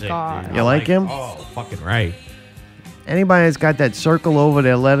Skarsgård. sick, dude. You like him? Oh, fucking right. Anybody that's got that circle over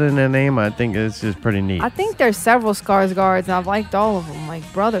their letter in their name, I think it's just pretty neat. I think there's several Skarsgårds, and I've liked all of them, like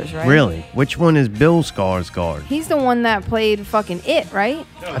brothers, right? Really? Which one is Bill Skarsgård? He's the one that played fucking It, right?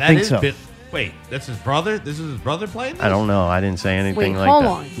 No, I that think is so. Wait, that's his brother? This is his brother playing this? I don't know. I didn't say anything Wait, like hold that.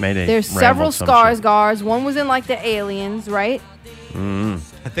 on. Mayday There's rambled several some shit. Skarsgårds. One was in like the Aliens, right? I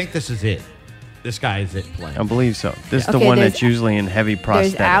think this is it. This guy is it playing. I believe so. This is Okay, the one there's- that's usually in heavy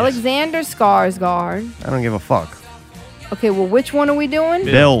There's prosthetics. Alexander Skarsgård. I don't give a fuck. Okay, well, which one are we doing?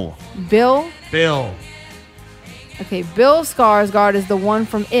 Bill. Bill? Bill. Okay, Bill Skarsgård is the one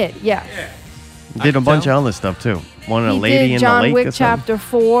from It, yes. Did a bunch of other stuff too. One a He lady did in John the lake Wick or something. Chapter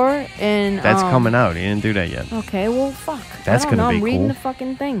 4, and That's coming out. He didn't do that yet. Okay, well, fuck. That's I don't know. gonna be I'm reading cool. the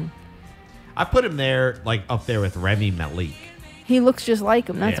fucking thing. I put him there, like up there with Remy Malik. He looks just like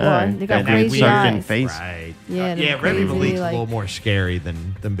him. That's Yeah. why they got That dude crazy sucking eyes. face. Right. Yeah, Yeah, they're Remy crazy, Malik's like- a little more scary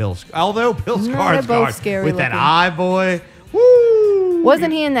than Bill. Although Bill No, they're both Skarsgård scary with that looking. eye, boy. Woo!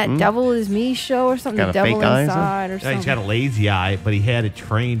 Wasn't he in that Devil Is Me show or something? Got The a Devil fake eye or Inside or Yeah, something? he's got a lazy eye, but he had it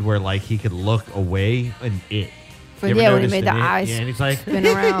trained where like he could look away in it. But You ever yeah, when he noticed made the in It? eyes Yeah, and he's like, spin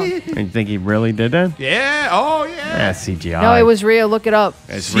around. You think he really did that? yeah, oh yeah. That's CGI. No, it was real. Look it up.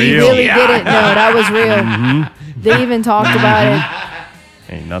 It's He real. really did it. No, that was real. Mm-hmm. They even talked about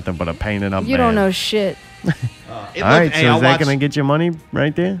it. Ain't nothing but a painted up You man. don't know shit. It All looked- right, hey, so I'll is that watch- going to get your money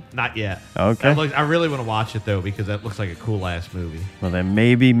right there? Not yet. Okay. I really want to watch it though because that looks like a cool ass movie. Well, then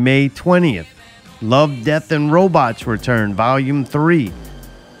maybe May 20th. Love, Death, and Robots return, Volume 3.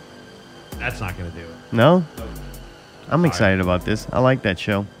 That's not gonna do it. No? I'm excited about this. I like that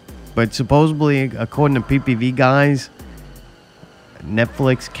show. But supposedly, according to PPV guys,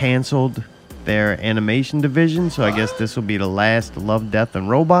 Netflix canceled their animation division, so I guess this will be the last Love, Death, and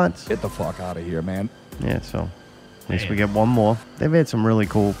Robots. Get the fuck out of here, man. Yeah, so at least we get one more. They've had some really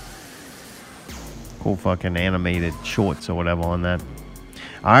cool Cool fucking animated shorts or whatever on that.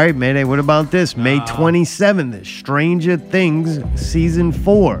 All right, Mayday, what about this? May 27th, Stranger Things Season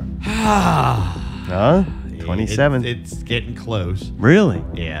 4. Huh? 27th. It's getting close. Really?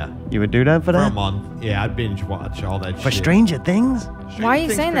 Yeah. You would do that for For that? a month. Yeah, I'd binge watch all that shit. For Stranger Things? Why are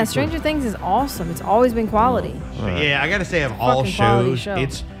you saying that? Stranger Things is awesome. It's always been quality. Yeah, I gotta say, of all Fucking quality shows, show.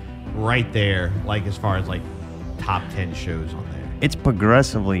 it's right there, like as far as like top 10 shows on there. It's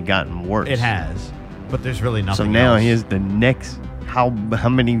progressively gotten worse. It has, but there's really nothing. So now else. here's the next. How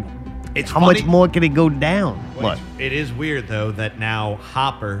many? It's how much funny- more can it go down? What? It is weird though that now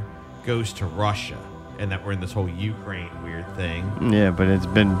Hopper goes to Russia, and that we're in this whole Ukraine weird thing. Yeah, but it's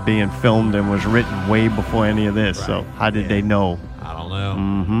been being filmed and was written way before any of this. So how did they know? I don't know.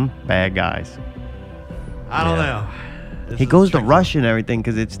 Mm-hmm. Bad guys. I don't Yeah. know. This He is goes to tricky. Russia and everything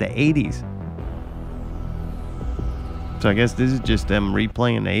because it's the 80s. So I guess this is just them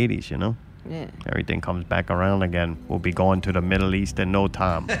replaying the 80s, you know? Yeah. Everything comes back around again. We'll be going to the Middle East in no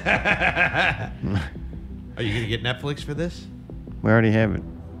time. Are you gonna get Netflix for this? We already have it.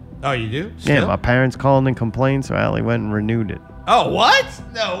 Oh, you do? Yeah, Still? my parents called and complained, so Allie went and renewed it. Oh, what?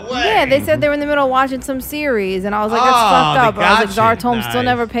 No way. Yeah, they said they were in the middle of watching some series, and I was like, that's Oh, fucked up. they I was got like, you. Zartome still Nice.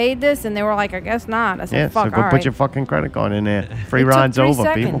 never paid this? And they were like, I guess not. I said, Yeah, fuck, so go all put right. your fucking credit card in there. Free It took rides 3 over,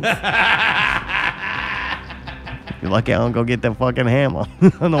 seconds. people. You're lucky I don't go get that fucking hammer.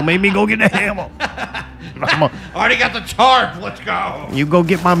 Don't make me go get the hammer. Already got the tarp. Let's go. You go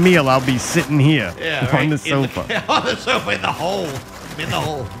get my meal. I'll be sitting here Yeah, right. on the In sofa. on the sofa in the hole. In the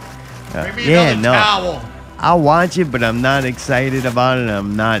hole. Bring me Yeah, another no. towel. I'll watch it, but I'm not excited about it.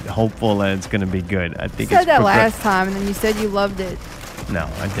 I'm not hopeful that it's going to be good. I You think said it's that last time, and then you said you loved it. No,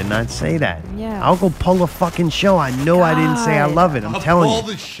 I did not say that. Yeah. I'll go pull a fucking show. I know I didn't say I God. love it. I'm I'll telling pull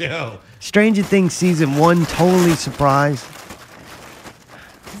you. the show. Stranger Things Season 1, totally surprised.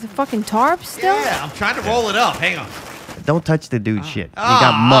 Is it fucking tarp still? Yeah, I'm trying to roll it up. Hang on. Don't touch the dude shit. You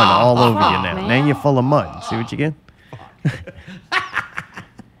got mud all over you now. man. Now you're full of mud. See what you get?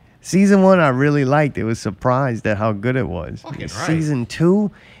 Season 1, I really liked. It was surprised at how good it was. Fucking right. Season 2,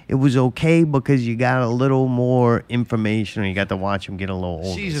 it was okay because you got a little more information, or you got to watch them get a little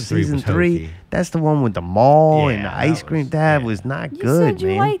older. Season 3 was three, hokey. that's the one with the mall and the Yeah, ice that cream. was- That yeah. was not You good, said you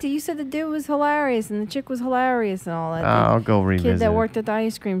man. liked it. You said the dude was hilarious, and the chick was hilarious, and all that. I'll The go kid revisit that it. worked at the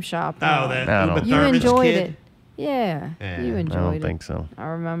ice cream shop. and Oh, all that I Uma don't- You Thurman's enjoyed kid? it. Yeah, Yeah. you I enjoyed don't it. think so. I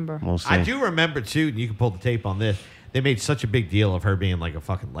remember. We'll see. I do remember too. And you can pull the tape on this. They made such a big deal of her being like a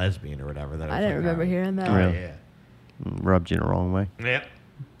fucking lesbian or whatever. That I was didn't like, remember all right. hearing that. Oh, Really? yeah. Rubbed you the wrong way. Yep.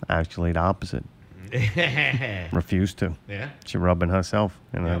 Actually, the opposite. yeah. Refused to. She rubbing herself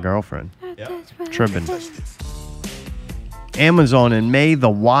and her girlfriend. Tribbing. Amazon in May, The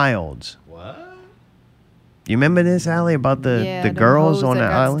Wilds. What? You remember this, Allie, about the them girls hoes on that the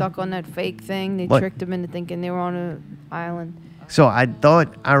got island? stuck on that fake thing. They What? tricked them into thinking they were on an island. So I thought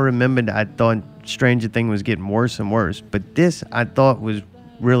Stranger Thing was getting worse and worse, but this I thought was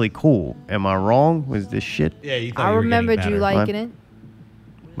really cool. Am I wrong? Was this shit? Yeah, you thought I you were getting remembered you better. liking What? it.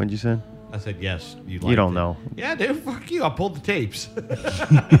 What'd you say? I said yes. You don't liked it. know. Yeah, dude. Fuck you. I pulled the tapes.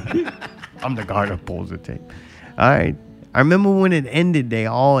 I'm the guy that pulls the tape. All right. I remember when it ended, they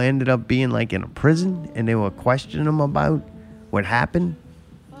all ended up being like in a prison, and they were questioning them about what happened.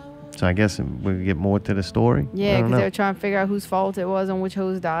 So I guess we'll get more to the story. I Yeah, don't because know. they were trying to figure out whose fault it was and which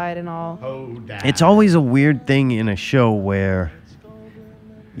hose died and all. It's always a weird thing in a show where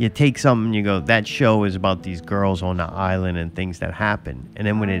you take something and you go, that show is about these girls on the island and things that happen. And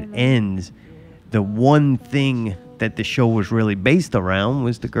then when it ends, the one thing that the show was really based around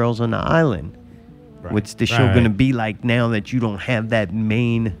was the girls on the island. Right. What's the show Right. going to be like now that you don't have that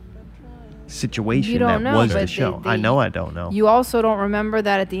main situation You don't that know, was but the they- show? they- I know I don't know. You also don't remember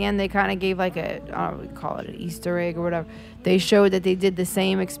that at the end they kind of gave like a, I don't know, we call it an Easter egg or whatever. They showed that they did the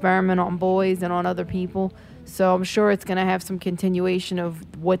same experiment on boys and on other people. So I'm sure it's going to have some continuation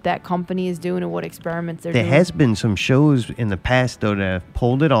of what that company is doing and what experiments they're There doing. has been some shows in the past, though, that have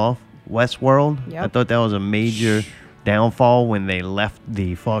pulled it off. Westworld, Yep. I thought that was a major downfall when they left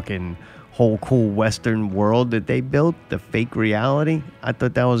the fucking whole cool Western world that they built, the fake reality. I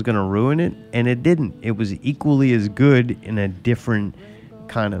thought that was going to ruin it, and it didn't. It was equally as good in a different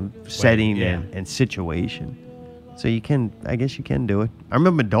kind of setting yeah. and situation. So I guess you can do it. I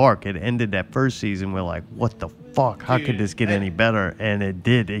remember Dark, it ended that first season. We're like, what the fuck? How could Dude, this get any better? And it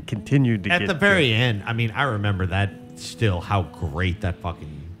did. It continued to get At the good. very end, I mean, I remember that still how great that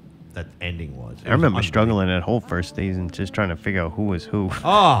ending was. It I remember was struggling that whole first season, just trying to figure out who was who.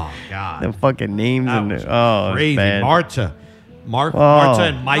 Oh God, the fucking names that and was oh, it was crazy. bad. Marta, Martha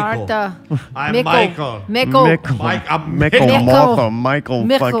and Michael. Martha. I'm Mickle. Michael. Mickle. I'm Mickle, Mickle. Martha, Michael,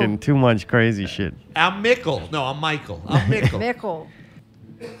 Mickle. fucking too much crazy shit. I'm Mickle. No, I'm Michael. I'm Mickle. Mickle.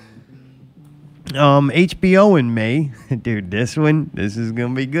 HBO in May. Dude, this is going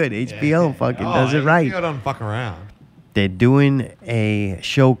to be good. HBO fucking does it right. HBO don't fuck around. They're doing a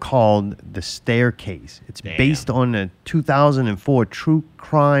show called The Staircase. It's based on a 2004 true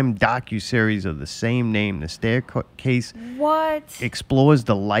crime docuseries of the same name. The Staircase What? explores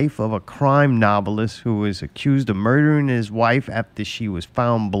the life of a crime novelist who was accused of murdering his wife after she was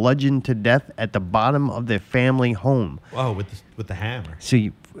found bludgeoned to death at the bottom of their family home. Oh, with the hammer. So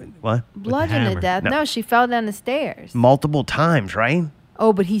you, what? Bludgeoned to hammer. death. No, she fell down the stairs. Multiple times, right?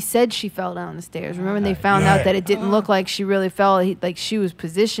 Oh, but he said she fell down the stairs. Remember, they found out that it didn't look like she really fell. Like she was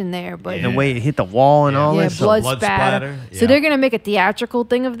positioned there, but The way it hit the wall and all yeah, that. blood blood spatter. splatter. So they're gonna make a theatrical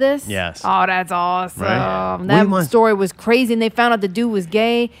thing of this. Yes. Oh, that's awesome. Right. That We must- story was crazy, and they found out the dude was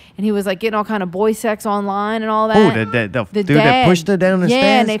gay, and he was like getting all kind of boy sex online and all that. Oh, the dude that dad. pushed her down the yeah,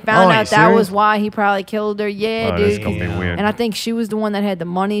 stairs? and they found Oh, out you that was serious? why he probably killed her. Yeah, Oh, dude. this is gonna be weird. And I think she was the one that had the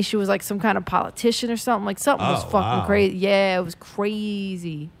money. She was like some kind of politician or something. Like something was Oh, fucking wow. crazy. Yeah, it was crazy.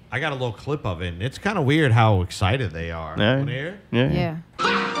 I got a little clip of it, and it's kind of weird how excited they are. Yeah. Want to hear? Yeah.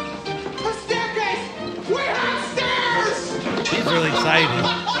 The staircase! We have stairs! He's really excited.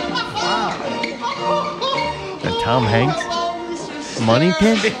 That Tom Hanks money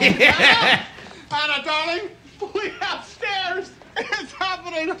pit? Anna, darling, we have stairs! It's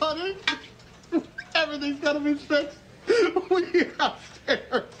happening, honey! Everything's gonna be fixed. We have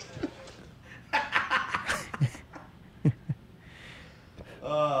stairs.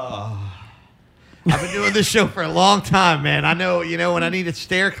 I've been doing this show for a long time, man. I know, when I need a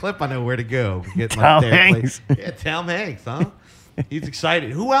stair clip, I know where to go. Get my Tom stair Hanks. clip. Yeah, Tom Hanks, huh? He's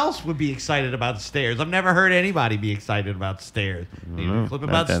excited. Who else would be excited about stairs? I've never heard anybody be excited about stairs. Need a clip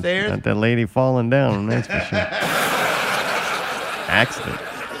about stairs? Not that lady falling down, that's for sure. Accident.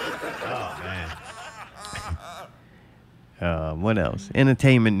 Oh, man. What else?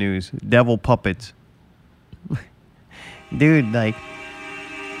 Entertainment news. Devil puppets. Dude, like,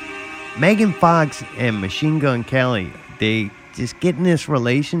 Megan Fox and Machine Gun Kelly, they just get in this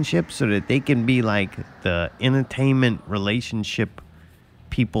relationship so that they can be like the entertainment relationship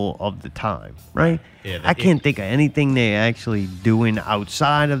people of the time, right? Yeah, I can't think of anything they're actually doing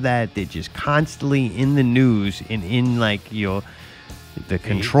outside of that. They're just constantly in the news and in like the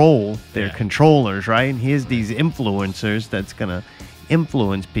control, they're controllers, right? Here's these influencers that's gonna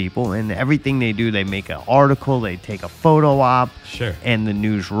influence people, and everything they do, they make an article, they take a photo op, Sure. and the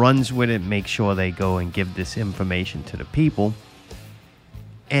news runs with it, make sure they go and give this information to the people.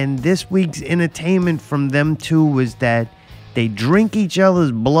 And this week's entertainment from them two was that they drink each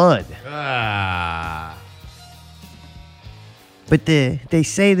other's blood. Ah. But they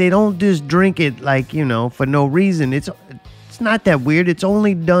say they don't just drink it like, for no reason. It's not that weird. It's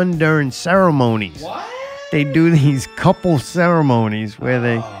only done during ceremonies. What? They do these couple ceremonies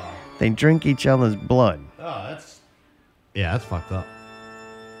where they drink each other's blood. Oh, that's fucked up.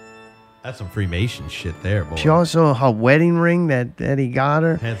 That's some Freemason shit there, boy. She also, her wedding ring that he got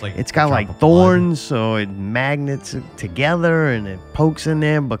her, Has, like, it's got a drop like of thorns, so it magnets it together and it pokes in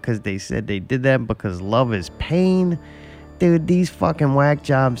there because they said they did that because love is pain. Dude, these fucking whack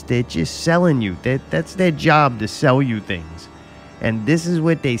jobs, they're just selling you. That's their job, to sell you things. And this is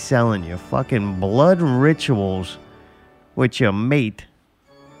what they selling you. Fucking blood rituals with your mate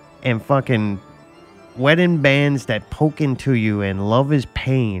and fucking wedding bands that poke into you and love is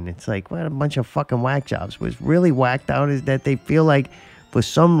pain. It's like, what a bunch of fucking whack jobs. What's really whacked out is that they feel like for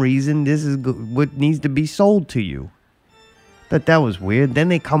some reason this is what needs to be sold to you. But that was weird. Then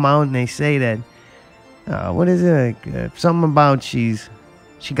they come out and they say that, what is it? Something about she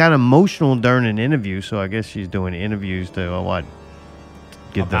got emotional during an interview, so I guess she's doing interviews to,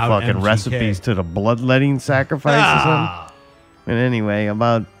 give the About fucking MGK. recipes to the bloodletting sacrifice or something. And anyway,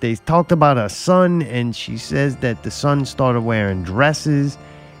 they talked about her son, and she says that the son started wearing dresses,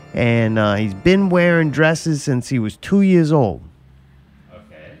 and he's been wearing dresses since he was 2 years old.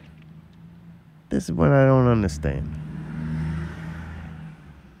 Okay. This is what I don't understand.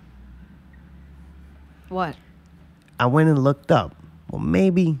 What? I went and looked up. Well,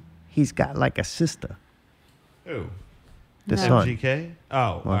 maybe he's got like a sister. Who? The son. MGK? Oh,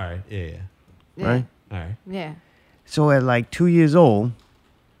 all right. Yeah. Right? All right. Yeah. So at like 2 years old,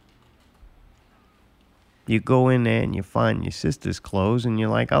 you go in there and you find your sister's clothes and you're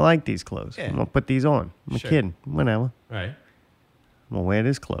like, I like these clothes. Yeah. I'm going to put these on. I'm a Sure. kid. Whatever. Right. I'm going to wear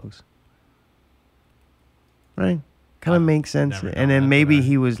this clothes. Right? Kind of makes sense. And then maybe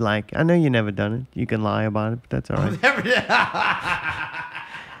he was like, I know you never done it. You can lie about it, but that's all right.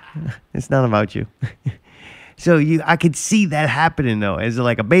 It's not about you. So I could see that happening though. As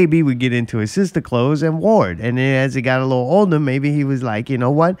like a baby would get into his sister clothes and wore it. And then as he got a little older, maybe he was like, you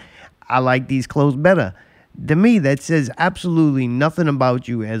know what? I like these clothes better. To me, that says absolutely nothing about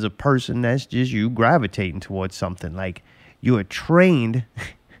you as a person. That's just you gravitating towards something. Like you are trained.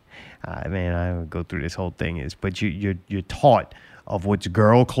 Man, I would go through this whole thing. But you're taught of what's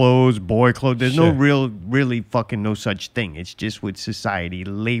girl clothes, boy clothes. There's no really fucking no such thing. It's just what society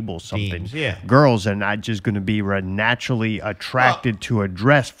labels something. Yeah. Girls are not just going to be naturally attracted to a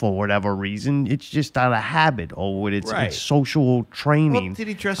dress for whatever reason. It's just out of habit or what it's social training. Well, did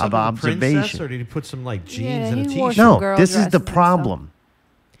he dress of up as a princess observation. or did he put some like jeans and a t-shirt? No, this is the problem.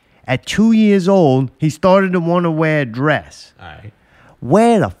 At 2 years old, he started to want to wear a dress. All right.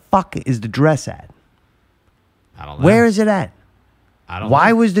 Where the fuck is the dress at? I don't know. Where is it at? I don't Why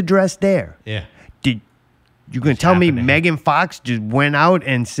know. was the dress there? Yeah. Did you gonna tell me Megan Fox just went out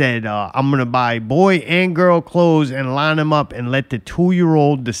and said, I'm gonna buy boy and girl clothes and line them up and let the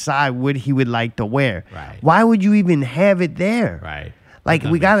 2-year-old decide what he would like to wear? Right. Why would you even have it there? Right. Like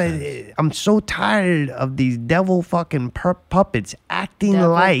we gotta. I'm so tired of these devil fucking puppets acting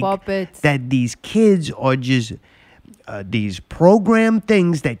like that. These kids are just. These program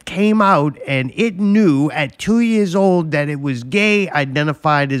things that came out and it knew at 2 years old that it was gay,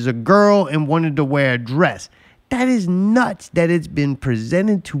 identified as a girl, and wanted to wear a dress. That is nuts that it's been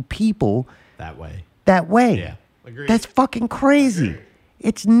presented to people that way. Yeah. Agreed. That's fucking crazy.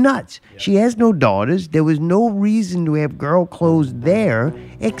 It's nuts. Yep. She has no daughters. There was no reason to have girl clothes there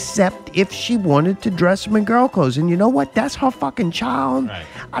except if she wanted to dress them in girl clothes. And you know what? That's her fucking child. Right.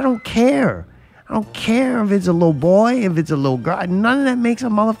 I don't care. I don't care if it's a little boy, if it's a little girl. None of that makes a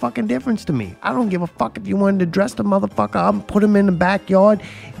motherfucking difference to me. I don't give a fuck if you wanted to dress the motherfucker up, put him in the backyard,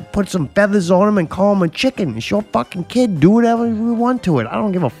 put some feathers on him and call him a chicken. It's your fucking kid. Do whatever you want to it. I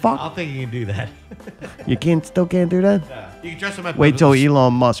don't give a fuck. I don't think you can do that. You still can't do that? No. You can dress him up. Wait till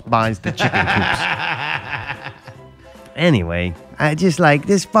Elon Musk buys the chicken coops. Anyway, I just like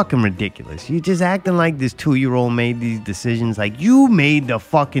this fucking ridiculous. You just acting like this 2-year-old made these decisions. Like you made the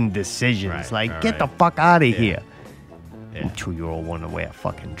fucking decisions. Get the fuck out of here. Yeah. 2-year-old want to wear a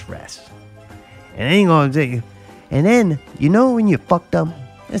fucking dress. And ain't gonna say. And then you know when you're fucked up,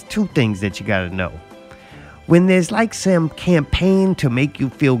 there's two things that you gotta know. When there's like some campaign to make you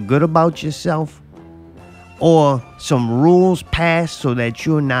feel good about yourself, or some rules passed so that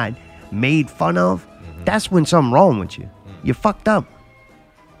you're not made fun of. That's when something wrong with you. You're fucked up.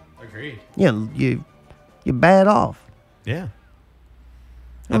 Agreed. Yeah, you're bad off. Yeah. You know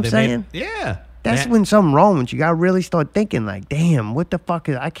what I'm saying? Yeah. That's when something wrong with you. You gotta really start thinking like, damn, what the fuck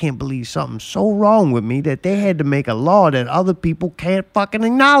is, I can't believe something's so wrong with me that they had to make a law that other people can't fucking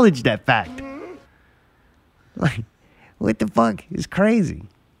acknowledge that fact. Like, what the fuck? It's crazy.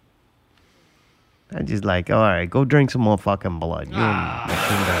 I just like, all right, go drink some more fucking blood. You and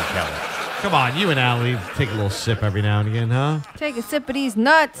Kelly. Come on, you and Allie take a little sip every now and again, huh? Take a sip of these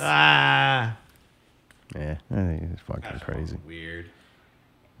nuts. Yeah, I think it's fucking crazy. Weird.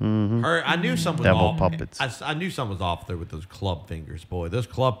 Mm-hmm. I knew something was Devil off. puppets. I knew something was off there with those club fingers, boy. Those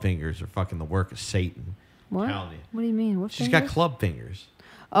club fingers are fucking the work of Satan. What? What do you mean? What She's fingers? got club fingers.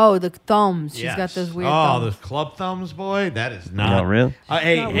 Oh, the thumbs. She's Yes. got those weird Oh, thumbs. those club thumbs, boy. That is not. No, real?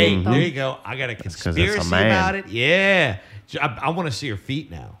 Hey, there you go. I got a 'cause it's a conspiracy man. about it. Yeah. I want to see her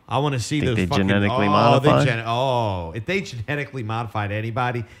feet now. I want to see Think those they fucking. genetically modified? If they genetically modified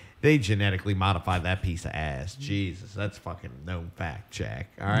anybody, they genetically modified that piece of ass. Jesus, that's fucking known fact, Jack.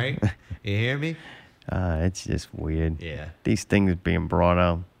 All right, you hear me? It's just weird. Yeah. These things being brought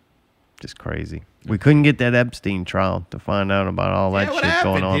out, just crazy. We couldn't get that Epstein trial to find out about all that what shit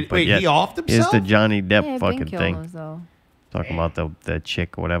going happened? on. Wait, he offed Here's himself? the Johnny Depp Yeah, fucking been thing. killers, though. Talking about the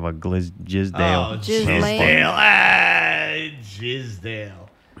chick or whatever, Jizdale. Oh, Jizdale. Jizdale.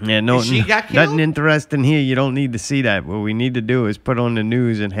 Yeah, She got killed? nothing interesting here. You don't need to see that. What we need to do is put on the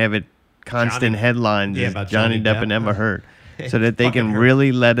news and have it constant headlines as about Johnny Johnny Depp and Depp. Amber Heard, so that they Fucking can hurt.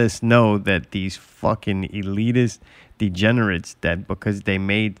 really let us know that these fucking elitist degenerates, that because they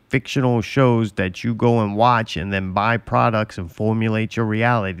made fictional shows that you go and watch and then buy products and formulate your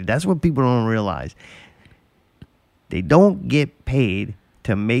reality. That's what people don't realize. They don't get paid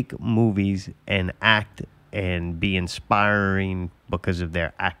to make movies and act and be inspiring because of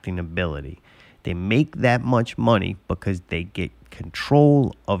their acting ability. They make that much money because they get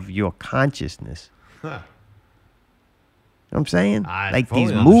control of your consciousness. Huh. You know what I'm saying? I like fully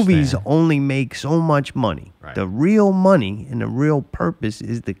these movies understand. only make so much money. Right. The real money and the real purpose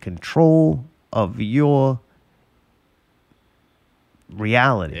is the control of your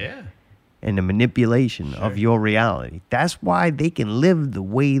reality. Yeah. And the manipulation of your reality. That's why they can live the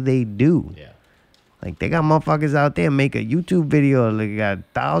way they do. Yeah. Like, they got motherfuckers out there make a YouTube video. They got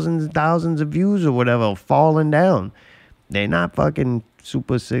thousands and thousands of views or whatever, falling down. They're not fucking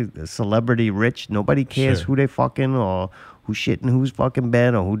super celebrity rich. Nobody cares who they fucking or who's shitting who's fucking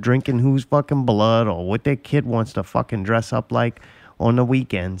bed or who drinking who's fucking blood or what their kid wants to fucking dress up like on the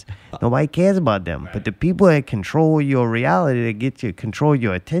weekends. Nobody cares about them. But the people that control your reality, that get you control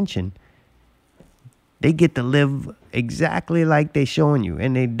your attention, they get to live exactly like they're showing you.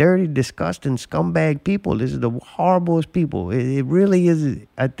 And they dirty, disgusting, scumbag people. This is the horriblest people. It really is.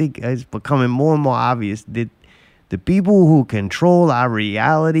 I think it's becoming more and more obvious that the people who control our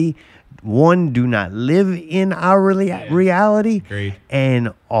reality, one, do not live in our reality. Agreed.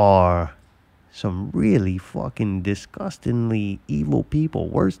 And are some really fucking disgustingly evil people.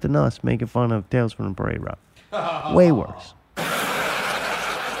 Worse than us making fun of Tales from the Parade Route. Way worse.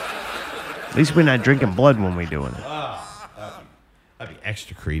 At least we're not drinking blood when we're doing it. That'd be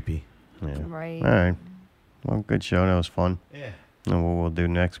extra creepy. Yeah. Right. All right. Well, good show. That was fun. Yeah. And what we'll do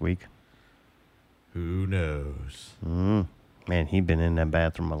next week. Who knows? Man, he's been in that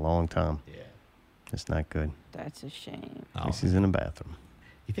bathroom a long time. Yeah. It's not good. That's a shame. At least he's in the bathroom.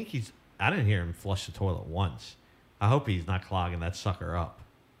 You think he's... I didn't hear him flush the toilet once. I hope he's not clogging that sucker up.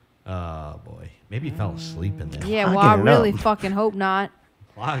 Oh, boy. Maybe he fell asleep in there. Yeah, well, I really fucking hope not.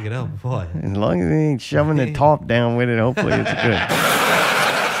 Clog it up, boy. As long as he ain't shoving the top down with it, hopefully it's good.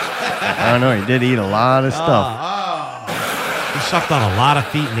 I don't know. He did eat a lot of stuff. He sucked on a lot of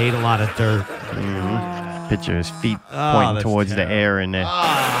feet and ate a lot of dirt. Picture his feet pointing towards the air in there.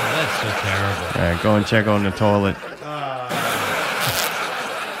 That's so terrible. All right, go and check on the toilet.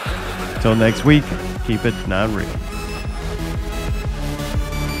 Until next week, keep it not real.